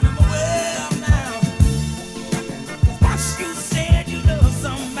can remember well now. Once you said you love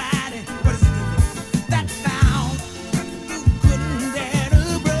somebody, what is it? That vow you couldn't dare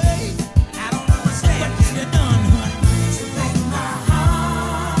to break. I don't understand what you done, honey. You break my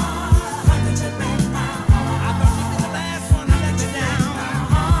heart. How could you break my heart? I thought you'd be the last one to let me down.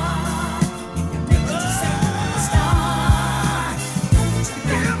 You make me say start.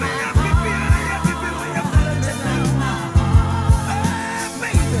 Feel me up, you feel me up, you feel me up, to let me down.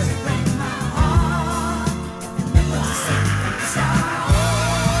 Baby. Break my heart. You make me say start.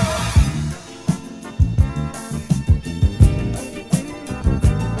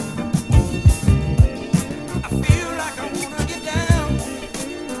 I feel like I wanna get down.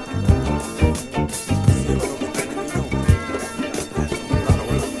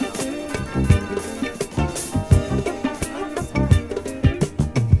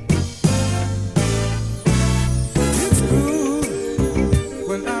 It's cool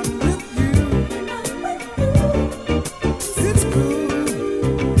when I'm with you. It's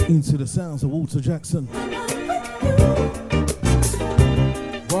cool. Into the sounds of Walter Jackson.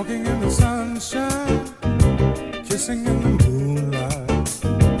 Walking in the sunshine, kissing in the moonlight.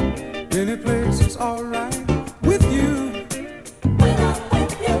 Any place is alright with you.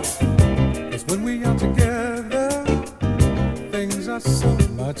 'Cause when we are together, things are so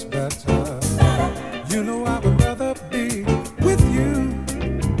much better. You know I would rather be with you.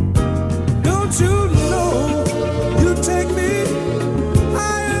 Don't you know you take me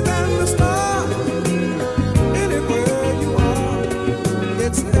higher than the stars? Anywhere you are,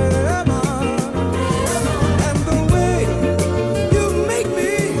 it's heaven. And the way you make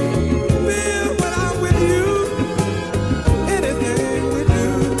me feel when I'm with you, anything we do.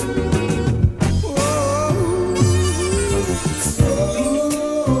 Oh,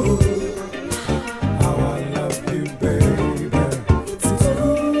 how I love you.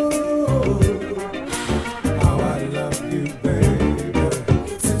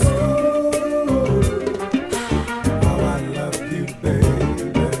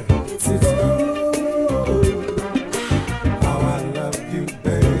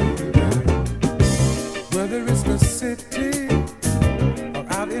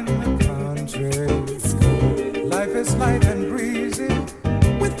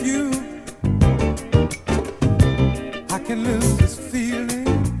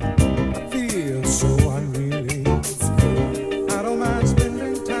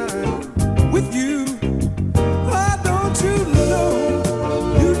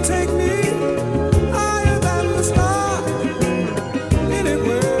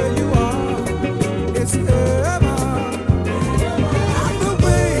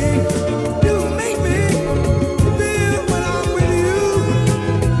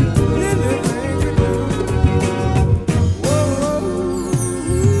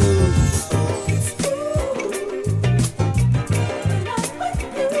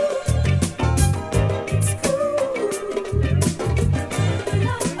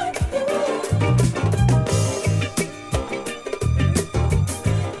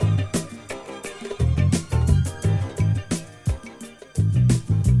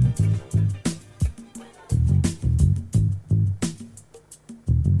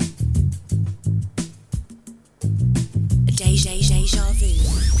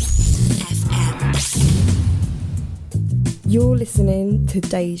 You're listening to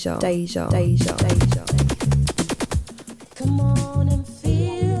Deja. Come on and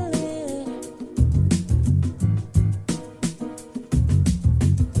feel it.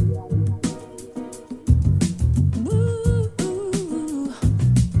 Woo.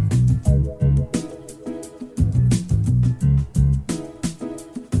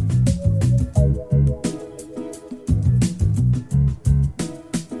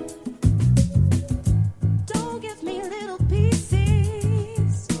 Don't give me little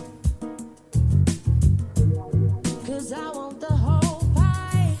pieces, 'cause I want the whole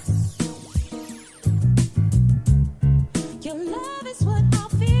pie. Your love is what I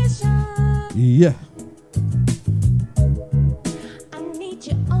vision. Yeah, I need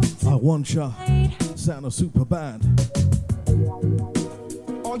you on I want ya. Sound of super bad.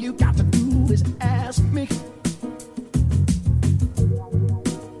 All you got to do is ask me.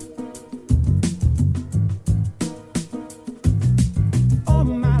 Oh,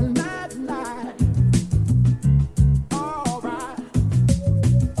 my life. All right.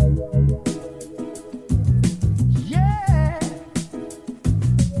 Yeah.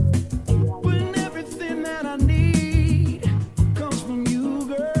 When everything that I need comes from you,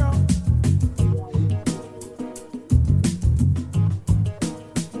 girl.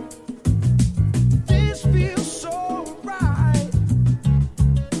 This feels so right.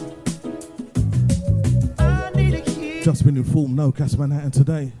 I need to hear. Just been informed, no Gas Manhattan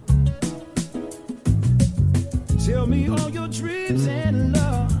today. Tell me all your dreams and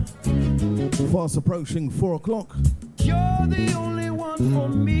love. Fast approaching 4 o'clock. You're the only one for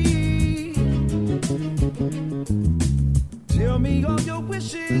me. Tell me all your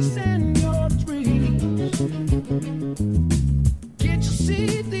wishes and your dreams. Can't you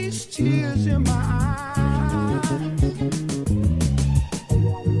see these tears in my eyes?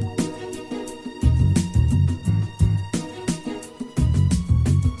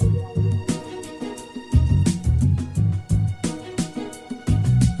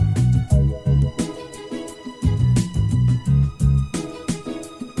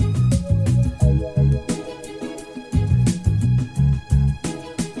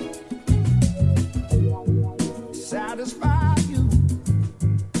 Satisfy you.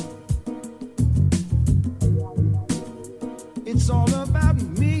 It's all about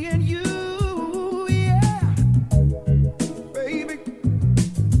me and you, yeah, baby.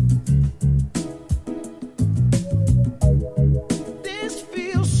 This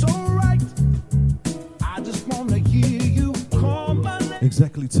feels so right. I just wanna hear you call my name.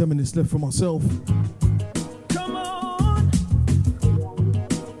 Exactly 10 minutes left for myself. Come on.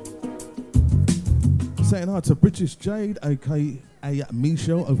 Saying hi to British Jade, aka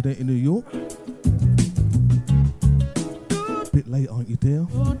Michelle, over there in New York. Bit late, aren't you, dear?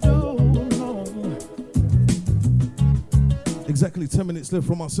 Exactly 10 minutes left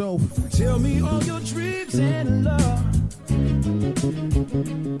for myself. Tell me all your dreams and love.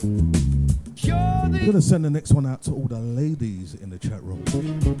 You're I'm the gonna send the next one out to all the ladies in the chat room.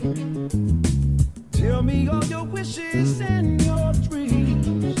 Tell me all your wishes and your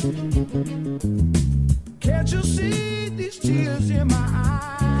dreams. Can't you see these tears in my eyes?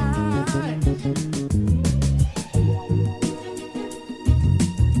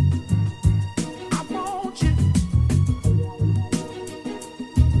 I want you.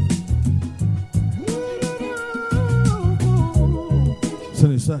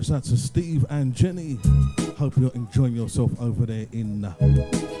 Sending shouts out to Steve and Jenny. Hope you're enjoying yourself over there in.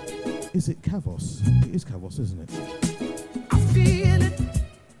 Is it Kavos? It is Kavos, isn't it? I feel it.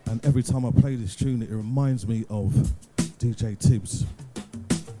 And every time I play this tune, it reminds me of DJ Tibbs.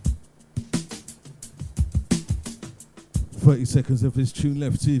 30 seconds of this tune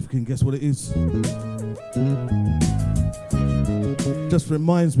left. See if you can guess what it is. Just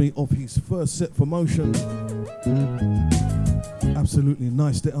reminds me of his first set for Motion. Absolutely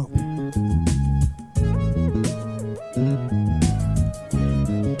niced it up.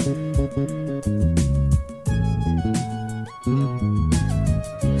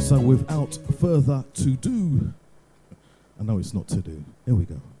 So without further to do, I know it's not to do. Here we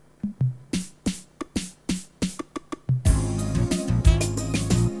go.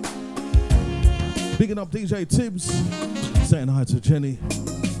 Bigging up DJ Tibbs, saying hi to Jenny.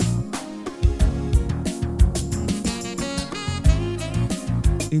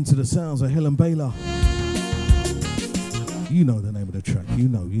 Into the sounds of Helen Baylor. You know the name of the track. You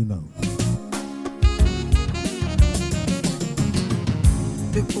know.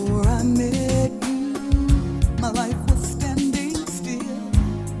 Before I met you, my life was standing still.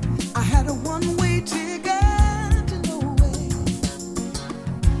 I had a one-way ticket to nowhere.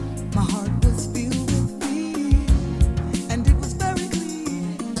 My heart was filled with fear, and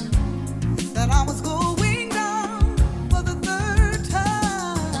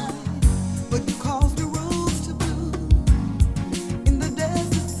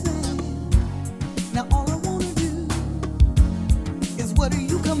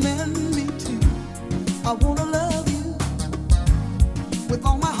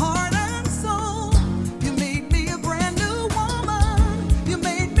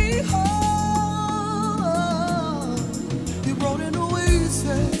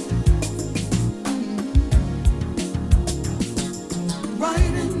right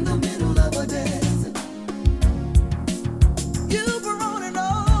in the middle of a desert. You were on an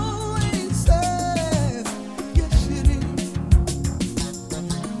oasis, yes it is.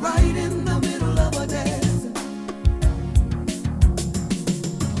 Right in the middle of a desert.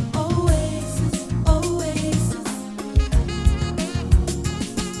 Oasis, oasis.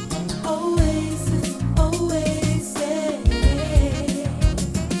 Oasis, oasis.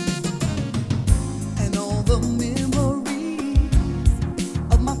 And all the memories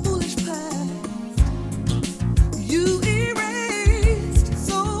of my foolish past you erased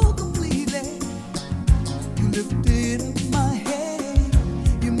so completely. You lifted up my head,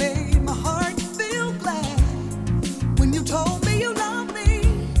 you made my heart feel glad when you told me you loved me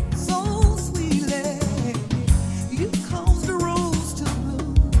so sweetly. You caused a rose to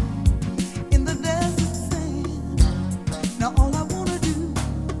bloom in the desert sand. Now all I wanna do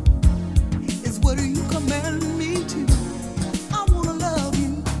is what you command me to. I wanna love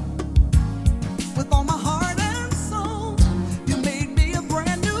you with all my heart and soul. You made me a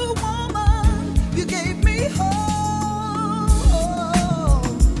brand new woman. You gave me hope.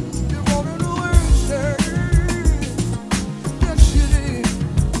 You wrote an oasis, yes you did.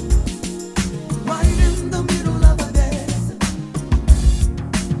 Right in the middle of a desert.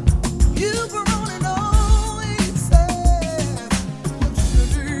 You were on an oasis, yes you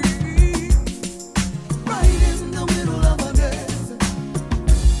did. Right in the middle of a desert.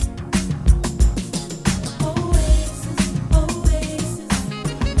 Oasis, oasis.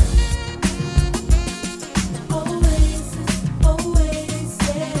 Oasis, oasis.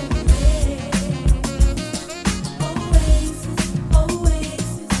 Oasis, oasis.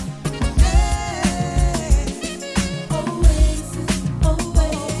 Oasis,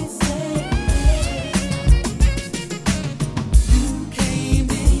 oasis. You came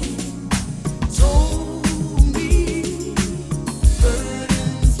in, told me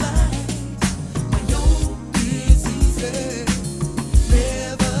burdens light, my yoke is easy.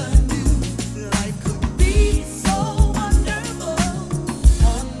 Never knew life could be so wonderful.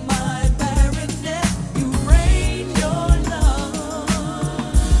 On my barrenness, you rained your love.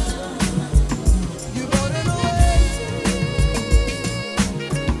 You brought an oasis,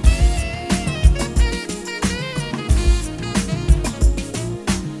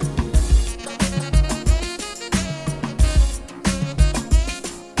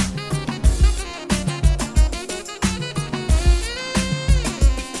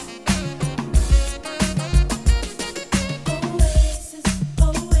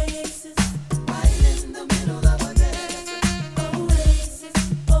 oasis. Right in the middle of a desert. Oasis,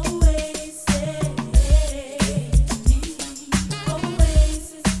 oasis.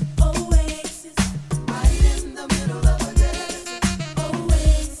 Oasis, oasis. Right in the middle of a desert.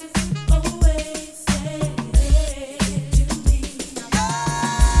 Oasis, oasis.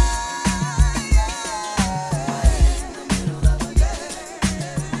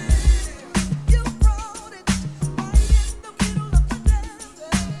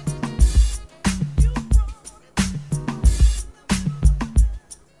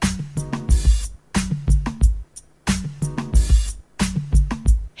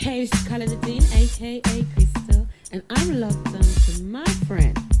 Hey, this is Caladine, aka Crystal, and I'm logged on to my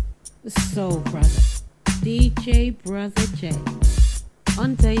friend, the Soul Brother, DJ Brother J,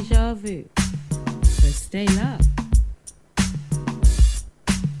 on Deja Vu. So stay locked.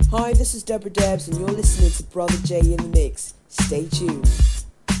 Hi, this is Deborah Debs, and you're listening to Brother J in the Mix. Stay tuned.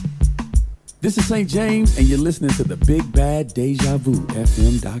 This is St. James, and you're listening to the Big Bad Deja Vu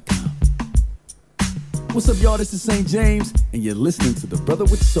FM.com. What's up, y'all? This is St. James, and you're listening to the Brother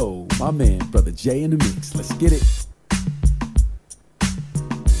with Soul, my man, Brother J in the Mix. Let's get it.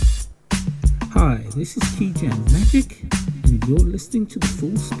 Hi, this is Key Jam Magic, and you're listening to the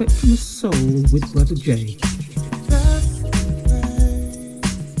Full Spectrum of Soul with Brother J.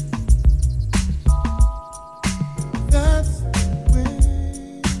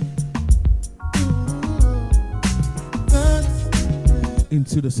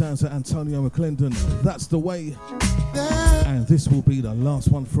 Into the sounds of Antonio McClendon. That's the way. And this will be the last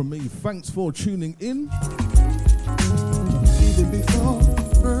one from me. Thanks for tuning in. Even before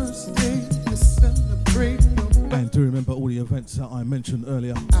first day you celebrate your And do remember all the events that I mentioned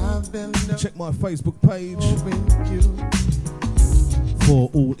earlier. I've been Check my Facebook page for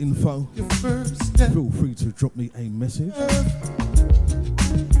all info. Feel free to drop me a message.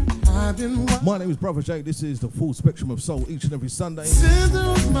 My name is Brother J. This is the Full Spectrum of Soul each and every Sunday.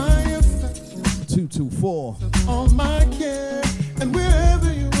 2 till 4. all my care and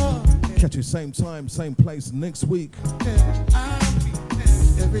wherever you are. Catch you same time, same place next week.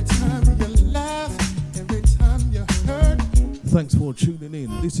 Every time you laugh, every time you hurt, Thanks for tuning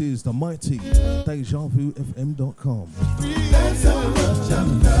in. This is the mighty DejaVuFM.com. That's how much I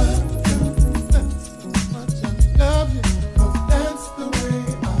love you. That's how much I love you. 'Cause that's the way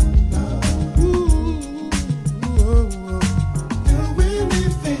I love you. Do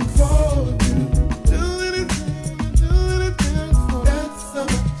anything for you. Do anything for you. That's how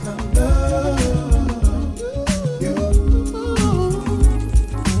much I love you.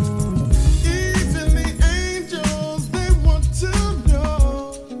 Even the angels, they want to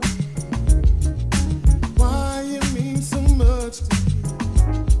know why you mean so much to me.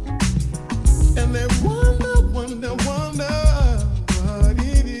 And they wonder what it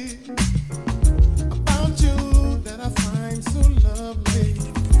is about you that I find so lovely.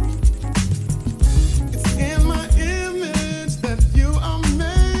 It's in my image that you are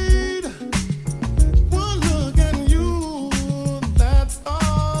made. One look at you, that's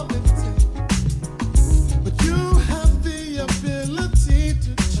all it takes. But you have the ability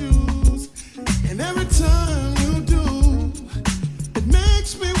to choose, and every time you do, it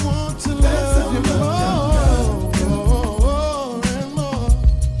makes me want to love you more and more.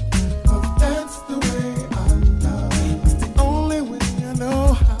 'Cause that's the way I love. It's the only way I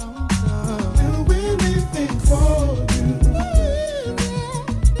know how to love. Do anything for you.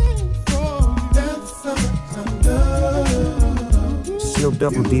 That's how much I love. Still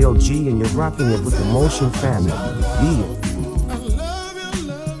double DLG and you're rocking it with the Motion family. Yeah.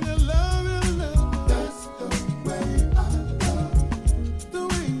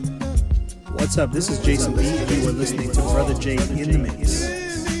 What's up? This is Jason B, and you are listening to Brother J in the Mix.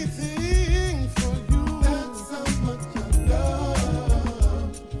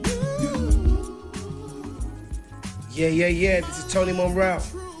 Yeah. This is Tony Monroe.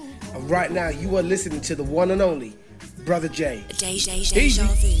 And right now, you are listening to the one and only Brother J. Deja Vu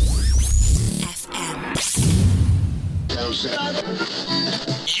FM.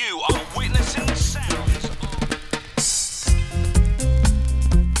 You are witnessing the sounds.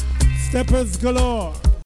 Steppers galore.